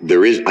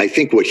there is, I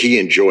think what he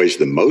enjoys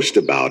the most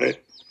about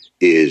it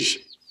is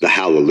the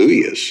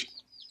hallelujahs.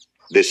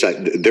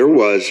 There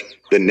was,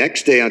 the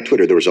next day on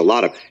Twitter, there was a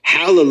lot of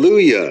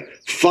hallelujah,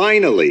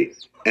 finally.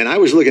 And I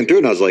was looking through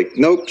it and I was like,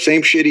 nope,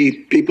 same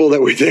shitty people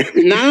that were there.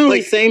 Not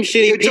only same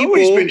shitty it's people.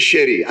 It's always been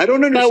shitty. I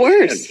don't understand. But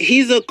worse.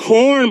 He's a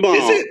cornball.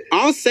 Is it?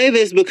 I'll say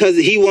this because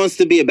he wants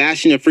to be a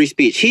bastion of free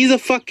speech. He's a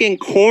fucking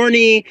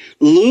corny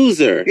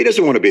loser. He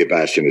doesn't want to be a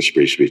bastion of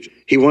free speech.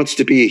 He wants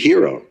to be a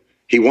hero.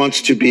 He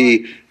wants to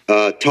be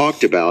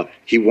talked about.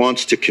 He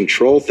wants to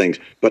control things.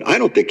 But I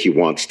don't think he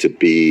wants to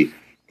be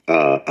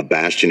a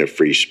bastion of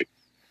free speech.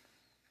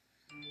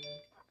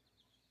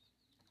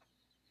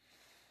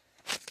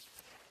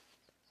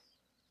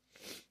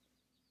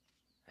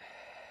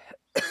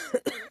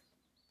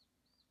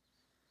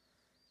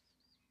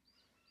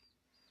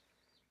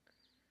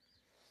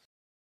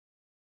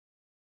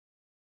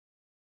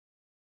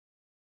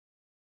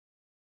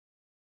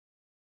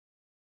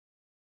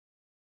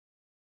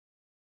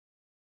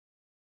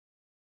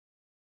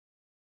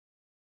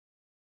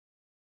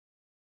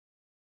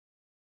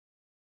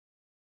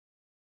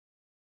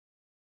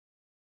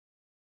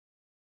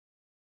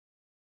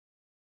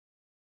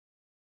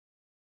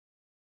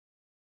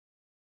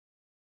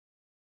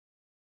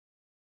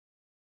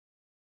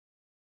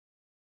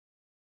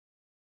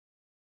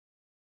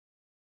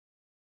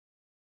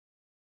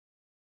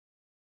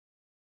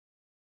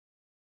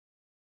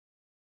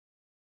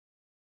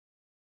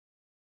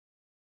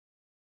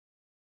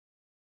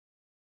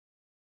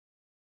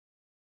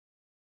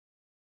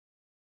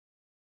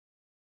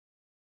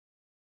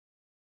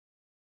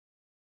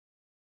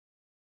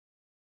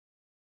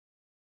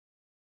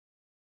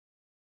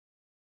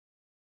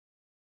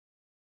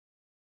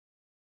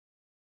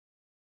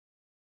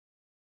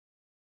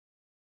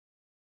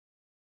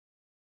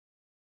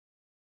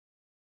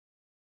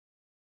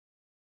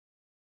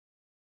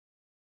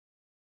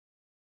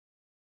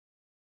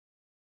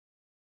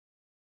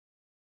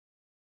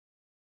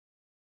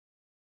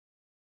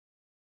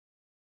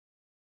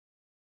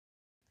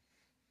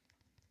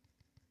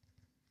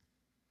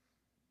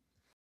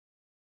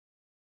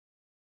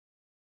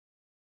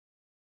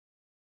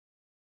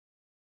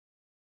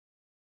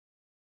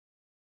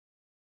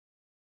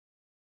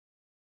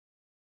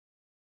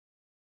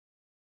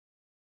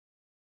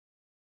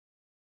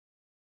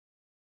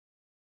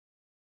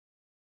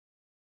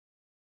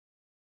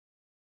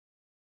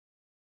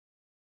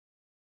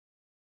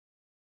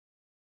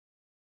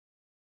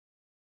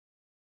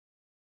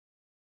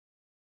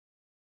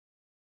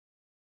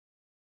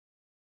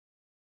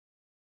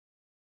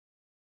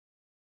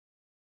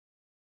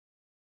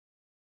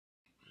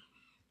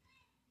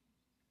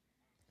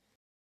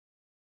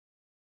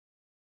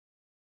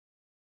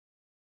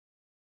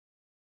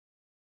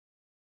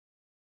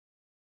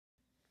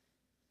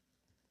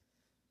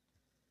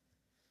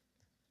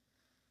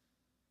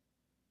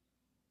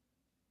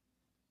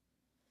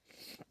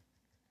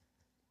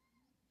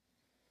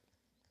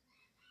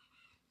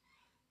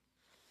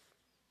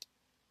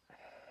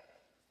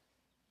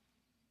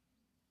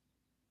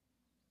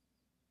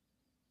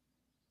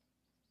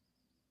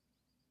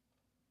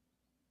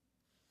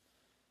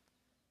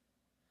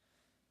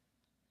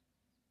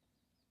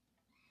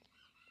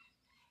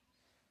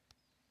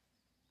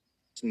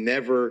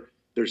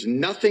 There's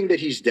nothing that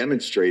he's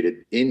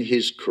demonstrated in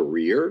his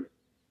career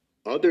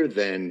other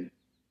than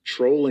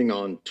trolling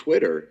on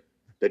Twitter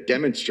that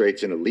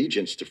demonstrates an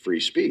allegiance to free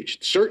speech.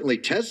 Certainly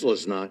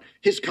Tesla's not.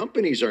 His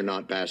companies are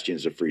not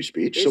bastions of free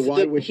speech. It's so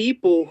why the would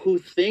people who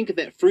think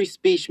that free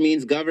speech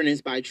means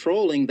governance by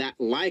trolling that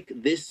like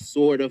this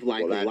sort of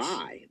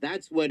lie.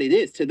 That's what it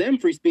is. To them,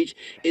 free speech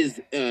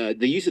is the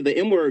use of the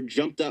M-word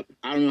jumped up,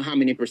 I don't know how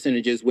many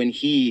percentages when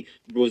he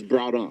was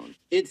brought on.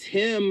 It's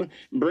him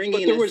bringing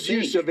But there was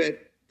use of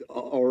it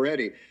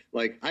already.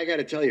 Like, I got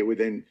to tell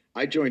you,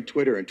 I joined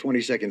Twitter and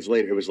 20 seconds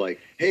later, it was like,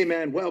 hey,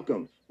 man,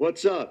 welcome.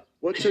 What's up?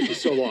 What took you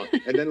so long?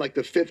 And then like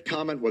the fifth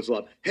comment was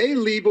like, hey,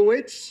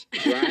 Leibowitz.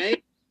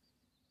 Right?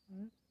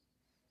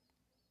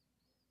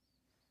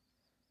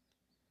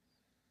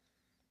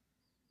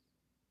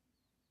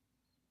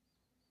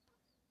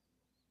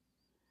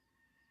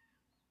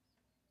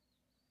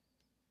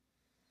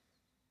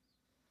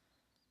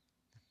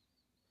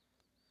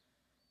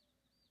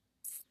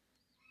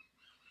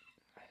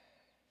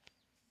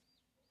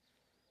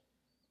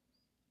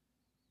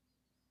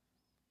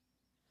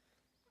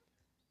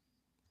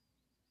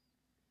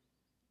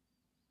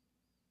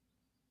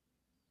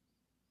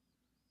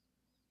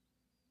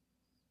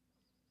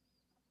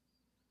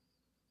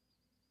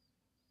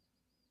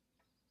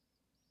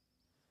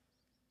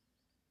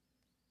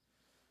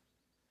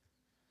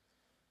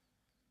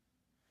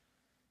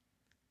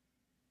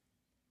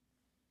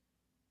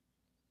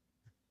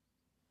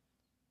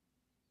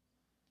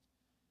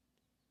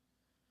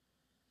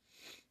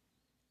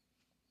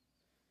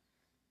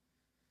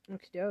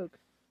 Okie doke.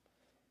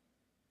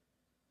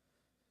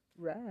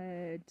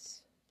 Right.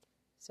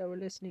 So we're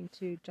listening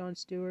to Jon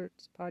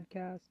Stewart's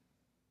podcast.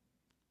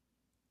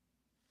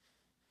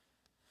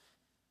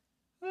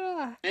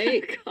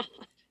 Hey,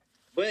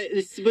 but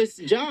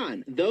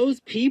John,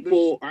 those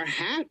people are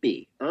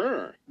happy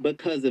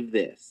because of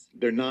this.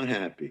 They're not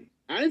happy.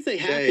 I didn't say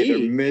happy.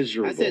 They're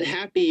miserable. I said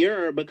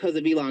happier because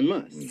of Elon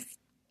Musk.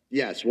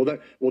 Yes, well,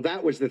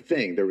 that was the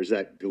thing. There was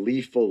that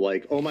gleeful,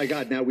 like, oh my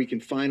God, now we can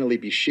finally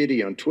be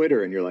shitty on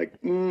Twitter, and you're like,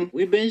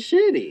 we've been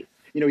shitty.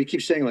 You know, he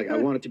keeps saying like, I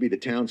want it to be the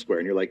town square,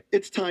 and you're like,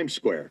 it's Times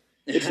Square.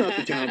 It's not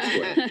the town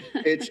square.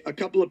 It's a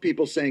couple of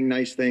people saying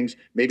nice things,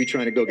 maybe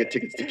trying to go get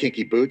tickets to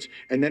Kinky Boots,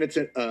 and then it's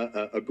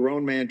a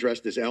grown man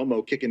dressed as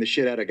Elmo kicking the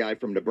shit out of a guy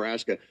from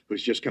Nebraska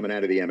who's just coming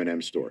out of the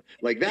M&M store.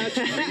 Like, that's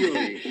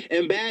really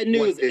and bad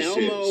news,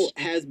 Elmo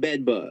has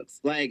bed bugs.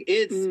 Like,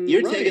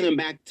 you're taking them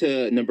back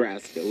to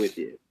Nebraska with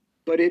you.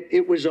 But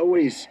it was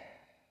always,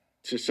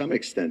 to some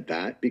extent,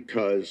 that,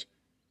 because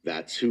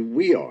that's who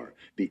we are.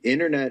 The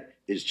internet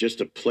is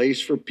just a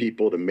place for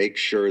people to make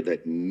sure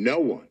that no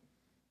one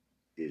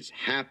is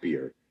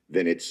happier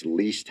than its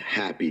least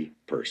happy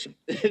person.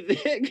 John,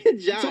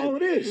 that's all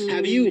it is.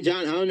 Have you,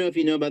 John, I don't know if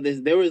you know about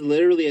this. There was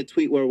literally a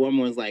tweet where a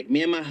woman was like,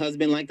 me and my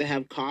husband like to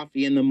have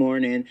coffee in the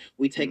morning.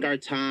 We take our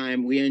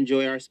time. We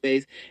enjoy our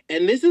space.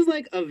 And this is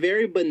like a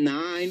very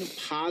benign,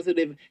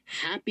 positive,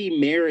 happy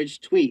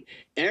marriage tweet.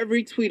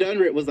 Every tweet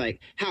under it was like,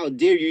 how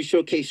dare you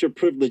showcase your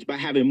privilege by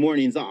having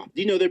mornings off?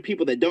 Do you know there are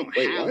people that don't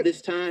have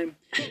this time?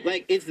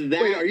 Like, it's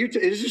that. Wait,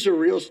 is this a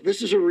real story?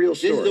 This is a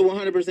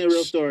 100%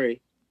 real story.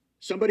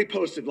 Somebody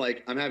posted,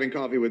 like, I'm having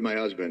coffee with my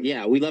husband.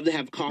 Yeah, we love to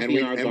have coffee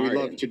in our garden. And we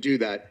love to do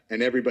that.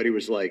 And everybody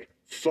was like,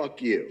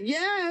 fuck you.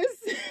 Yes.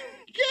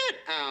 Get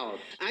out.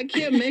 I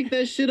can't make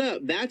that shit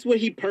up. That's what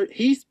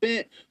he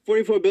spent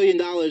 $44 billion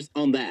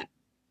on that.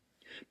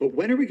 But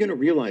when are we going to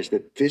realize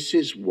that this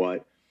is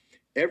what,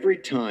 every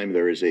time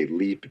there is a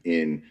leap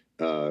in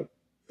a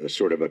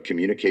sort of a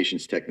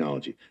communications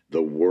technology,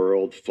 the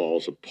world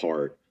falls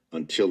apart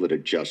until it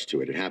adjusts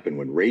to it. It happened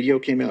when radio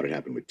came out. It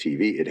happened with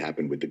TV. It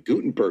happened with the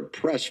Gutenberg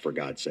press, for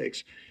God's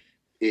sakes.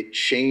 It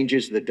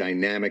changes the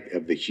dynamic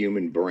of the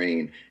human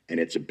brain and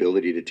its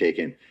ability to take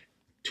in.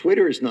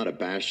 Twitter is not a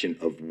bastion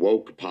of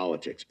woke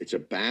politics. It's a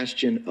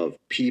bastion of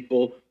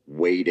people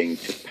waiting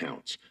to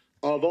pounce,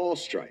 of all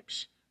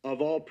stripes,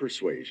 of all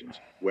persuasions,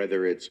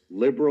 whether it's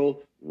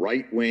liberal,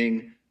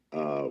 right-wing,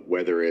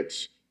 whether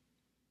it's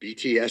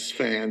BTS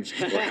fans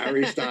or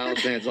Harry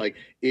Styles fans. Like,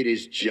 it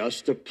is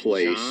just a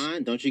place.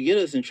 John, don't you get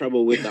us in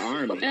trouble with the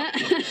army.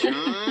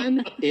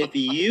 John, if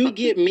you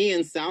get me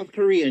in South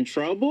Korea in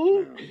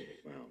trouble.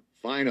 Well,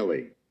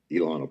 finally,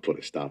 Elon will put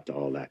a stop to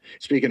all that.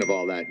 Speaking of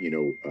all that, you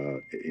know,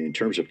 in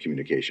terms of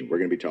communication, we're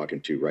going to be talking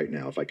to right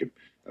now, if I could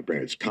bring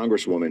it, it's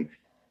Congresswoman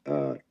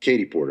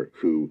Katie Porter,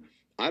 who,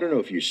 I don't know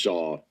if you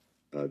saw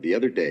the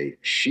other day,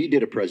 she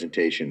did a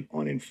presentation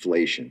on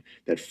inflation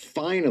that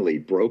finally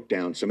broke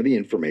down some of the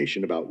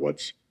information about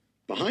what's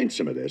behind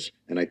some of this.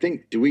 And I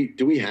think, do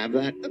we have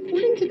that?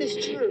 According to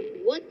this chart,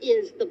 what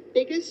is the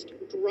biggest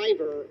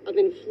driver of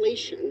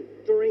inflation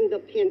during the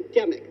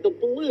pandemic? The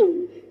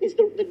blue is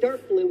the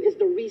dark blue is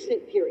the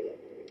recent period.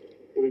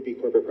 It would be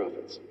corporate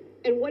profits.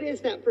 And what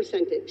is that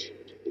percentage?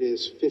 It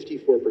is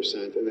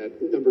 54%, and that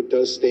number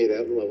does stay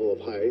that level of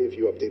high if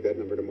you update that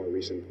number to more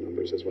recent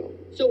numbers as well.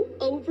 So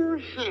over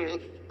half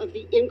of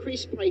the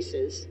increased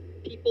prices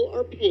people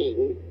are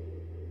paying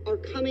are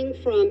coming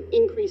from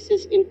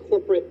increases in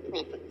corporate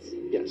profits.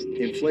 Yes,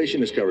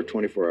 inflation is covered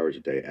 24 hours a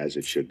day, as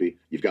it should be.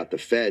 You've got the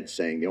Fed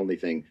saying the only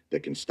thing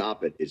that can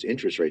stop it is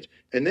interest rates.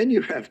 And then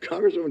you have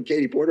Congresswoman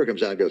Katie Porter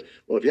comes out and goes,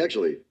 well, if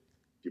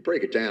you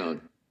break it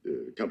down,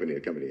 company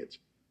to company, it's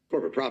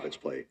corporate profits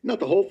play. Not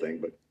the whole thing,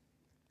 but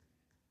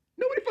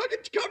nobody fucking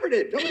covered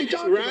it. Nobody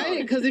talked about it.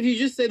 Right, because if you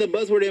just say the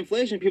buzzword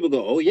inflation, people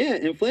go, oh, yeah,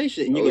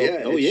 inflation. And you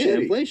Oh, yeah,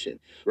 inflation.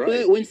 Right.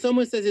 But when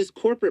someone says it's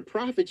corporate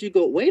profits, you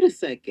go, wait a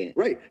second.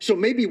 Right. So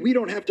maybe we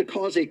don't have to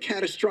cause a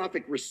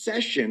catastrophic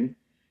recession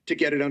to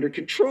get it under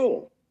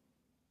control.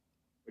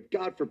 But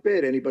God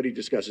forbid anybody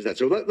discusses that.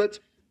 So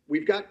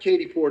we've got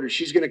Katie Porter.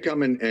 She's going to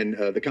come and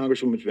the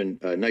Congresswoman's been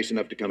nice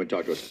enough to come and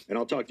talk to us. And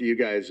I'll talk to you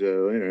guys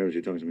later as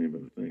you talk to me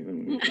about the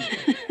thing.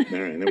 All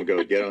right, and then we'll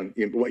go get on.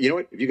 You know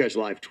what? If you guys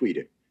live tweet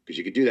it, because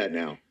you could do that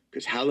now,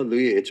 because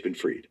hallelujah, it's been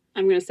freed.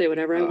 I'm going to say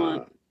whatever I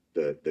want.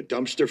 The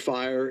dumpster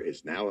fire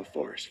is now a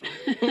forest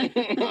fire.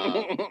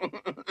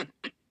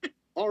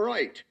 All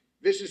right.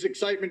 This is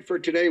excitement for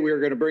today. We are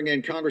going to bring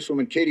in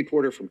Congresswoman Katie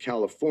Porter from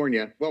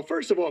California. Well,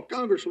 first of all,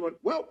 Congresswoman,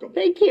 welcome.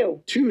 Thank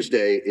you.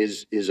 Tuesday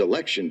is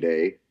election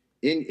day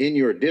in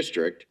your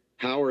district.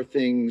 How are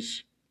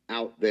things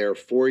out there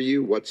for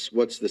you? What's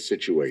the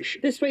situation?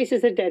 This race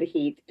is a dead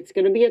heat. It's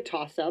going to be a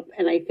toss-up,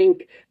 and I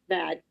think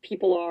that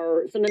people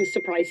are sometimes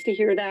surprised to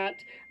hear that.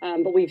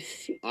 But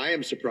I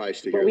am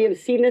surprised to hear that. But we have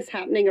seen this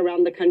happening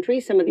around the country.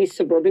 Some of these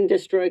suburban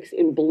districts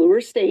in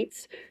bluer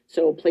states,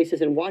 so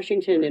places in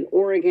Washington, in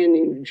Oregon,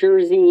 in New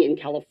Jersey, in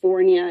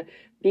California.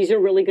 These are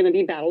really going to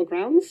be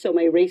battlegrounds. So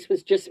my race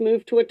was just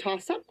moved to a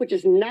toss-up, which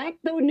is not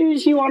the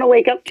news you want to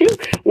wake up to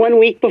 1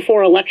 week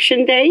before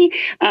Election Day.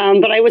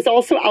 But I was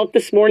also out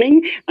this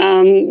morning,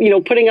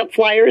 putting up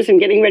flyers and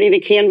getting ready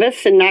to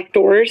canvass and knock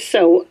doors.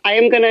 So I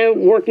am going to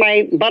work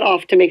my butt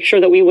off to make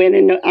sure that we win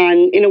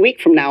in a week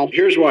from now.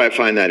 Here's why I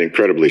find that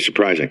incredibly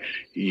surprising.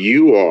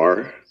 You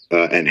are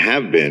and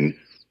have been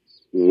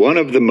one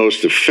of the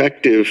most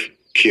effective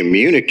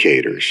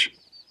communicators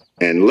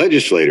and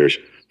legislators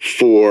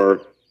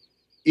for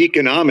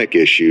economic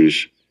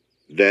issues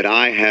that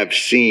I have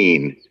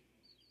seen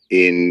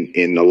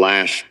in the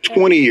last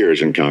 20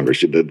 years in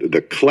Congress.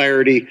 The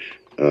clarity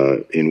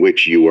in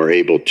which you are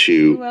able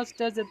to Who else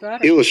does it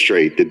better?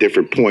 illustrate the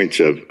different points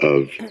of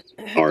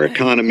our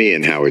economy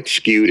and how it's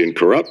skewed and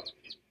corrupt,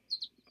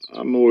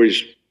 I'm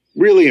always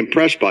really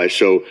impressed by.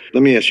 So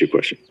let me ask you a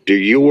question. Do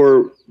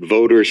your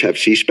voters have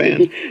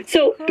C-SPAN?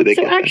 So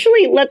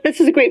actually, this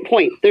is a great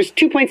point. There's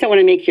 2 points I want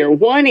to make here.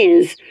 One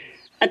is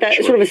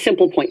sort of a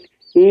simple point.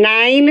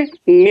 $9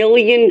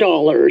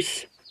 million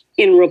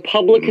in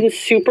Republican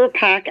super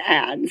PAC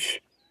ads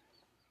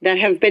that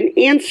have been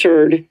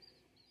answered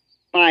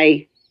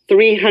by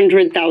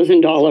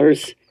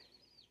 $300,000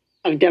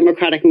 of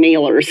Democratic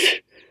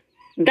mailers.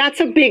 That's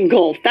a big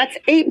gulf. That's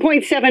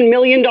 $8.7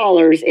 million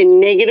in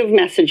negative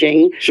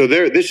messaging. So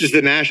this is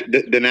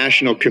the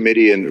National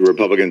Committee and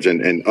Republicans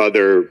and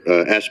other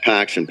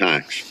SPACs and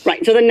PACs.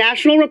 Right. So the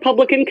National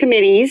Republican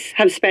committees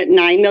have spent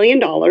 $9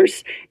 million,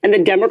 and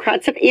the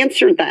Democrats have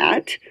answered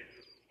that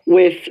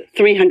with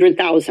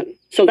 $300,000.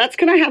 So that's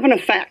going to have an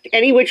effect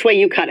any which way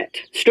you cut it,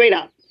 straight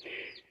up.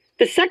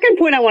 The second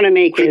point I want to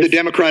make is... Could the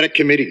Democratic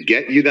Committee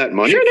get you that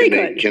money? Sure they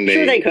could. Can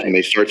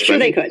they start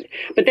spending? Sure they could.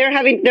 But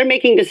they're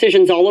making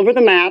decisions all over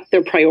the map.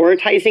 They're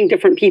prioritizing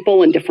different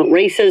people in different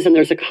races, and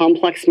there's a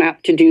complex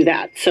map to do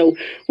that. So,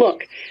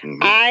 look,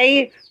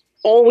 I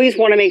always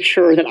want to make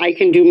sure that I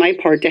can do my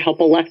part to help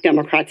elect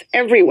Democrats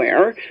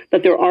everywhere,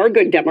 that there are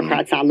good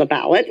Democrats on the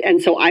ballot.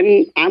 And so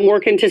I'm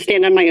working to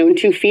stand on my own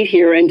 2 feet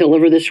here and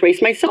deliver this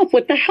race myself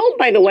with the help,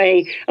 by the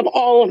way, of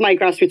all of my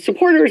grassroots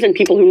supporters and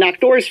people who knock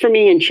doors for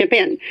me and chip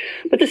in.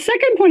 But the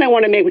second point I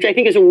want to make, which I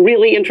think is a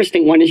really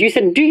interesting one, is you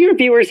said, do your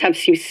viewers have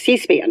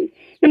C-SPAN?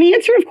 And the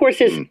answer, of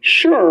course, is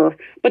sure,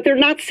 but they're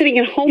not sitting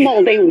at home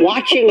all day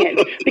watching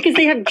it because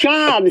they have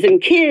jobs and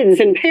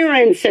kids and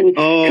parents and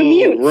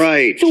commutes.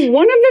 Right. So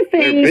one of the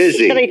things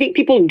that I think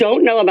people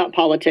don't know about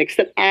politics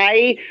that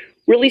I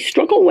really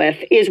struggle with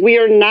is we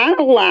are not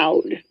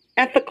allowed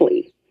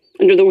ethically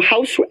under the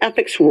House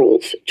ethics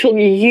rules to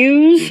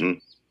use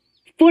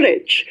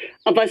footage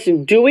of us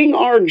doing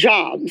our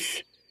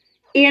jobs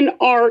in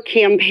our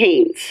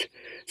campaigns.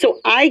 So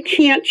I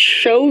can't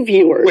show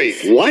viewers. Wait,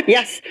 what?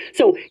 Yes.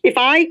 So if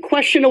I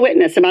question a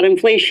witness about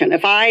inflation,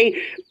 if I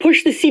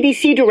push the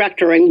CDC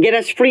director and get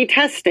us free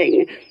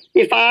testing,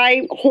 if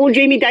I hold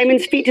Jamie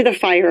Dimon's feet to the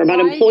fire about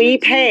employee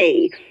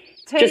pay,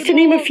 just to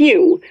name a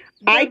few,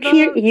 I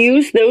can't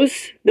use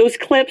those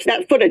clips,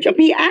 that footage of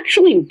me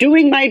actually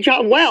doing my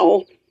job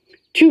well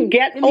to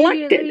get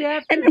elected.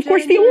 And of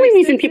course, the only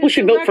reason people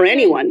should vote for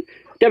anyone,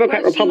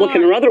 Democrat,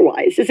 Republican, or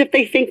otherwise, is if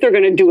they think they're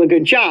going to do a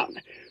good job.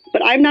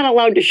 But I'm not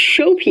allowed to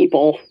show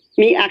people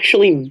me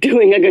actually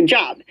doing a good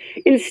job.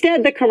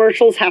 Instead, the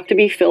commercials have to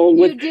be filled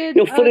with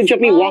footage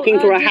of me walking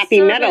through a happy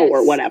meadow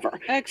or whatever.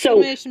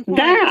 So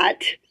that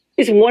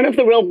is one of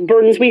the real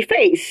burdens we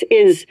face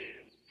is...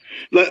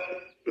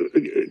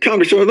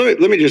 Congresswoman,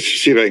 let me just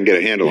see if I can get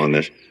a handle on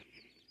this.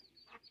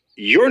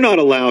 you're not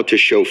allowed to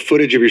show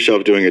footage of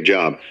yourself doing a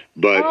job,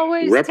 but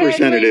Always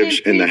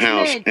representatives 10 in the million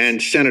House impeachments.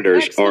 and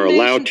senators are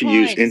allowed to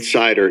use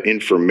insider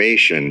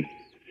information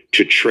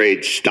to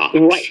trade stocks.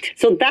 Right.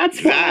 So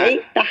that's why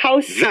the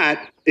House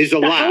that is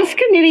allowed. The House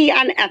Committee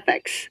on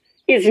Ethics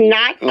is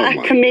not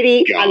a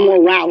committee on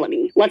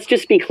morality. Let's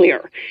just be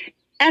clear.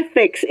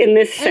 Ethics, in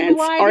this sense,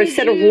 are a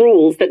set of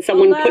rules that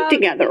someone put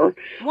together,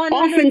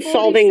 often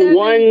solving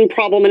one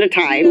problem at a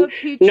time,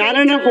 not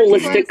in a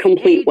holistic,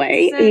 complete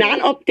way, not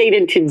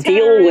updated to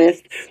deal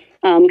with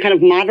kind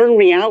of modern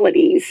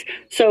realities.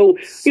 So,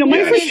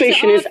 my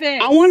frustration is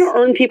I want to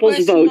earn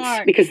people's votes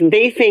because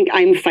they think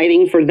I'm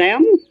fighting for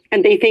them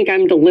and they think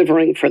I'm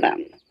delivering for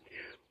them.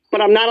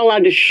 But I'm not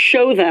allowed to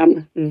show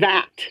them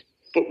that.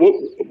 But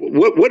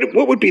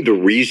what would be the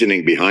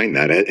reasoning behind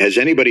that? Has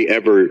anybody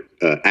ever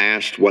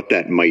asked what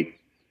that might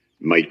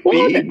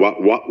be?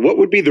 What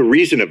would be the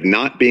reason of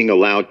not being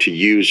allowed to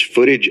use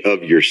footage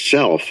of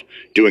yourself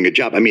doing a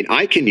job? I mean,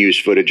 I can use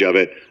footage of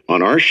it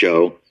on our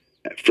show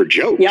for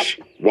jokes. Yep.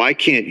 Why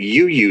can't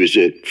you use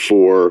it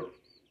for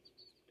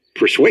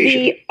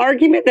persuasion? The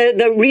argument,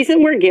 the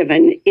reason we're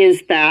given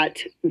is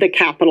that the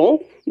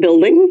Capitol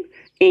building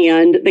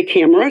and the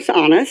cameras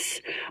on us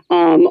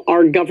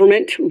are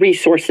government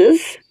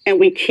resources, and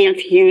we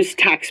can't use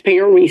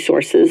taxpayer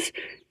resources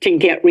to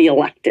get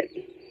reelected.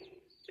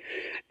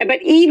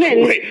 But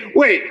even...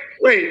 Wait.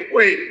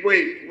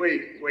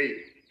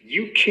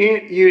 You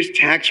can't use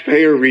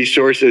taxpayer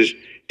resources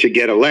to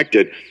get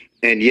elected,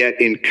 and yet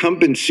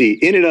incumbency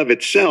in and of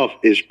itself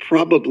is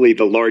probably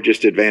the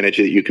largest advantage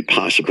that you could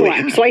possibly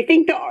have. So I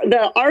think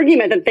the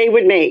argument that they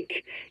would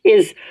make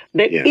is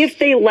that if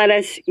they let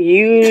us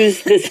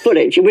use this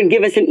footage, it would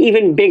give us an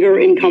even bigger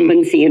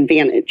incumbency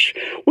advantage,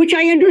 which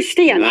I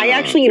understand. I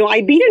actually,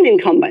 I beat an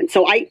incumbent,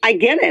 so I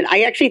get it.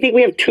 I actually think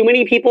we have too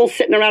many people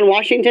sitting around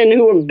Washington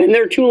who have been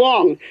there too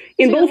long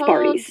in both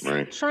parties.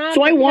 Right.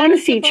 So I want to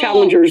see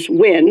challengers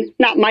win,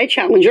 not my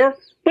challenger,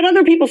 but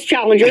other people's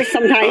challengers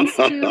sometimes.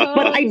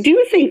 But I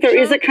do think there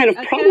is a kind of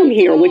problem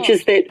here, which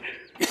is that,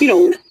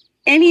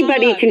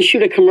 anybody can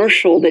shoot a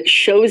commercial that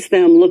shows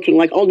them looking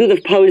like, I'll do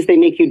the pose they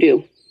make you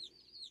do.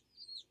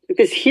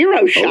 This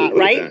hero shot,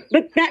 right?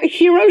 But that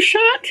hero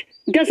shot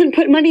doesn't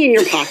put money in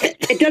your pocket.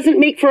 It doesn't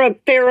make for a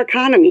fair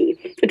economy.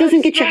 It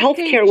doesn't get you health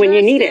care when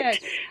you need it.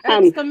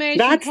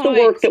 That's the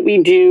work that we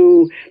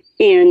do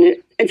and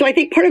so I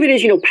think part of it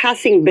is,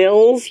 passing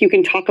bills. You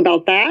can talk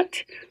about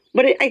that.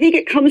 But I think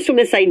it comes from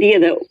this idea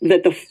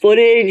that the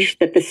footage,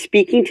 that the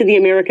speaking to the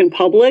American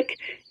public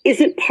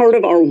isn't part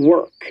of our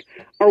work.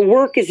 Our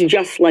work is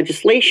just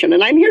legislation.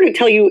 And I'm here to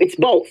tell you it's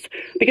both.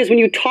 Because when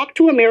you talk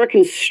to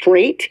Americans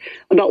straight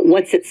about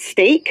what's at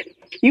stake,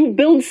 you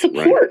build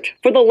support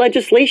for the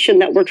legislation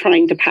that we're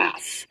trying to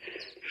pass.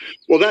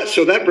 Well,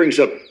 that brings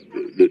up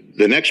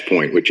the next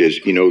point, which is,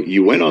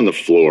 you went on the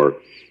floor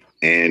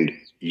and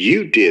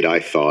you did, I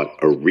thought,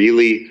 a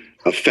really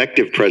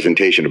effective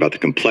presentation about the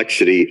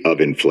complexity of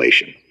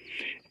inflation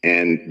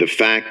and the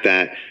fact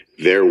that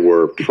there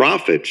were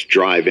profits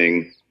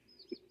driving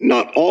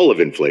not all of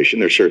inflation.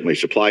 There's certainly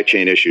supply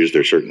chain issues.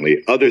 There's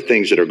certainly other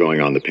things that are going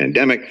on, the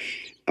pandemic.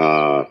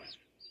 But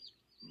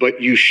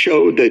you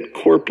showed that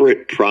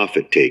corporate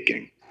profit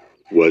taking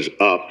was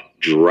up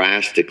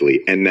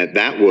drastically and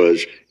that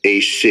was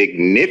a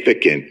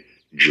significant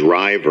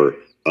driver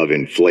of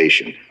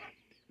inflation.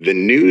 The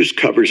news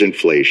covers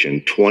inflation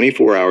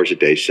 24 hours a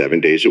day, 7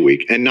 days a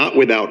week, and not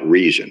without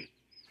reason.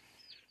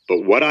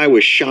 But what I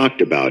was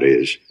shocked about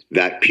is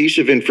that piece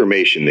of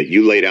information that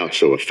you laid out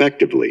so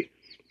effectively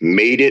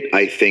made it,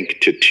 I think,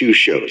 to two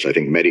shows. I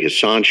think Mehdi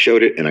Hasan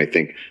showed it, and I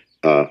think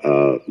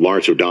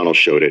Lawrence O'Donnell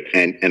showed it.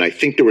 And I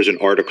think there was an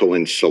article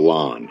in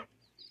Salon.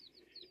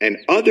 And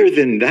other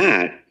than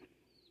that,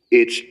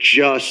 it's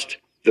just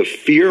the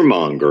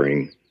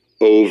fear-mongering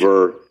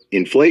over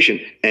inflation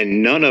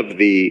and none of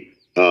the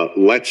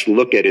let's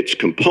look at its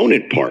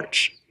component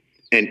parts.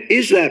 And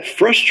is that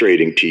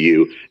frustrating to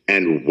you?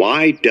 And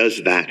why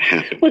does that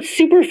happen? Well, it's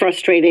super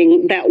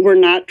frustrating that we're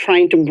not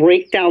trying to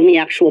break down the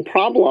actual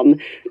problem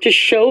to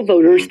show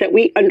voters that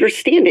we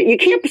understand it. You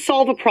can't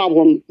solve a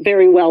problem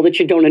very well that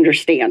you don't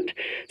understand.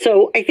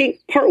 So I think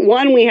part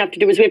one we have to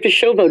do is we have to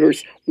show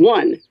voters,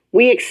 one,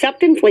 we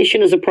accept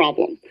inflation as a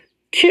problem.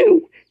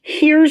 Two,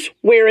 here's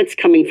where it's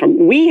coming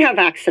from. We have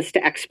access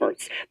to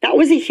experts. That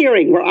was a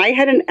hearing where I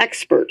had an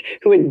expert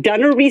who had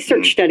done a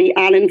research study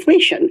on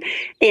inflation.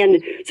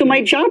 And so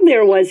my job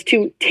there was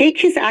to take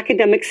his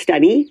academic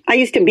study. I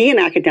used to be an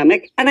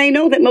academic, and I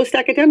know that most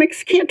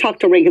academics can't talk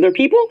to regular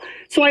people.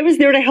 So I was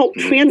there to help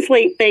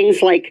translate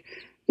things like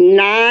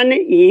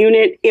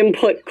non-unit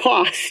input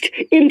cost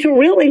into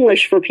real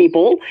English for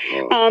people.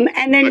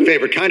 And then my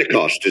favorite kind of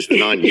cost is the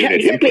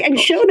non-unit input and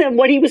cost. show them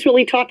what he was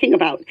really talking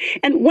about.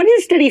 And what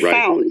his study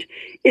found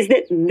is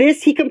that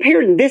he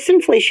compared this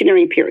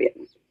inflationary period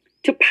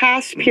to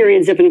past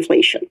periods of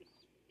inflation,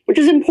 which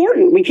is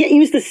important. We can't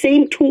use the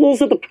same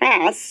tools of the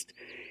past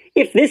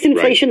if this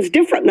inflation's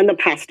different than the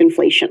past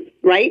inflation,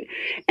 right?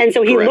 And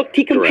so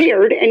he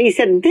compared, and he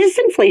said this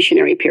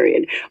inflationary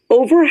period,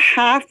 over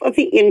half of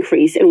the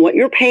increase in what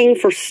you're paying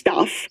for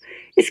stuff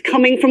is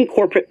coming from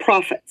corporate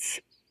profits.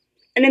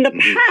 And in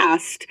the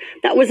past,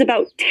 that was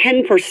about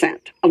 10%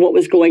 of what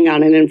was going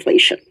on in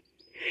inflation.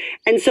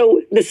 And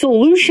so the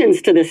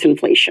solutions to this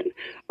inflation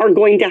are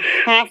going to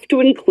have to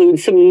include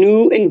some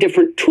new and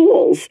different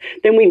tools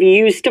than we've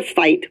used to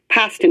fight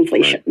past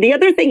inflation. The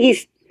other thing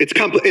It's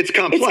complex. It's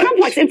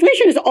complex.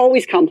 Inflation is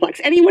always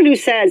complex. Anyone who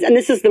says, and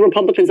this is the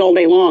Republicans all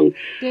day long,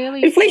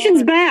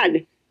 inflation's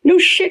bad. No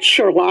shit,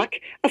 Sherlock.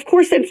 Of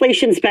course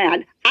inflation's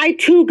bad. I,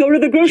 too, go to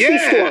the grocery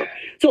store.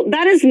 So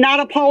that is not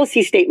a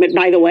policy statement,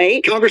 by the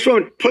way.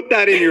 Congresswoman, put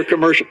that in your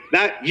commercial.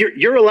 That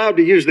you're allowed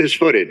to use this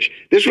footage.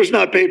 This was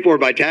not paid for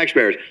by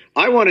taxpayers.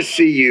 I want to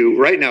see you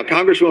right now,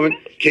 Congresswoman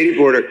Katie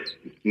Porter.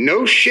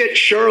 No shit,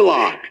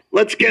 Sherlock.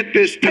 Let's get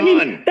this done.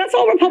 I mean, that's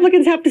all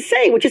Republicans have to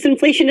say, which is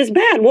inflation is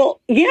bad. Well,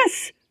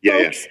 yes,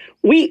 folks,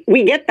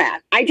 we get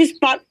that. I just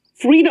bought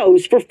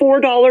Fritos for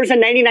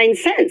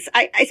 $4.99.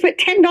 I spent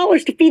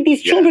 $10 to feed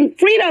these children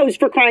Fritos,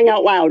 for crying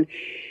out loud.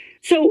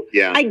 So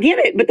I get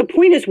it. But the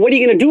point is, what are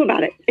you going to do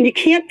about it? And you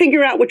can't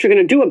figure out what you're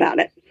going to do about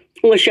it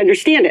unless you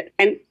understand it.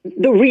 And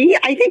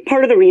I think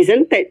part of the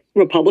reason that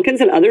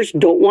Republicans and others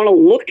don't want to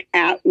look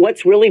at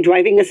what's really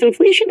driving this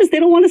inflation is they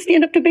don't want to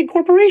stand up to big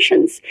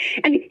corporations.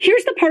 And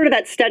here's the part of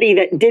that study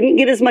that didn't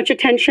get as much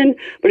attention,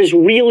 but is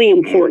really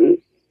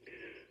important.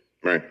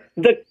 Right.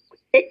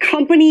 It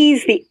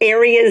companies, the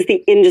areas,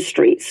 the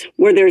industries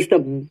where there's the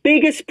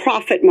biggest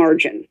profit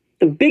margin,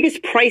 the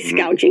biggest price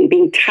gouging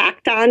being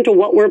tacked on to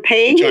what we're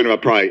paying. You're talking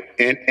about probably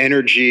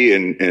energy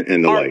and the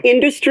like.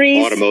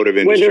 Industries, automotive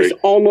industry, where there's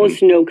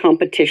almost no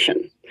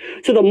competition.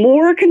 So the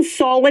more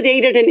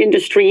consolidated an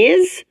industry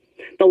is,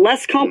 the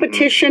less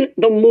competition,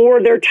 the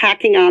more they're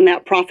tacking on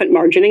that profit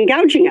margin and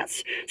gouging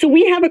us. So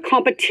we have a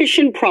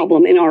competition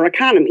problem in our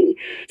economy.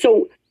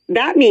 So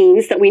that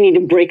means that we need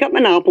to break up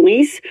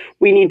monopolies.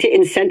 We need to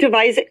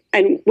incentivize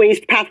and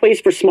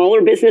pathways for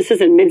smaller businesses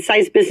and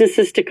mid-sized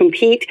businesses to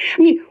compete.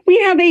 I mean, we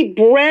have a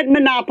bread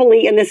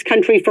monopoly in this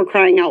country, for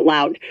crying out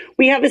loud.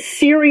 We have a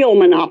cereal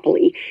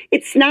monopoly.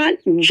 It's not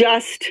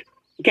just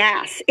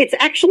gas. It's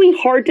actually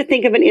hard to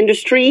think of an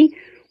industry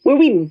where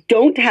we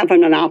don't have a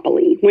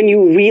monopoly when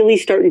you really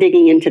start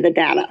digging into the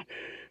data.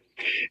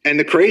 And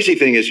the crazy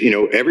thing is,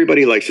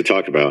 everybody likes to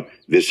talk about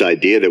this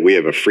idea that we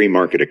have a free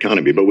market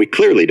economy, but we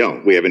clearly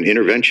don't. We have an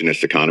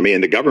interventionist economy,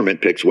 and the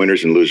government picks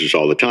winners and losers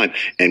all the time.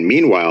 And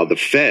meanwhile, the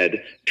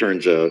Fed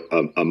turns a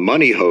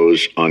money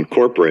hose on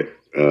corporate,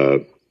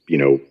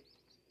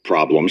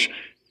 problems.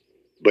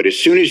 But as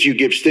soon as you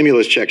give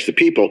stimulus checks to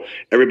people,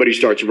 everybody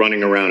starts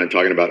running around and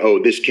talking about,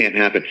 oh, this can't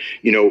happen.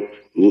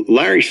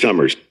 Larry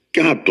Summers,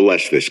 God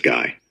bless this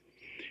guy.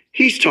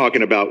 He's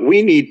talking about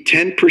we need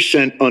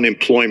 10%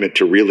 unemployment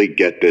to really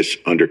get this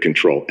under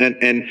control.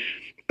 And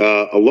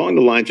along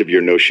the lines of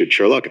your no shit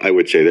Sherlock, I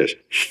would say this.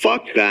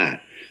 Fuck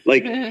that.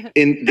 Like,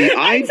 in the idea.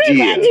 I'm so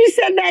glad you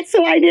said that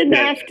so I didn't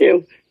have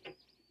to.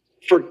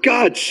 For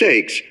God's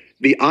sakes,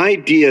 the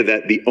idea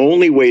that the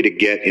only way to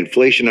get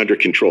inflation under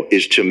control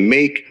is to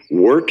make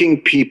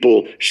working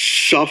people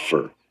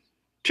suffer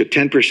to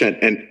 10%.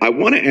 And I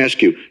want to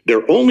ask you,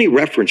 their only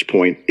reference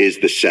point is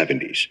the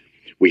 70s.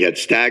 We had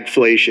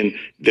stagflation.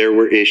 There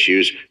were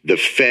issues. The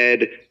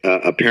Fed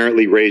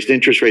apparently raised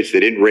interest rates. They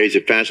didn't raise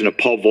it fast enough.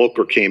 Paul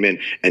Volcker came in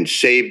and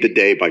saved the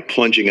day by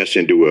plunging us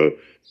into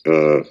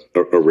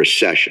a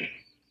recession.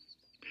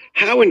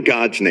 How in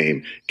God's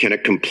name can a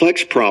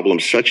complex problem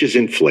such as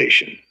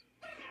inflation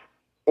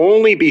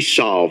only be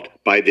solved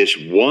by this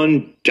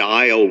one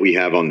dial we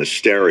have on the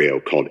stereo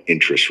called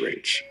interest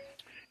rates?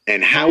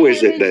 And how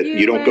is it that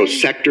you don't go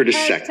sector to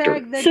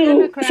sector?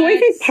 So I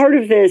think part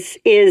of this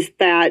is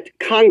that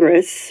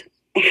Congress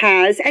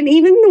has, and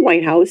even the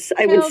White House,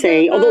 I would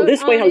say, although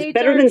this White House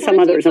better than some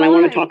others, and I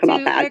want to talk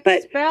about that,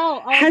 but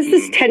has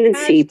this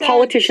tendency,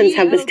 politicians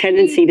have this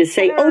tendency to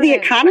say, oh, the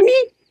economy?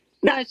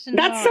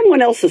 That's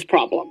someone else's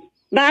problem.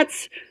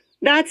 That's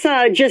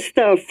just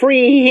the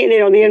free,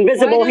 the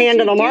invisible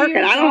hand of the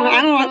market.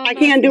 I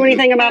can't do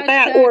anything about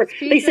that. Or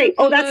they say,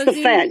 oh, that's the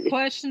Fed,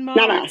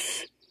 not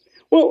us.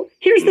 Well,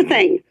 here's the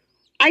thing.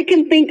 I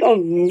can think of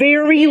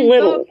very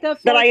little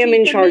that I am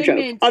in charge of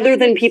other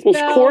than people's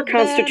core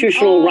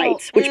constitutional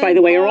rights, which, by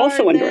the way, are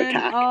also under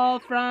attack.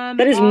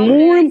 That is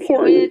more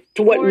important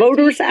to what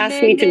voters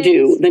ask me to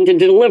do than to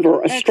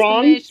deliver a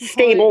strong,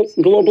 stable,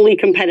 globally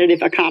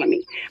competitive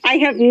economy. I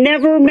have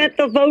never met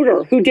the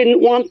voter who didn't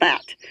want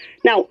that.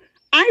 Now,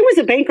 I was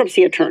a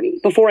bankruptcy attorney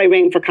before I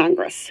ran for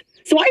Congress.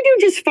 So I do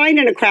just fine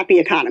in a crappy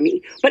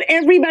economy, but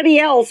everybody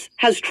else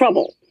has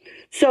trouble.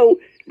 So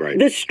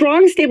the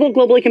strong, stable,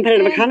 globally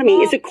competitive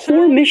economy is a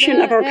core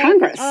mission of our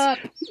Congress.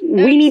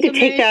 We need to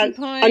take that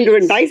under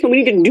advisement.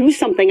 We need to do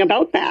something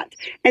about that.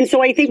 And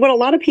so I think what a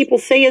lot of people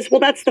say is, well,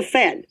 that's the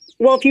Fed.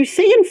 Well, if you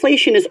say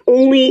inflation is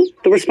only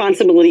the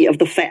responsibility of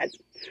the Fed,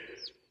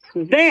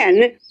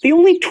 then the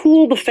only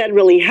tool the Fed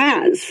really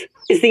has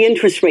is the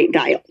interest rate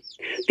dial.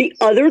 The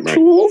other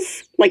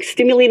tools, like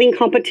stimulating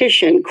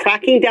competition,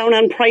 cracking down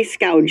on price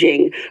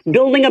gouging,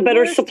 building a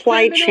better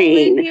supply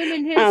chain,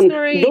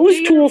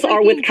 those tools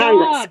are with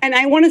Congress. And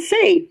I want to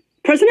say,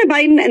 President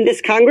Biden and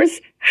this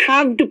Congress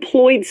have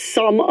deployed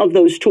some of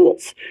those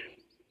tools.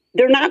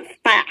 They're not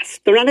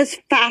fast. They're not as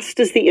fast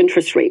as the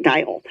interest rate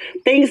dial.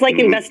 Things like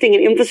investing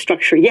in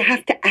infrastructure, you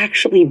have to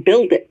actually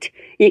build it.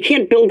 You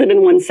can't build it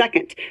in 1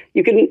 second.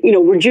 You can,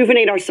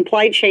 rejuvenate our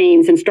supply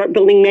chains and start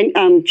building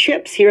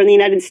chips here in the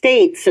United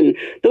States. And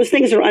those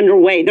things are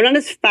underway. They're not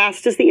as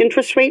fast as the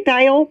interest rate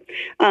dial.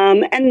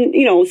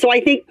 So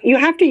I think you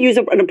have to use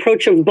an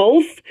approach of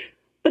both.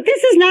 But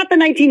this is not the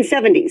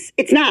 1970s.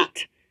 It's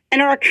not.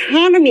 And our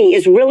economy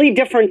is really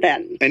different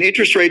then. And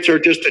interest rates are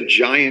just a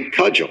giant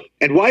cudgel.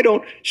 And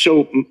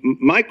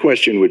my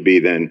question would be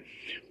then,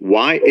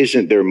 why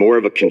isn't there more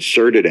of a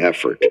concerted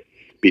effort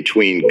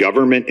between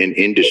government and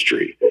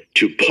industry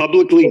to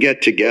publicly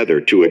get together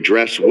to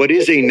address what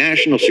is a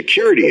national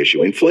security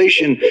issue,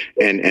 inflation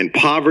and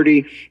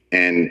poverty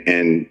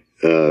and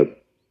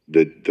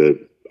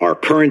our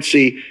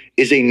currency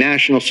is a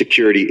national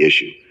security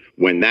issue.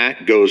 When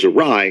that goes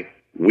awry,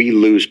 we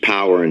lose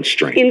power and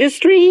strength.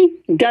 Industry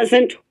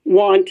doesn't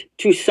want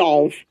to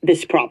solve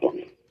this problem.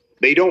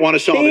 They don't want to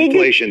solve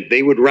inflation.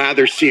 They would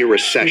rather see a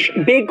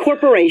recession. Big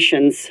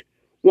corporations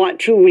want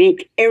to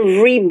reap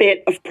every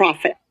bit of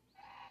profit.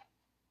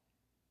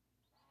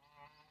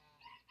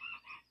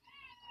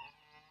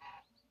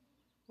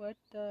 What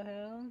the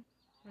hell?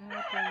 What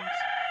happened?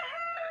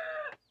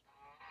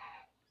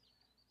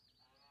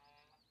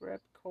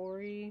 Rep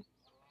Corey.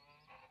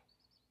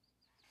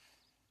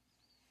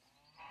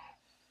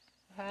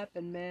 What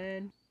happened,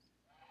 man?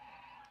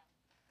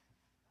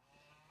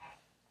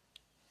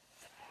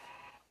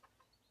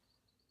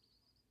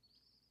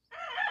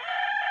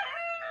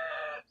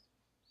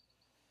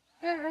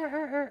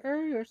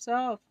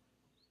 Yourself.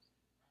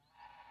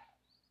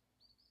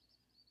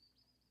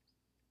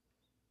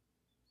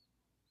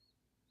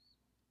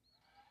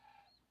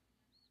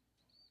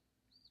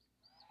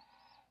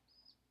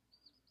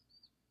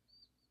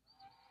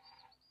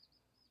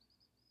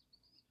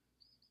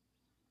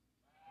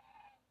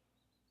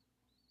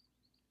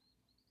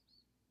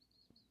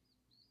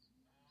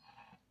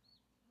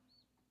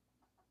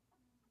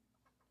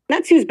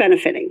 That's who's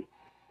benefiting.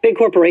 Big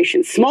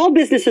corporations. Small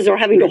businesses are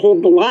having to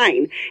hold the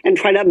line and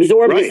try to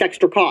absorb this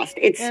extra cost.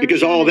 It's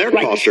because all their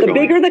costs are the gone.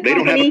 bigger the They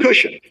company, don't have a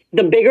cushion.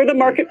 The bigger the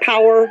market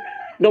power,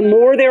 the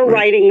more they're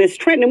riding this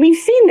trend. And we've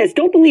seen this.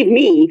 Don't believe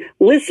me.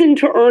 Listen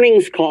to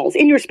earnings calls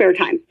in your spare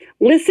time.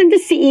 Listen to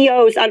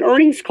CEOs on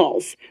earnings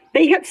calls.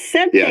 They have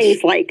said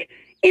things like,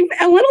 a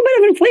little bit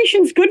of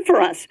inflation is good for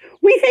us.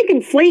 We think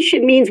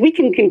inflation means we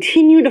can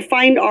continue to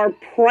find our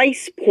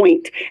price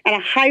point at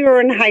a higher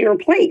and higher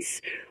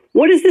place.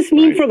 What does this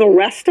mean for the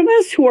rest of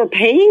us who are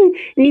paying?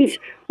 It means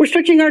we're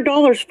stretching our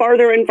dollars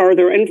farther and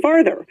farther and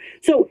farther.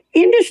 So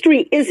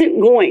industry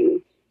isn't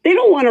going. They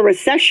don't want a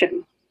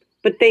recession,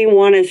 but they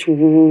want us.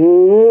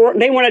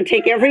 They want to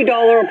take every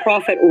dollar of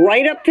profit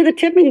right up to the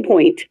tipping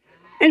point.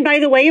 And by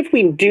the way, if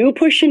we do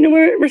push into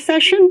a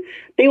recession,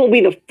 they will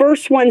be the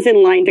first ones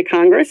in line to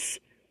Congress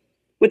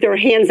with their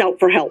hands out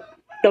for help.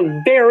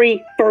 The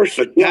very first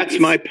ones. But that's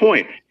my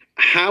point.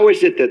 How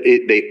is it that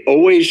they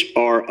always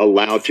are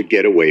allowed to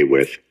get away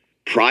with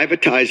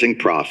privatizing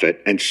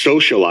profit and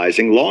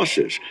socializing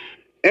losses?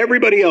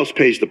 Everybody else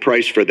pays the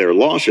price for their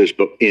losses,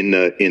 but in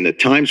the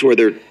times where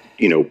they're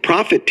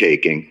profit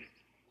taking,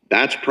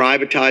 that's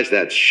privatized,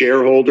 that's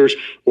shareholders,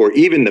 or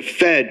even the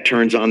Fed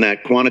turns on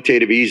that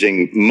quantitative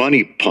easing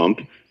money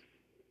pump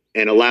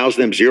and allows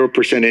them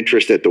 0%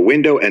 interest at the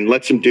window and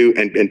lets them do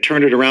and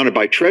turn it around and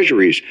buy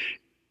treasuries,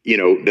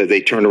 that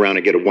they turn around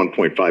and get a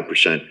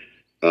 1.5%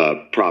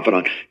 profit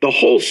on. The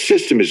whole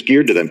system is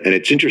geared to them. And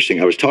it's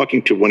interesting. I was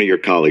talking to one of your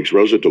colleagues,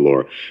 Rosa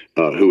DeLauro,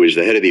 who is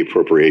the head of the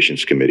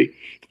Appropriations Committee,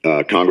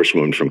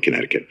 Congresswoman from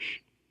Connecticut.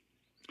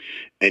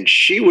 And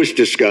she was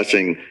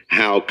discussing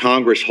how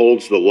Congress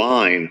holds the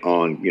line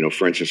on,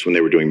 for instance, when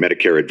they were doing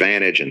Medicare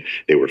Advantage and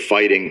they were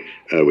fighting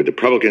with the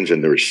Republicans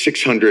and there were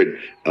 600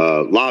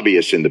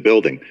 lobbyists in the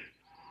building.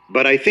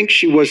 But I think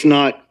she was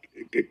not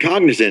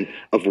cognizant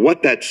of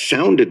what that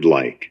sounded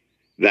like,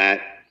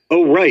 that,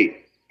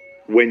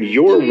 when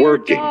you're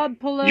working,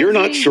 you're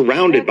not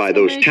surrounded by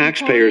those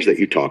taxpayers that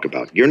you talk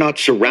about. You're not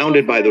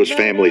surrounded by those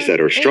families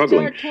that are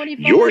struggling.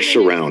 You're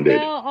surrounded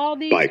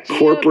by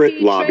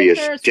corporate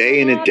lobbyists day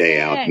in and day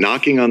out,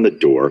 knocking on the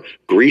door,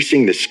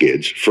 greasing the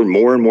skids for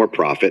more and more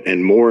profit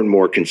and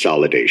more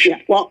consolidation.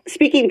 Yeah. Well,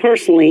 speaking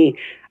personally,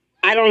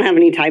 I don't have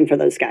any time for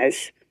those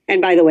guys.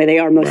 And by the way, they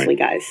are mostly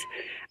guys.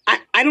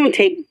 I don't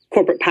take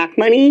corporate PAC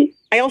money.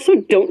 I also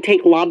don't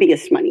take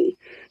lobbyist money.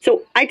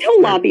 So I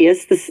tell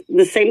lobbyists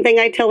the same thing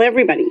I tell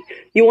everybody.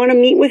 You want to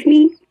meet with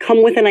me?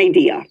 Come with an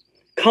idea.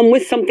 Come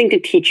with something to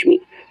teach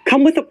me.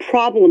 Come with a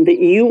problem that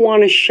you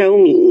want to show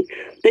me,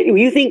 that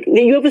you think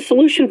that you have a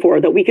solution for,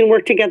 that we can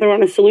work together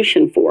on a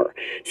solution for.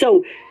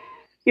 So,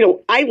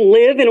 I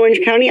live in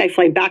Orange County. I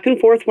fly back and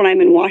forth when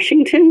I'm in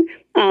Washington.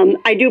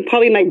 I do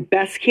probably my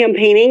best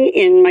campaigning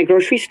in my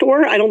grocery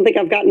store. I don't think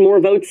I've gotten more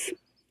votes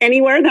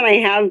anywhere than I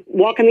have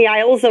walking the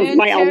aisles of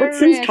my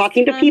Albertsons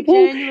talking to people.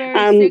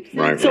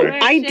 So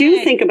I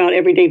do think about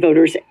everyday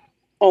voters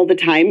all the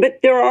time, but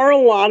there are a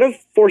lot of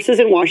forces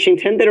in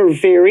Washington that are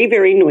very,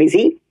 very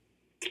noisy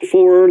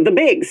for the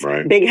bigs,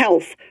 big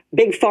health,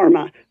 big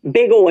pharma,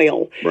 big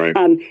oil,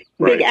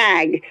 big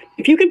ag.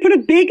 If you can put a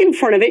big in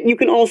front of it, you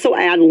can also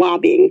add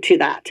lobbying to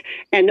that.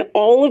 And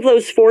all of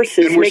those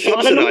forces and we're make a lot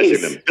of subsidizing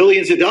noise. them.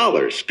 Billions of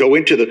dollars go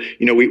into the,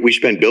 we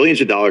spend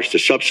billions of dollars to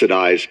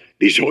subsidize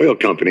these oil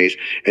companies,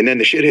 and then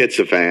the shit hits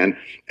the fan,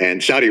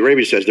 and Saudi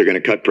Arabia says they're going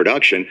to cut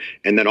production,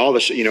 and then all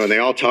this, and they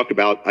all talk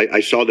about, I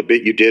saw the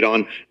bit you did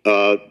on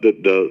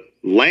the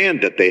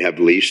land that they have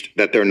leased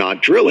that they're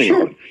not drilling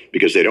on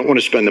because they don't want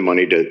to spend the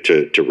money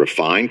to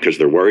refine because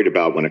they're worried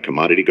about when a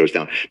commodity goes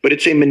down. But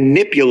it's a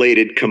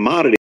manipulated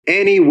commodity.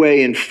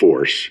 Anyway,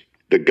 enforce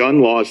the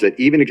gun laws that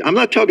even, I'm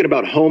not talking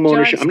about home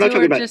ownership. I'm not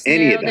talking about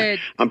any of that.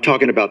 I'm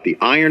talking about the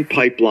iron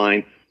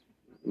pipeline.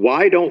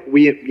 Why don't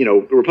we,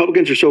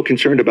 Republicans are so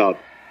concerned about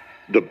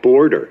the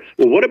border.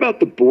 Well, what about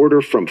the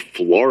border from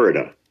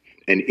Florida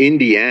and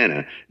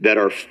Indiana that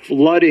are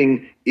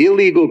flooding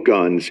illegal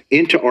guns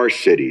into our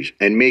cities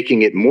and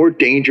making it more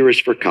dangerous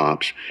for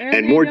cops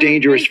and more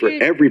dangerous for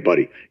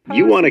everybody?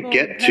 You want to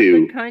get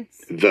to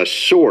the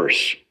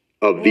source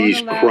of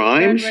these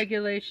crimes?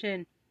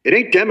 It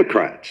ain't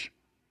Democrats.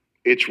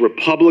 It's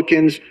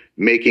Republicans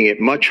making it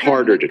much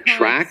harder to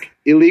track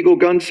illegal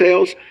gun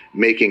sales,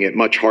 making it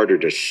much harder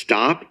to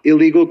stop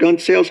illegal gun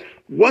sales.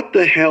 What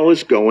the hell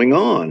is going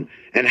on?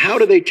 And how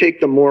do they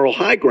take the moral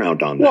high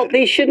ground on that? Well,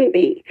 they shouldn't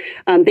be.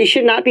 They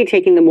should not be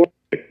taking the moral.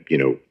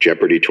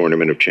 Jeopardy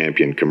Tournament of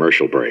Champion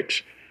commercial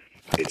breaks.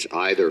 It's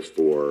either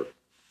for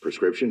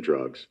prescription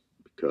drugs,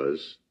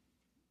 because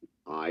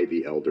I,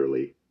 the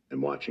elderly,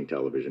 am watching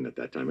television at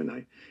that time of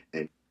night.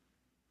 And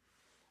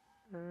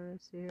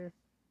let's see here.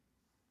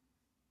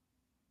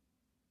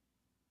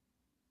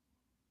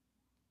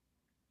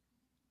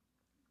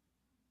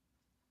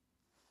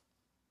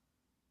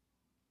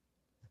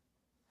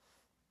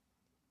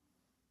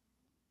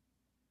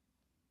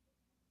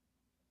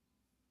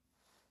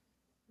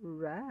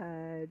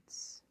 Right.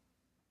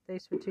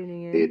 Thanks for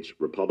tuning in. It's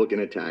Republican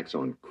attacks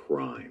on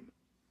crime.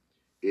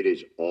 It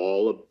is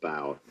all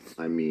about,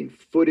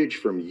 footage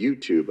from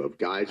YouTube of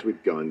guys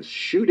with guns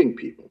shooting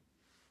people.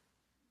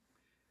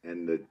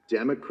 And the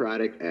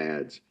Democratic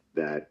ads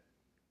that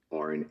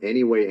are in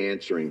any way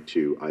answering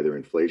to either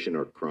inflation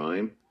or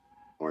crime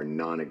are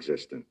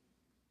non-existent.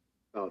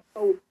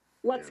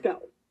 Let's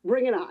go.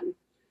 Bring it on.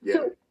 Yeah.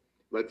 So,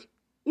 let's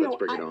bring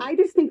it on. I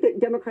just think that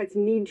Democrats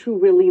need to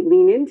really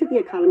lean into the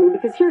economy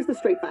because here's the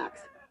straight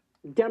facts.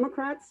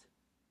 Democrats,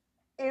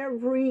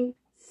 every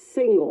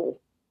single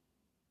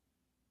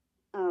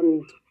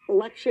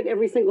election,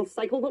 every single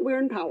cycle that we're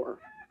in power,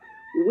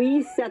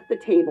 we set the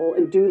table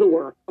and do the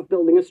work of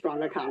building a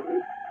strong economy.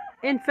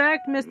 In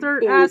fact,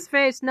 Mr.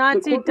 Ass-Face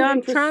Nazi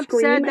Dumb Trump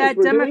said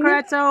that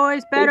Democrats are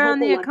always better on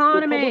the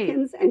economy.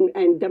 Republicans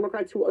and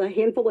Democrats, a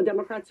handful of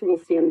Democrats who will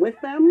stand with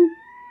them,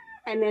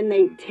 and then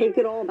they take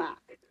it all back.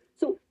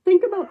 So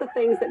think about the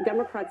things that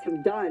Democrats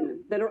have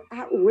done that are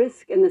at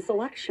risk in this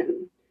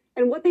election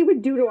and what they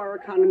would do to our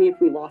economy if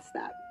we lost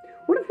that.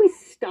 What if we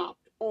stopped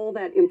all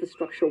that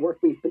infrastructure work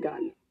we've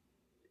begun?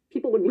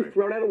 People would be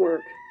thrown out of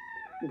work.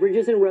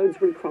 Bridges and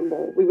roads would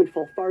crumble. We would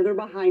fall farther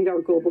behind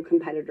our global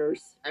competitors.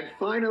 And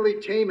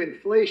finally, tame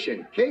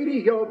inflation.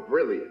 Katie, you're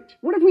brilliant.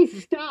 What if we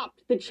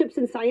stopped the Chips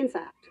and Science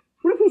Act?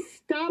 What if we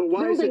stopped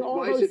building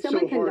all those semiconductors? Why is it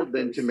so hard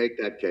then to make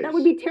that case? That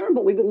would be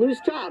terrible. We would lose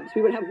jobs.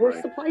 We would have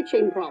worse supply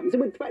chain problems. It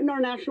would threaten our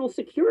national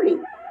security.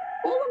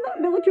 All of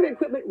that military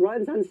equipment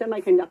runs on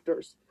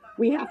semiconductors.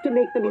 We have to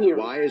make them here.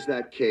 Why is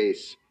that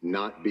case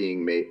not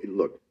being made?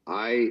 Look,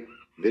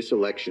 this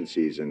election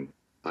season,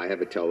 I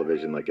have a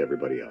television like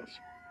everybody else.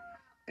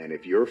 And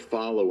if you're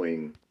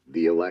following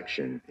the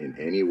election in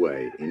any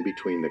way, in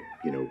between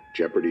the,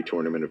 Jeopardy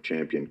Tournament of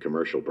Champion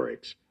commercial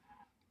breaks,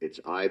 it's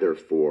either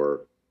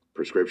for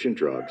prescription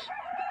drugs,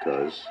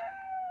 because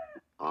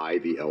I,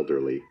 the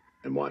elderly,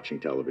 am watching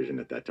television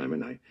at that time of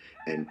night.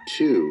 And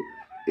two,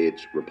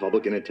 it's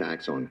Republican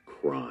attacks on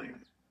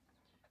crime.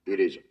 It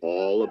is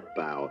all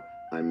about,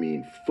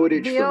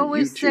 footage they from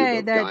always YouTube say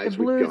of that guys the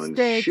blue with guns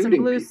states and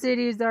shooting blue people.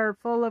 cities are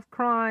full of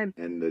crime.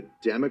 And the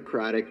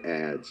Democratic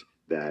ads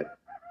that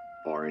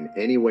are in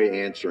any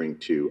way answering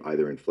to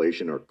either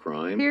inflation or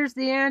crime. Here's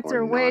the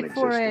answer. Wait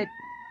for it.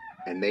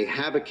 And they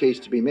have a case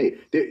to be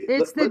made.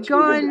 It's the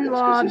gun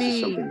lobby. This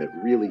is something that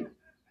really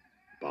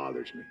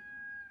bothers me.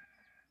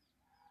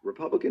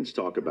 Republicans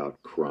talk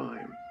about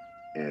crime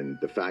and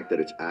the fact that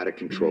it's out of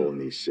control in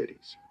these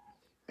cities.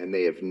 And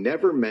they have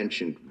never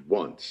mentioned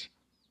once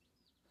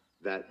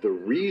that the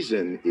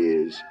reason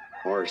is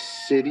our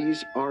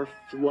cities are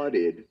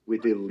flooded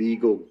with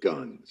illegal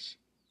guns.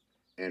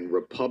 And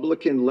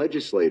Republican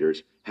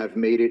legislators have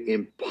made it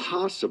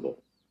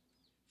impossible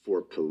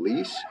for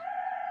police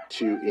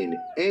to in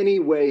any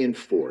way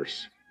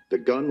enforce the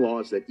gun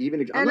laws that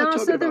even exist. And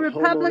also the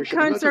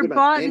Republicans are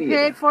bought and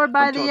paid for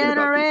by the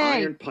NRA. The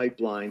iron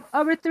pipeline.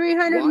 Over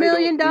 $300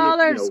 million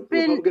spent.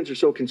 Republicans are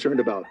so concerned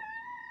about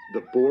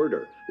the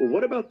border. Well,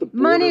 what about the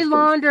border Money from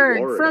laundered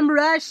Florida from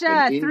Russia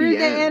and through the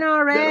Indiana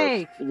NRA.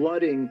 that are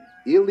flooding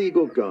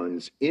illegal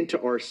guns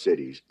into our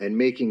cities and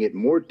making it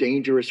more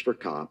dangerous for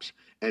cops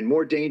and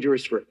more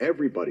dangerous for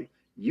everybody?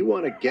 You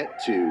want to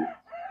get to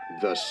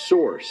the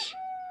source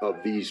of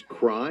these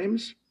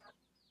crimes?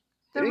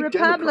 The It ain't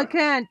Republicans.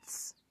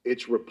 Democrats.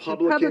 It's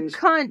Republicans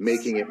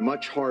making it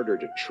much harder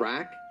to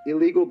track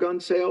illegal gun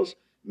sales.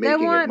 They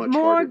Making it want much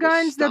more harder to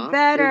guns, the stop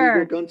better.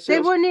 illegal gun They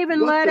sales. wouldn't even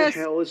What let the us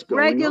hell is going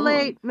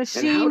regulate on?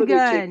 machine and how do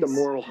guns. they take the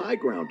moral high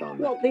ground on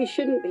that? Well, they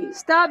shouldn't be.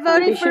 Stop They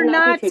voting should for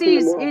not be taking the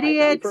Nazis, moral high ground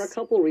idiots. For a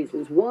couple of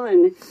reasons.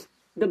 One,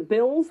 the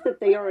bills that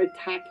they are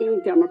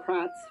attacking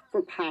Democrats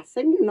for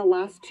passing in the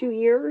last 2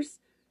 years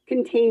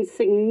contain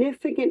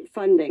significant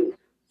funding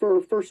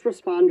for first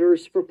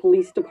responders, for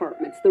police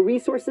departments. The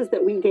resources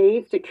that we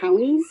gave to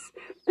counties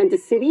and to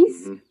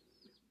cities,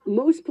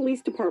 most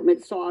police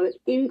departments saw an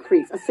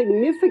increase, a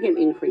significant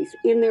increase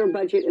in their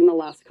budget in the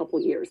last couple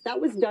of years. That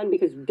was done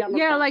because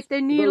Democrats like they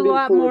need a voted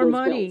lot for more those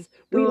money.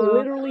 bills. We Duh.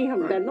 literally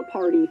have been the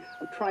party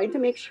of trying to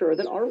make sure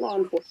that our law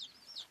enforcement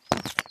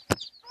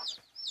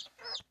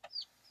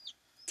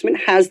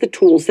has the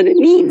tools that it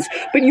needs.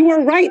 But you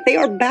are right, they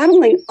are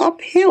battling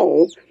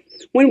uphill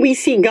when we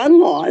see gun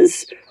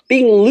laws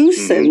being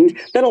loosened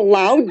that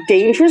allow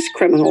dangerous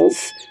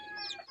criminals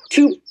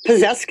to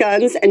possess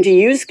guns and to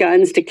use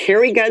guns, to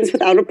carry guns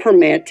without a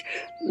permit.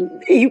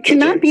 You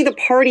cannot be the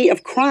party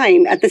of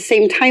crime at the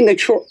same time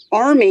that you're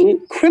arming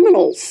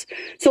criminals.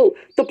 So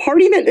the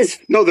party that is...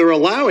 No, they're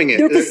allowing it.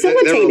 They're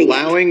facilitating They're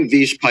allowing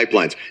these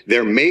pipelines.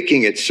 They're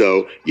making it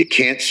so you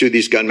can't sue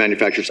these gun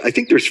manufacturers. I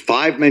think there's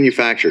 5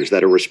 manufacturers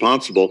that are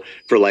responsible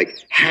for like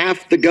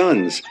half the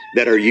guns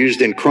that are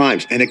used in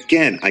crimes. And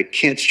again, I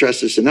can't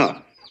stress this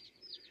enough.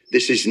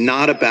 This is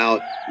not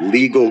about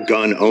legal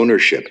gun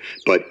ownership,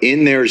 but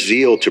in their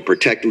zeal to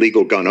protect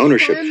legal gun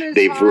ownership,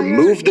 they've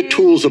removed the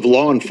tools of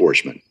law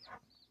enforcement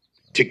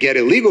to get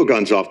illegal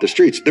guns off the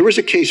streets. There was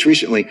a case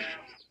recently,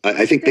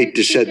 I think they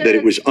just said that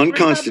it was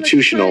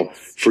unconstitutional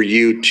for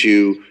you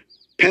to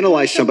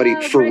penalize somebody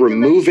for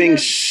removing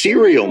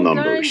serial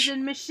numbers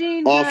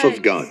off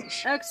of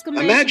guns.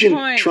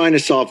 Imagine trying to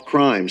solve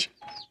crimes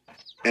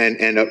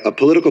and a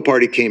political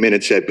party came in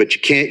and said, but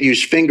you can't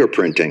use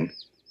fingerprinting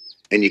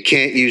and you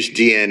can't use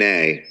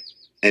DNA,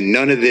 and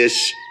none of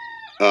this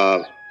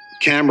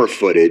camera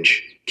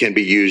footage can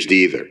be used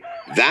either.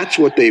 That's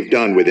what they've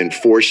done with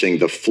enforcing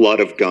the flood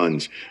of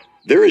guns.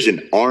 There is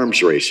an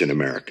arms race in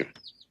America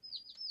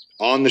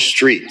on the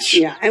streets.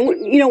 Yeah, and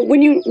you know,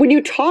 when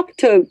you talk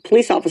to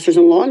police officers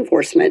and law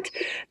enforcement,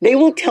 they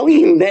will tell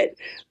you that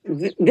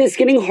it's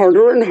getting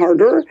harder and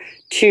harder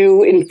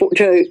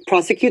to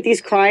prosecute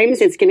these crimes.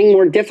 It's getting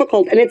more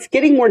difficult, and it's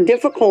getting more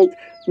difficult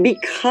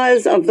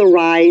because of the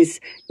rise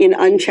in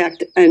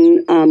unchecked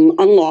and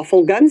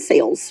unlawful gun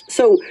sales.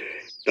 So,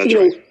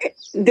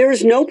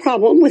 there's no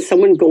problem with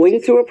someone going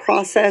through a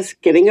process,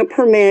 getting a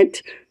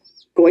permit,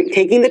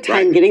 taking the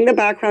time, getting the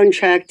background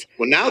checked.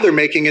 Well, now they're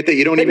making it that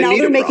you don't even need a process.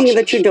 Now they're making it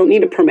that you don't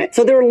need a permit.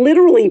 So they're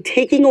literally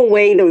taking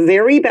away the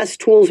very best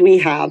tools we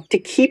have to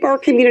keep our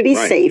communities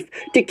safe,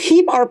 to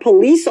keep our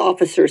police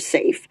officers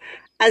safe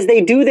as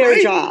they do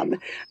their job.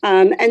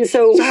 And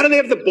so how do they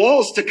have the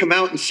balls to come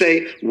out and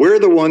say, we're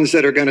the ones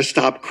that are going to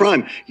stop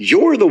crime?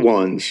 You're the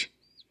ones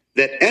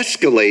that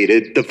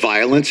escalated the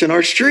violence in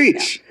our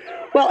streets. Yeah.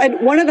 Well,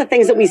 and one of the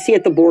things that we see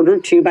at the border,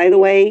 too, by the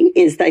way,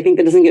 is I think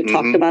that doesn't get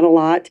talked about a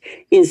lot,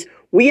 is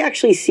we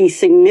actually see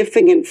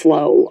significant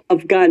flow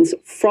of guns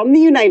from the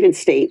United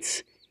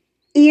States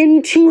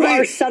into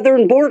our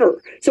southern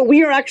border. So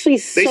we are actually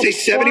supplying. They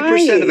say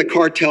 70% of the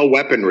cartel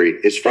weaponry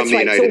is from the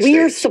United States. So we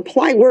are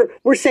supplying.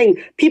 We're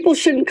saying people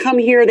shouldn't come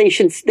here.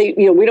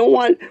 We don't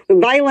want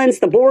violence,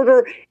 the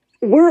border.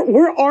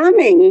 We're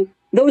arming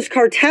those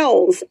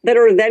cartels that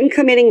are then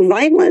committing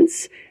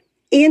violence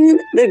in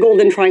the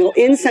Golden Triangle,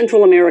 in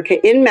Central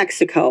America, in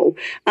Mexico.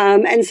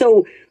 And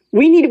so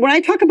when I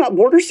talk about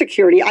border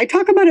security, I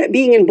talk about it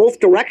being in both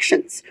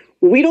directions.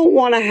 We don't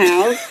want to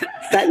have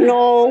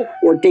fentanyl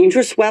or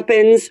dangerous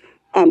weapons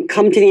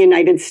come to the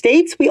United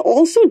States. We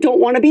also don't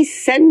want to be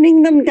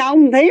sending them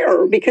down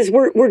there because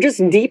we're just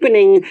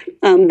deepening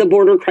the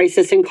border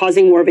crisis and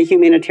causing more of a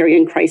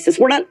humanitarian crisis.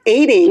 We're not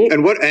aiding.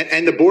 And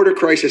the border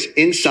crisis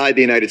inside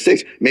the United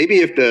States. Maybe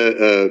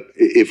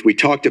if we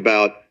talked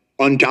about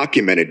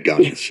undocumented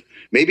guns,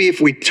 maybe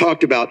if we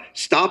talked about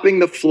stopping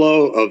the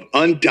flow of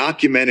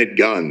undocumented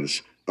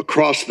guns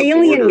across the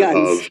border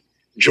of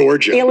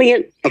Georgia,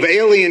 of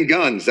alien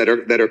guns that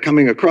are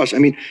coming across. I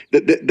mean,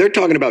 they're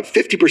talking about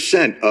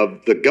 50%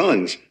 of the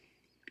guns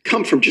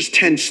come from just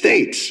 10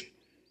 states.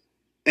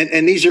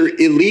 And these are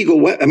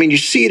illegal. I mean, you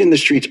see it in the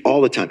streets all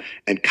the time.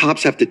 And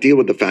cops have to deal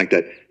with the fact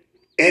that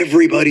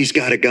everybody's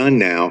got a gun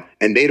now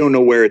and they don't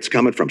know where it's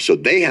coming from. So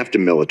they have to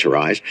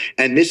militarize.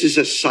 And this is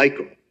a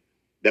cycle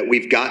that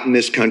we've gotten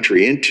this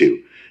country into,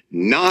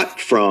 not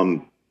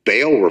from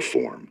bail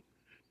reform,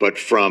 but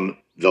from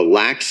the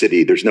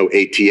laxity. There's no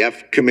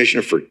ATF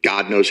commissioner for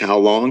God knows how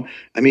long.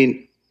 I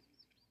mean,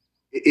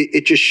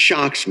 it just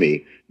shocks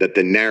me that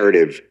the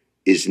narrative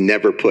is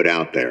never put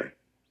out there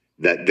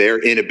that their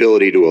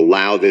inability to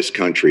allow this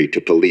country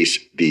to police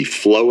the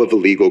flow of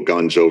illegal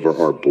guns over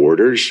our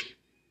borders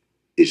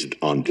is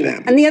on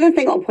them. And the other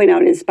thing I'll point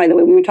out is, by the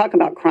way, when we talk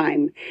about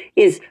crime,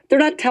 is they're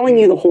not telling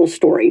you the whole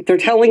story. They're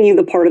telling you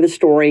the part of the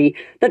story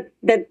that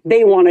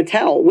they want to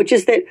tell, which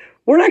is that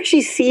we're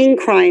actually seeing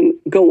crime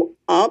go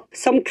up.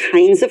 Some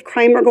kinds of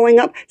crime are going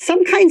up.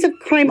 Some kinds of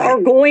crime are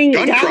going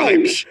Gun down.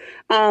 crimes.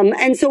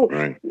 And so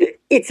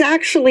it's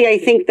actually, I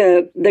think,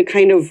 the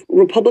kind of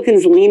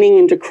Republicans leaning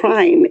into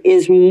crime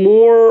is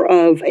more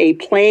of a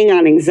playing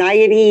on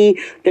anxiety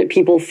that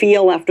people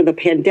feel after the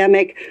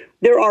pandemic.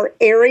 There are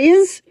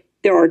areas,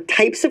 there are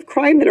types of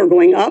crime that are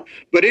going up.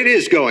 But it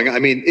is going. I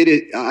mean, it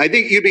is. I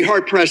think you'd be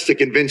hard pressed to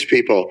convince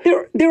people.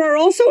 There are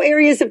also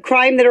areas of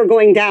crime that are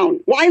going down.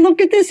 Well, I looked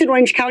at this in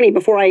Orange County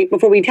before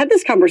we had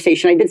this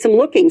conversation. I did some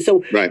looking.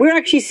 So we're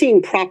actually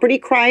seeing property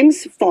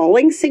crimes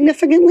falling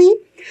significantly.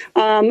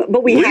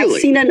 But we have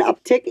seen an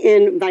uptick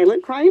in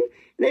violent crime.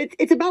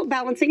 It's about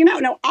balancing it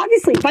out. Now,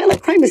 obviously,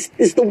 violent crime is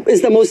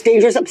the most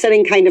dangerous,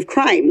 upsetting kind of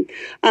crime.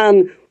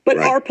 But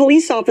our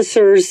police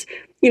officers,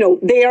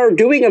 they are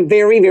doing a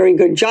very, very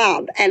good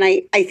job. And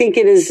I think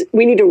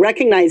we need to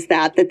recognize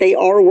that they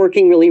are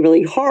working really,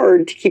 really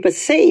hard to keep us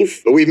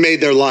safe. But we've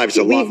made their lives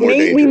a lot more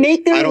dangerous. We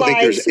make their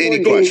lives more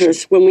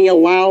dangerous when we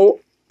allow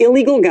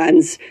illegal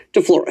guns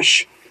to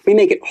flourish. We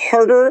make it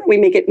harder. We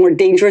make it more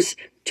dangerous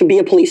to be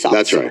a police officer.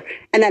 That's right.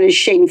 And that is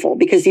shameful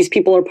because these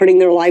people are putting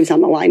their lives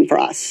on the line for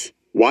us.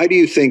 Why do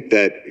you think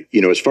that,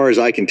 as far as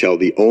I can tell,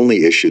 the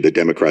only issue that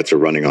Democrats are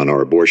running on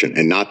are abortion,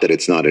 and not that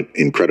it's not an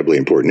incredibly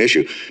important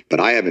issue, but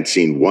I haven't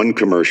seen one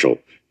commercial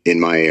in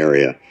my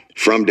area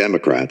from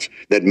Democrats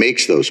that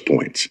makes those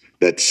points,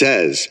 that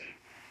says,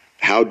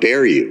 how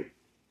dare you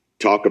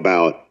talk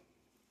about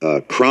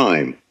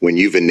crime when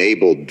you've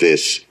enabled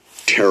this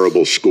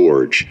terrible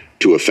scourge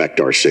to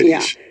affect our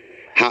cities? Yeah.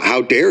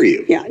 How dare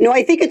you? Yeah, no,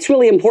 I think it's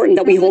really important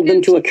that we hold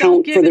them to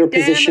account for their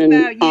position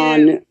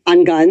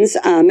on guns.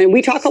 And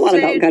we talk a lot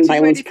about gun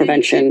violence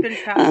prevention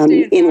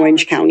in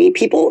Orange County.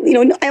 People,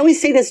 I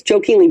always say this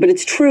jokingly, but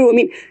it's true. I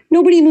mean,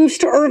 nobody moves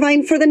to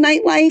Irvine for the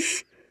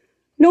nightlife.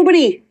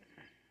 Nobody.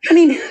 I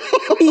mean,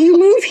 you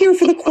move here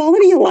for the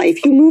quality of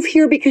life. You move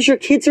here because your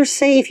kids are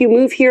safe. You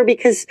move here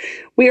because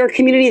we are a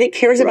community that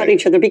cares about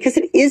each other, because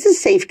it is a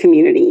safe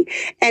community.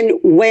 And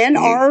when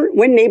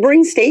when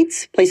neighboring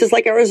states, places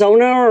like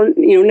Arizona or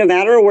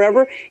Nevada or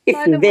wherever,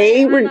 if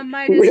they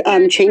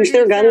would change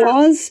their gun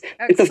laws,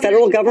 if the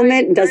federal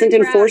government doesn't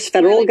enforce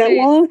federal gun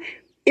law,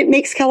 it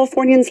makes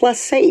Californians less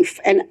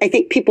safe. And I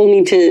think people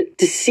need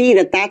to see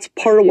that that's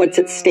part of what's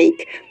at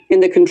stake in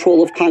the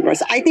control of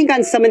Congress. I think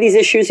on some of these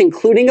issues,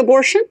 including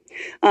abortion,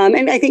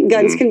 and I think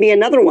guns can be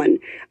another one.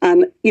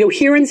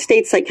 Here in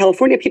states like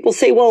California, people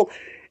say, well,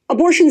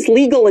 abortion's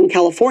legal in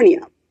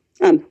California.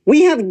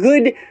 We have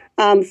good,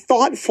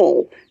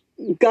 thoughtful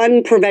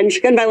gun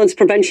violence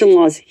prevention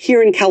laws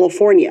here in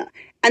California.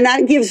 And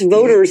that gives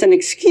voters an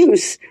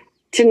excuse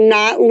to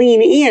not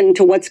lean in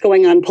to what's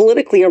going on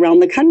politically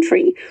around the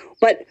country.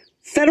 But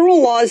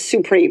federal law is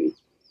supreme.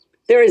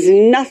 There is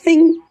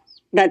nothing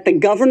that the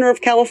governor of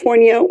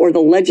California or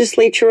the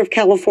legislature of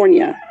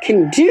California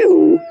can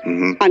do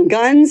on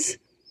guns,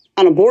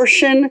 on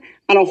abortion,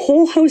 on a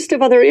whole host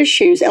of other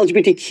issues,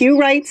 LGBTQ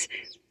rights,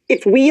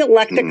 if we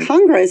elect a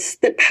Congress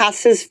that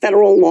passes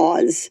federal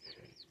laws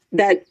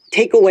that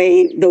take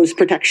away those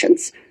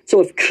protections. So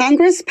if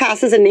Congress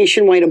passes a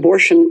nationwide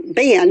abortion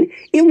ban,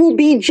 it will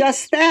be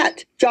just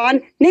that,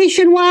 John,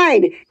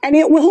 nationwide. And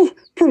it will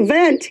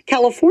prevent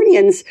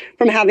Californians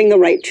from having the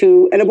right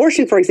to an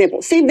abortion, for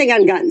example. Same thing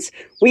on guns.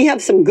 We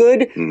have some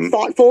good,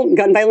 thoughtful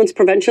gun violence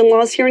prevention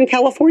laws here in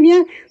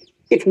California.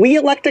 If we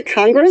elect a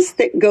Congress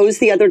that goes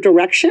the other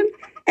direction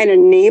and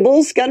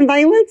enables gun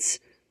violence,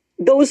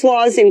 those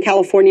laws in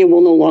California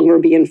will no longer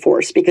be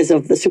enforced because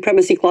of the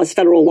Supremacy Clause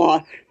federal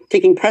law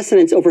taking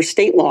precedence over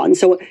state law. And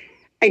so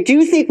I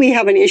do think we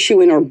have an issue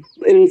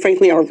in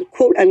frankly, our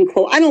quote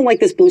unquote, I don't like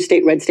this blue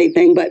state, red state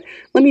thing, but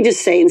let me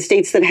just say in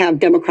states that have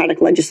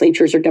Democratic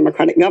legislatures or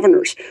Democratic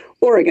governors,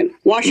 Oregon,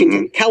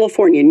 Washington,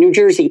 California, New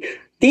Jersey,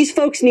 these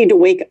folks need to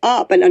wake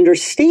up and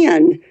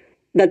understand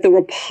that the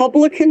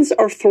Republicans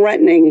are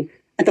threatening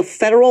at the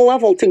federal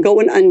level to go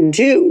and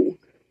undo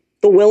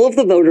the will of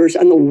the voters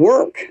and the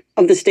work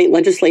of the state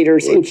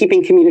legislators in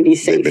keeping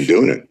communities safe. They've been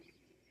doing it.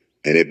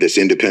 And if this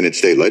independent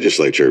state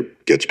legislature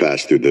gets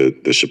passed through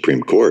the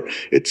Supreme Court,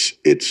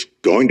 it's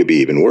going to be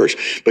even worse.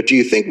 But do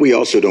you think we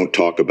also don't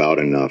talk about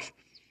enough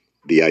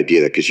the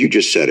idea that, because you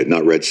just said it,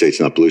 not red states,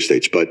 not blue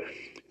states, but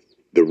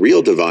the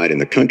real divide in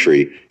the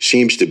country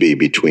seems to be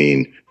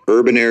between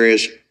urban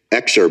areas,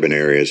 ex-urban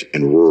areas,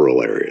 and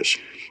rural areas.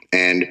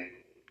 And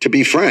to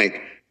be frank,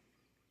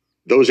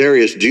 those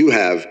areas do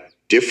have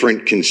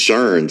different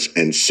concerns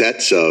and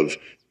sets of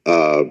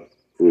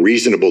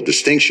reasonable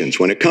distinctions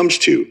when it comes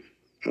to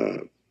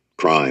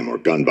crime or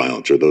gun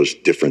violence or those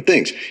different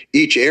things.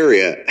 Each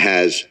area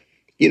has,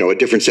 a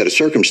different set of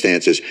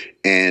circumstances,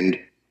 and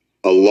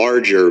a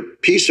larger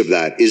piece of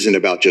that isn't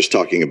about just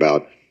talking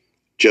about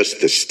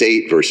just the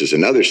state versus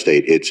another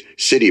state. It's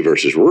city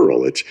versus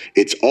rural.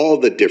 It's all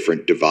the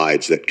different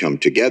divides that come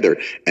together.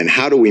 And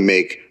how do we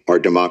make our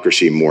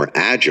democracy more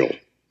agile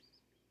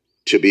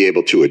to be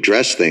able to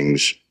address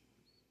things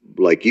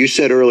like you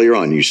said earlier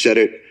on? You said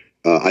it,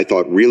 I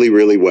thought, really,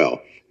 really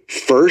well.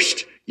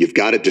 First, you've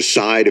got to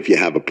decide if you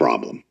have a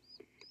problem,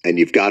 and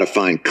you've got to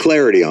find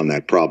clarity on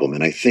that problem.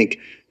 And I think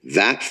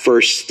that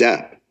first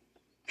step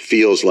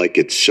feels like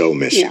it's so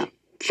missing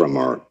from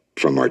our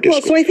discourse.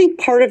 Well, so I think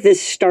part of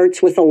this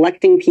starts with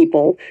electing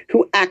people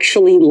who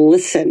actually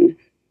listen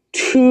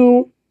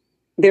to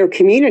their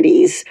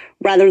communities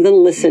rather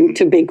than listen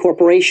to big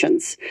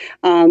corporations.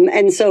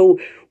 And so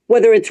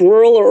whether it's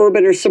rural or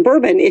urban or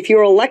suburban, if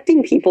you're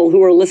electing people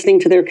who are listening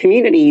to their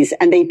communities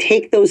and they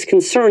take those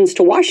concerns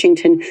to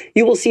Washington,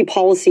 you will see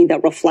policy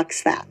that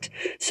reflects that.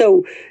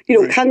 So,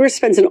 Congress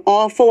spends an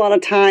awful lot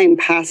of time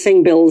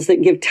passing bills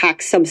that give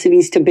tax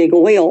subsidies to big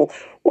oil.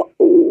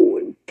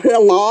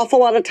 An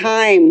awful lot of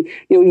time,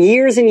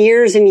 years and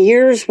years and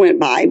years went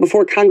by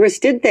before Congress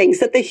did things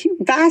that the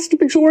vast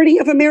majority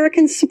of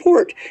Americans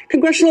support.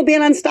 Congressional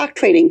ban on stock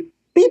trading.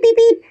 Beep, beep,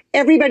 beep.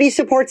 Everybody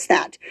supports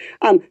that.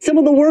 Some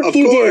of the work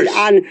you did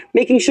on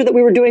making sure that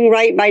we were doing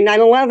right by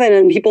 9/11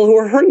 and people who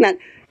were hurt in that.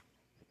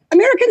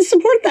 Americans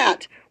support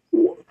that.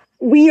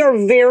 We are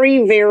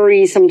very,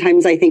 very,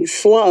 sometimes I think,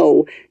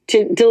 slow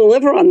to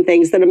deliver on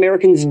things that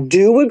Americans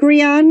do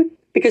agree on,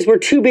 because we're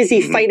too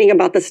busy fighting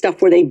about the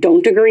stuff where they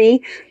don't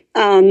agree.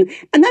 And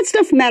that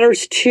stuff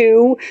matters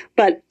too.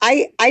 But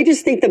I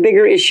just think the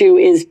bigger issue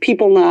is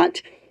people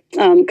not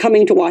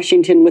coming to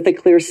Washington with a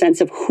clear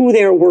sense of who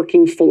they're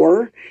working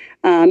for.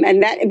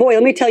 And that, boy,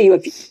 let me tell you,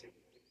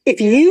 if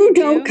you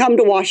don't come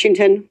to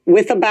Washington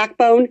with a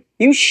backbone,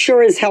 you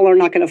sure as hell are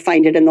not going to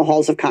find it in the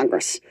halls of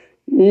Congress.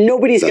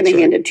 Nobody's going to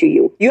hand it to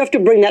you. You have to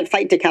bring that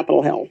fight to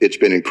Capitol Hill. It's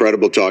been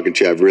incredible talking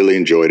to you. I've really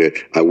enjoyed it.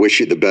 I wish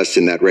you the best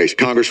in that race.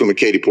 Congresswoman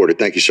Katie Porter,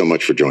 thank you so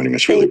much for joining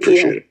us. Really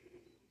appreciate it.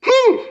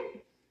 Whew.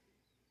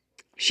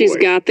 She's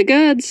got the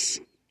goods.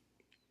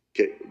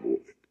 Okay.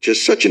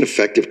 Just such an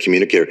effective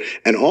communicator.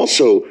 And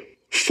also,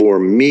 for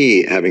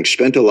me, having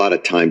spent a lot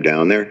of time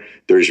down there,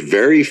 there's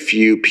very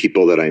few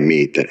people that I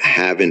meet that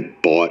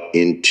haven't bought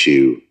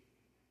into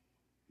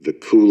the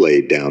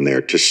Kool-Aid down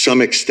there to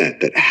some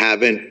extent, that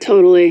haven't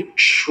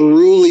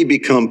truly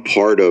become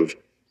part of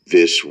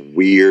this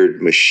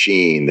weird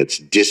machine that's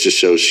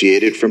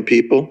disassociated from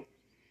people.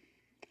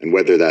 And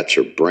whether that's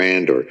her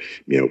brand or,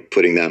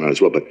 putting that on as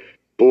well. But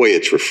boy,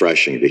 it's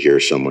refreshing to hear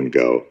someone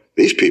go,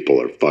 these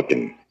people are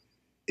fucking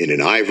in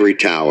an ivory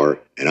tower,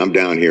 and I'm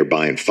down here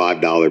buying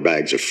 $5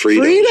 bags of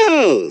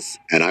Fritos.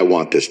 And I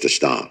want this to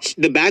stop.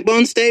 The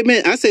backbone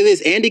statement, I say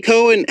this, Andy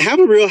Cohen, have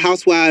a real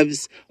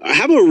housewives,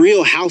 have a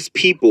real house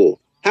people,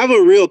 have a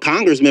real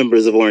Congress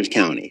members of Orange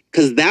County.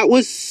 Because that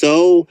was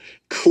so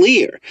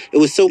clear. It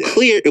was so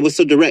clear. It was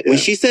so direct. When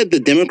she said the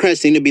Democrats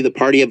seem to be the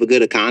party of a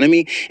good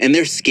economy, and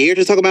they're scared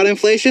to talk about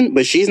inflation,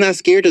 but she's not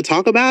scared to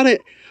talk about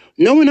it.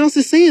 No one else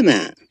is saying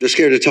that. They're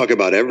scared to talk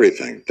about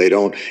everything. They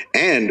don't.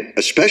 And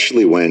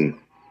especially when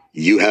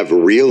you have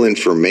real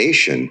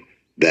information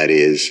that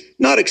is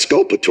not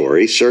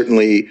exculpatory.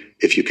 Certainly,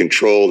 if you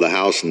control the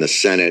House and the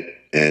Senate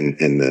and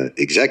the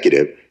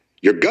executive,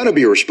 you're going to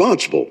be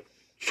responsible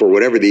for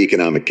whatever the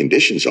economic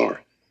conditions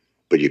are.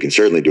 But you can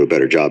certainly do a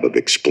better job of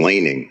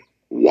explaining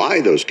why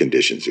those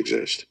conditions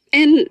exist.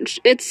 And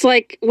it's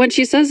like, when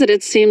she says it,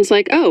 it seems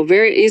like, oh,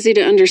 very easy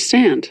to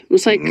understand.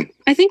 It's like,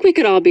 I think we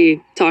could all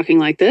be talking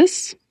like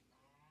this.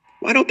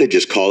 Why don't they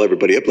just call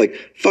everybody up? Like,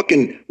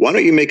 why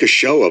don't you make a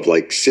show of,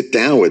 like, sit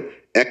down with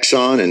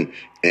Exxon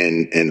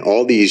and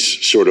all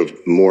these sort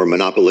of more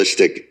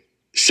monopolistic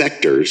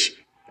sectors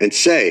and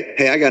say,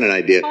 hey, I got an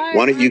idea.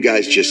 Why don't you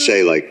guys just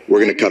say, like,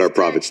 we're going to cut our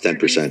profits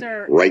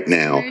 10% right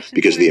now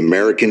because the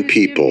American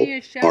people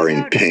are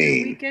in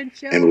pain.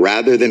 And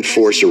rather than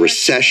force a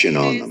recession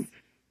on them,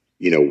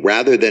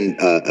 rather than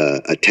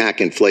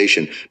attack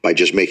inflation by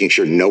just making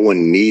sure no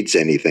one needs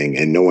anything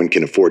and no one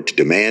can afford to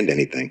demand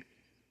anything,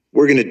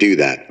 we're going to do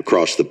that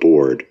across the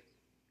board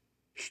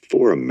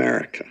for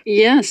America.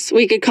 Yes,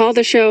 we could call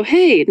the show,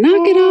 hey,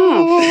 knock it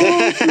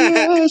off.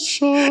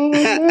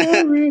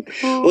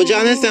 Well,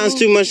 John, that sounds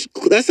too much.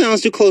 That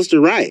sounds too close to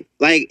right.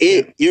 Like,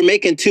 you're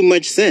making too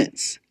much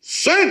sense.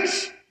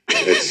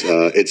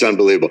 It's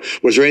unbelievable.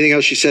 Was there anything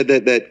else you said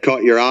that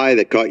caught your eye,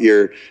 that caught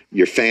your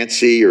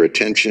fancy, your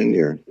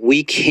attention?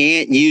 We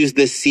can't use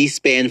the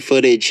C-SPAN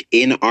footage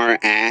in our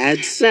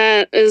ads.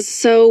 That is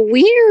so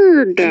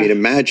weird. I mean,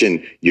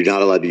 imagine you're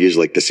not allowed to use,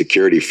 like, the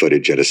security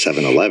footage at a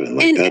 7-Eleven.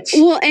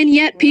 And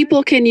yet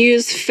people can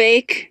use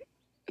fake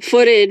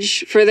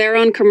footage for their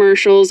own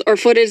commercials, or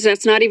footage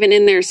that's not even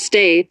in their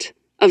state,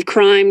 of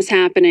crimes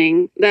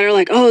happening that are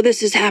like, oh,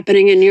 this is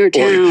happening in your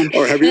town.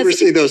 Or have you ever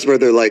seen those where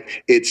they're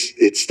like,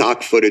 it's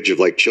stock footage of,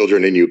 like,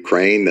 children in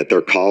Ukraine that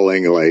they're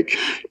calling, like,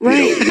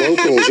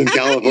 locals in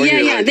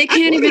California. Yeah, like, they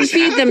can't even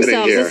feed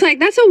themselves. Here? It's like,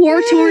 that's a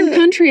war-torn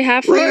country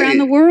halfway around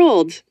the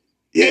world.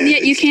 Yeah, and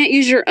yet you can't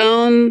use your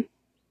own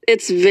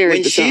It's very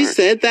when bizarre. she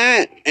said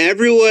that,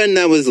 everyone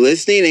that was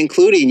listening,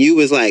 including you,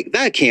 was like,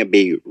 that can't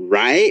be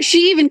right.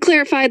 She even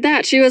clarified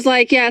that. She was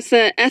like, yeah, it's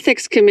the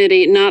ethics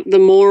committee, not the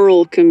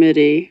moral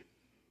committee.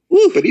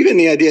 But even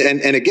the idea,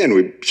 and again,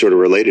 we sort of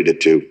related it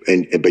to,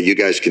 but you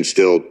guys can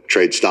still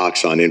trade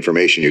stocks on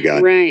information you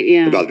got. Right,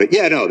 yeah. About it.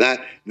 Yeah, no,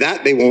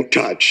 that they won't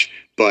touch.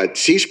 But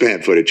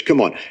C-SPAN footage, come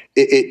on.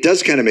 It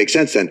does kind of make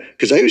sense then.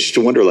 Because I used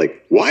to wonder,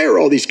 like, why are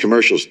all these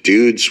commercials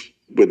dudes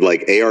with,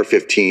 like,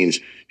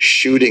 AR-15s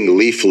shooting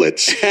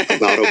leaflets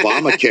about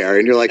Obamacare?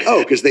 And you're like,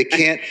 oh, because they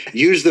can't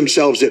use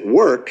themselves at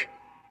work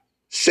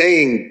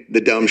saying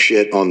the dumb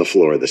shit on the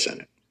floor of the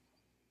Senate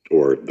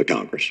or the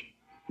Congress,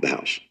 the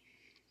House.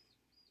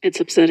 It's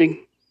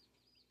upsetting.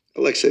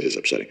 Alexa, it is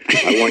upsetting.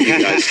 I want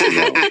you guys to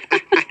know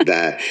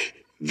that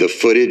the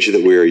footage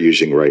that we are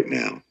using right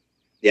now,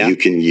 you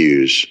can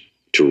use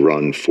to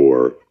run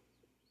for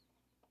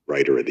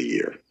Writer of the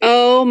Year.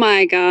 Oh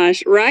my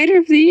gosh. Writer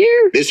of the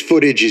Year? This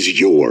footage is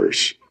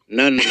yours.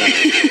 No.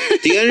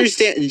 Do you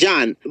understand,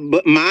 John?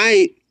 But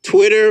my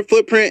Twitter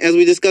footprint, as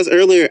we discussed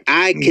earlier,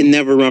 I can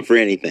never run for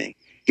anything.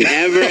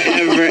 Ever.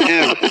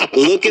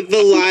 Look at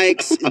the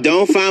likes.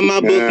 Don't find my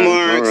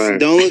bookmarks. Right.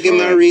 Don't look at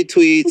my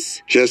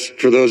retweets. Just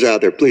for those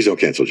out there, please don't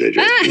cancel JJ.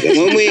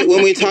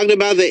 When we talked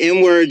about the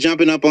N-word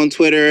jumping up on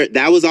Twitter,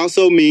 that was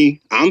also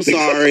me. I'm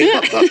sorry.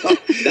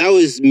 That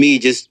was me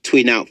just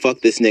tweeting out,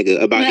 fuck this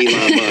nigga, about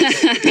Elon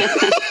Musk.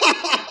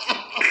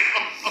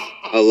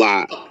 A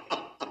lot.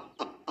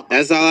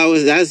 That's all I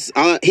was.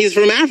 He's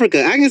from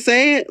Africa. I can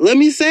say it. Let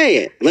me say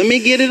it. Let me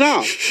get it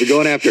off. We're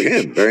going after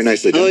him. Very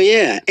nicely done. Oh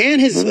yeah,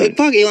 and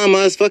fuck Elon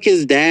Musk. Fuck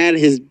his dad.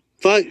 His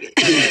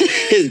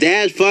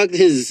dad fucked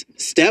his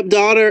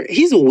stepdaughter.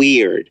 He's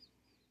weird.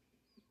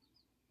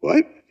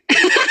 What?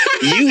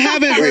 You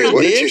haven't heard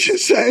what this? Did you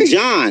just say?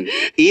 John,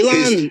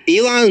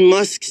 Elon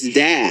Musk's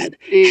dad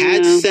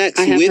had sex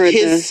with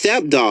his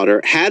stepdaughter,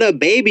 had a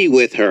baby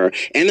with her,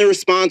 and the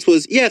response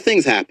was, "Yeah,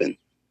 things happen."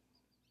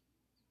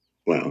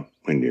 Well,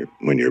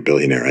 when you're a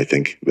billionaire, I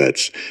think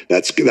that's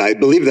I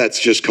believe that's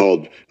just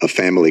called a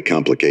family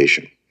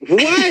complication.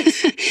 What?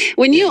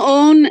 When you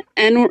own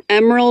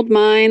emerald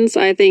mines,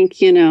 I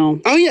think, you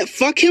know. Oh yeah,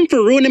 fuck him for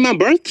ruining my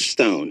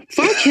birthstone.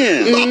 Fuck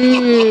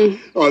him.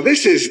 Oh,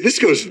 this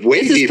goes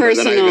way deeper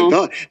than I even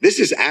thought. This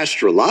is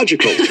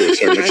astrological to a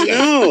certain extent. I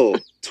know.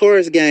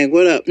 Taurus gang,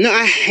 what up? No,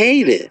 I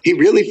hate it. He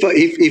really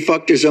he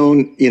fucked his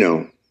own,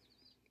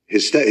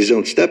 his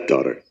own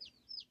stepdaughter.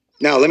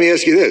 Now, let me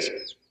ask you this.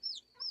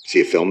 Is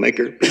he a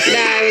filmmaker?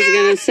 I was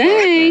going to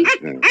say.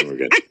 No, we're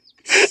good.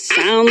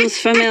 Sounds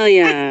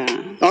familiar.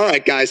 All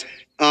right, guys.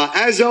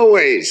 As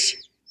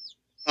always,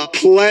 a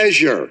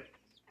pleasure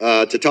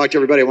to talk to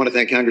everybody. I want to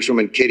thank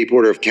Congresswoman Katie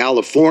Porter of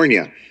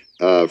California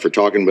for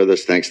talking with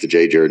us. Thanks to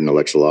Jay Jordan,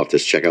 Alexa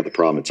Loftus. Check out the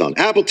prom. It's on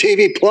Apple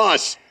TV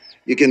Plus.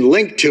 You can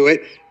link to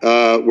it.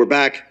 We're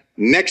back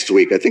next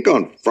week, I think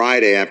on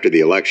Friday after the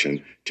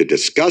election, to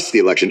discuss the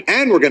election.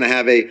 And we're going to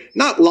have a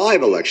not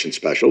live election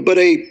special, but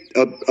a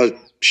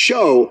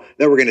show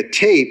that we're going to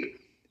tape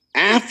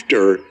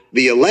after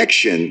the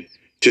election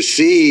to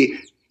see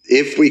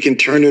if we can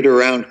turn it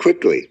around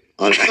quickly.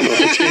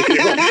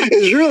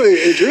 It's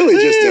really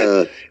just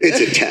a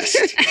test.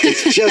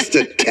 It's just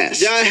a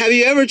test. John, have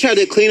you ever tried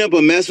to clean up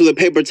a mess with a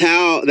paper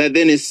towel that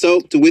then is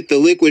soaked with the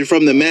liquid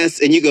from the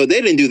mess, and you go,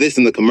 they didn't do this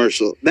in the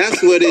commercial?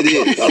 That's what it is.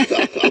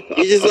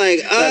 You're just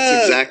like,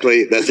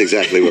 That's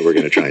exactly what we're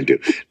going to try and do.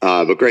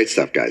 But great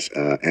stuff, guys.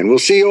 And we'll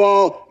see you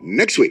all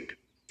next week.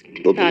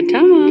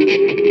 Ta-ta.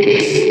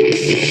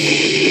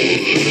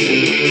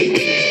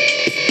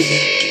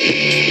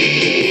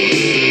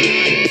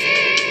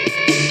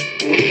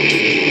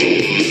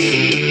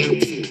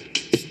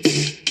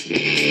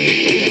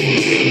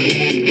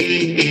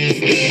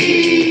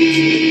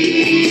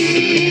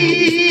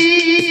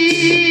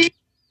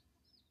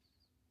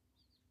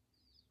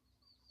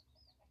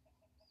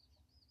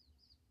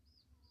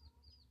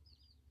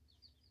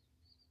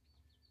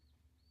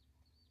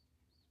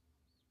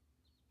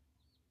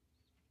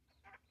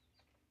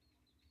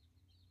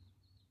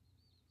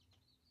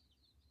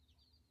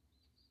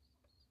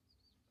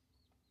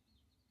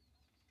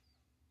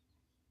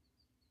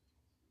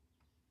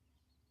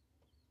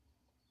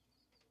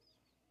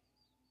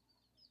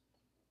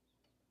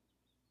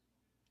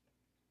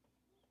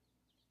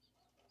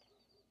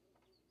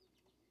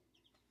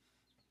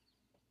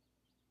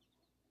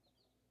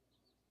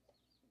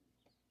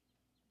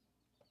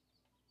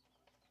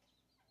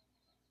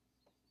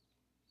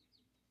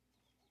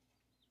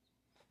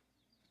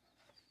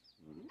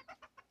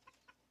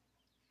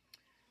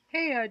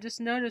 Hey, I just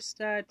noticed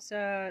that,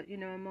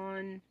 I'm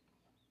on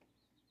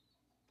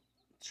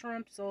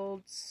Trump's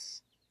old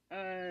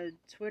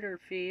Twitter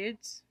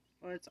feeds.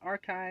 Well, it's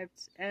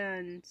archived,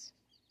 and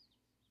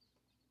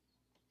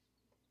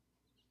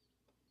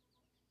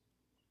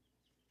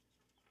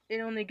it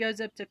only goes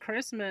up to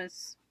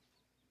Christmas.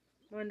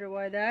 Wonder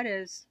why that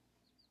is.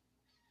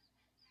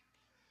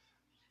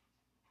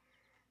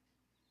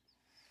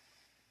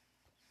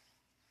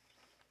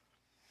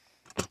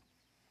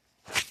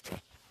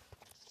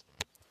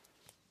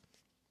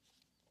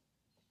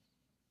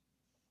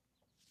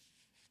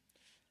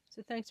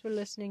 So thanks for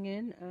listening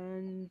in,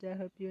 and I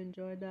hope you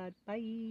enjoyed that. Bye.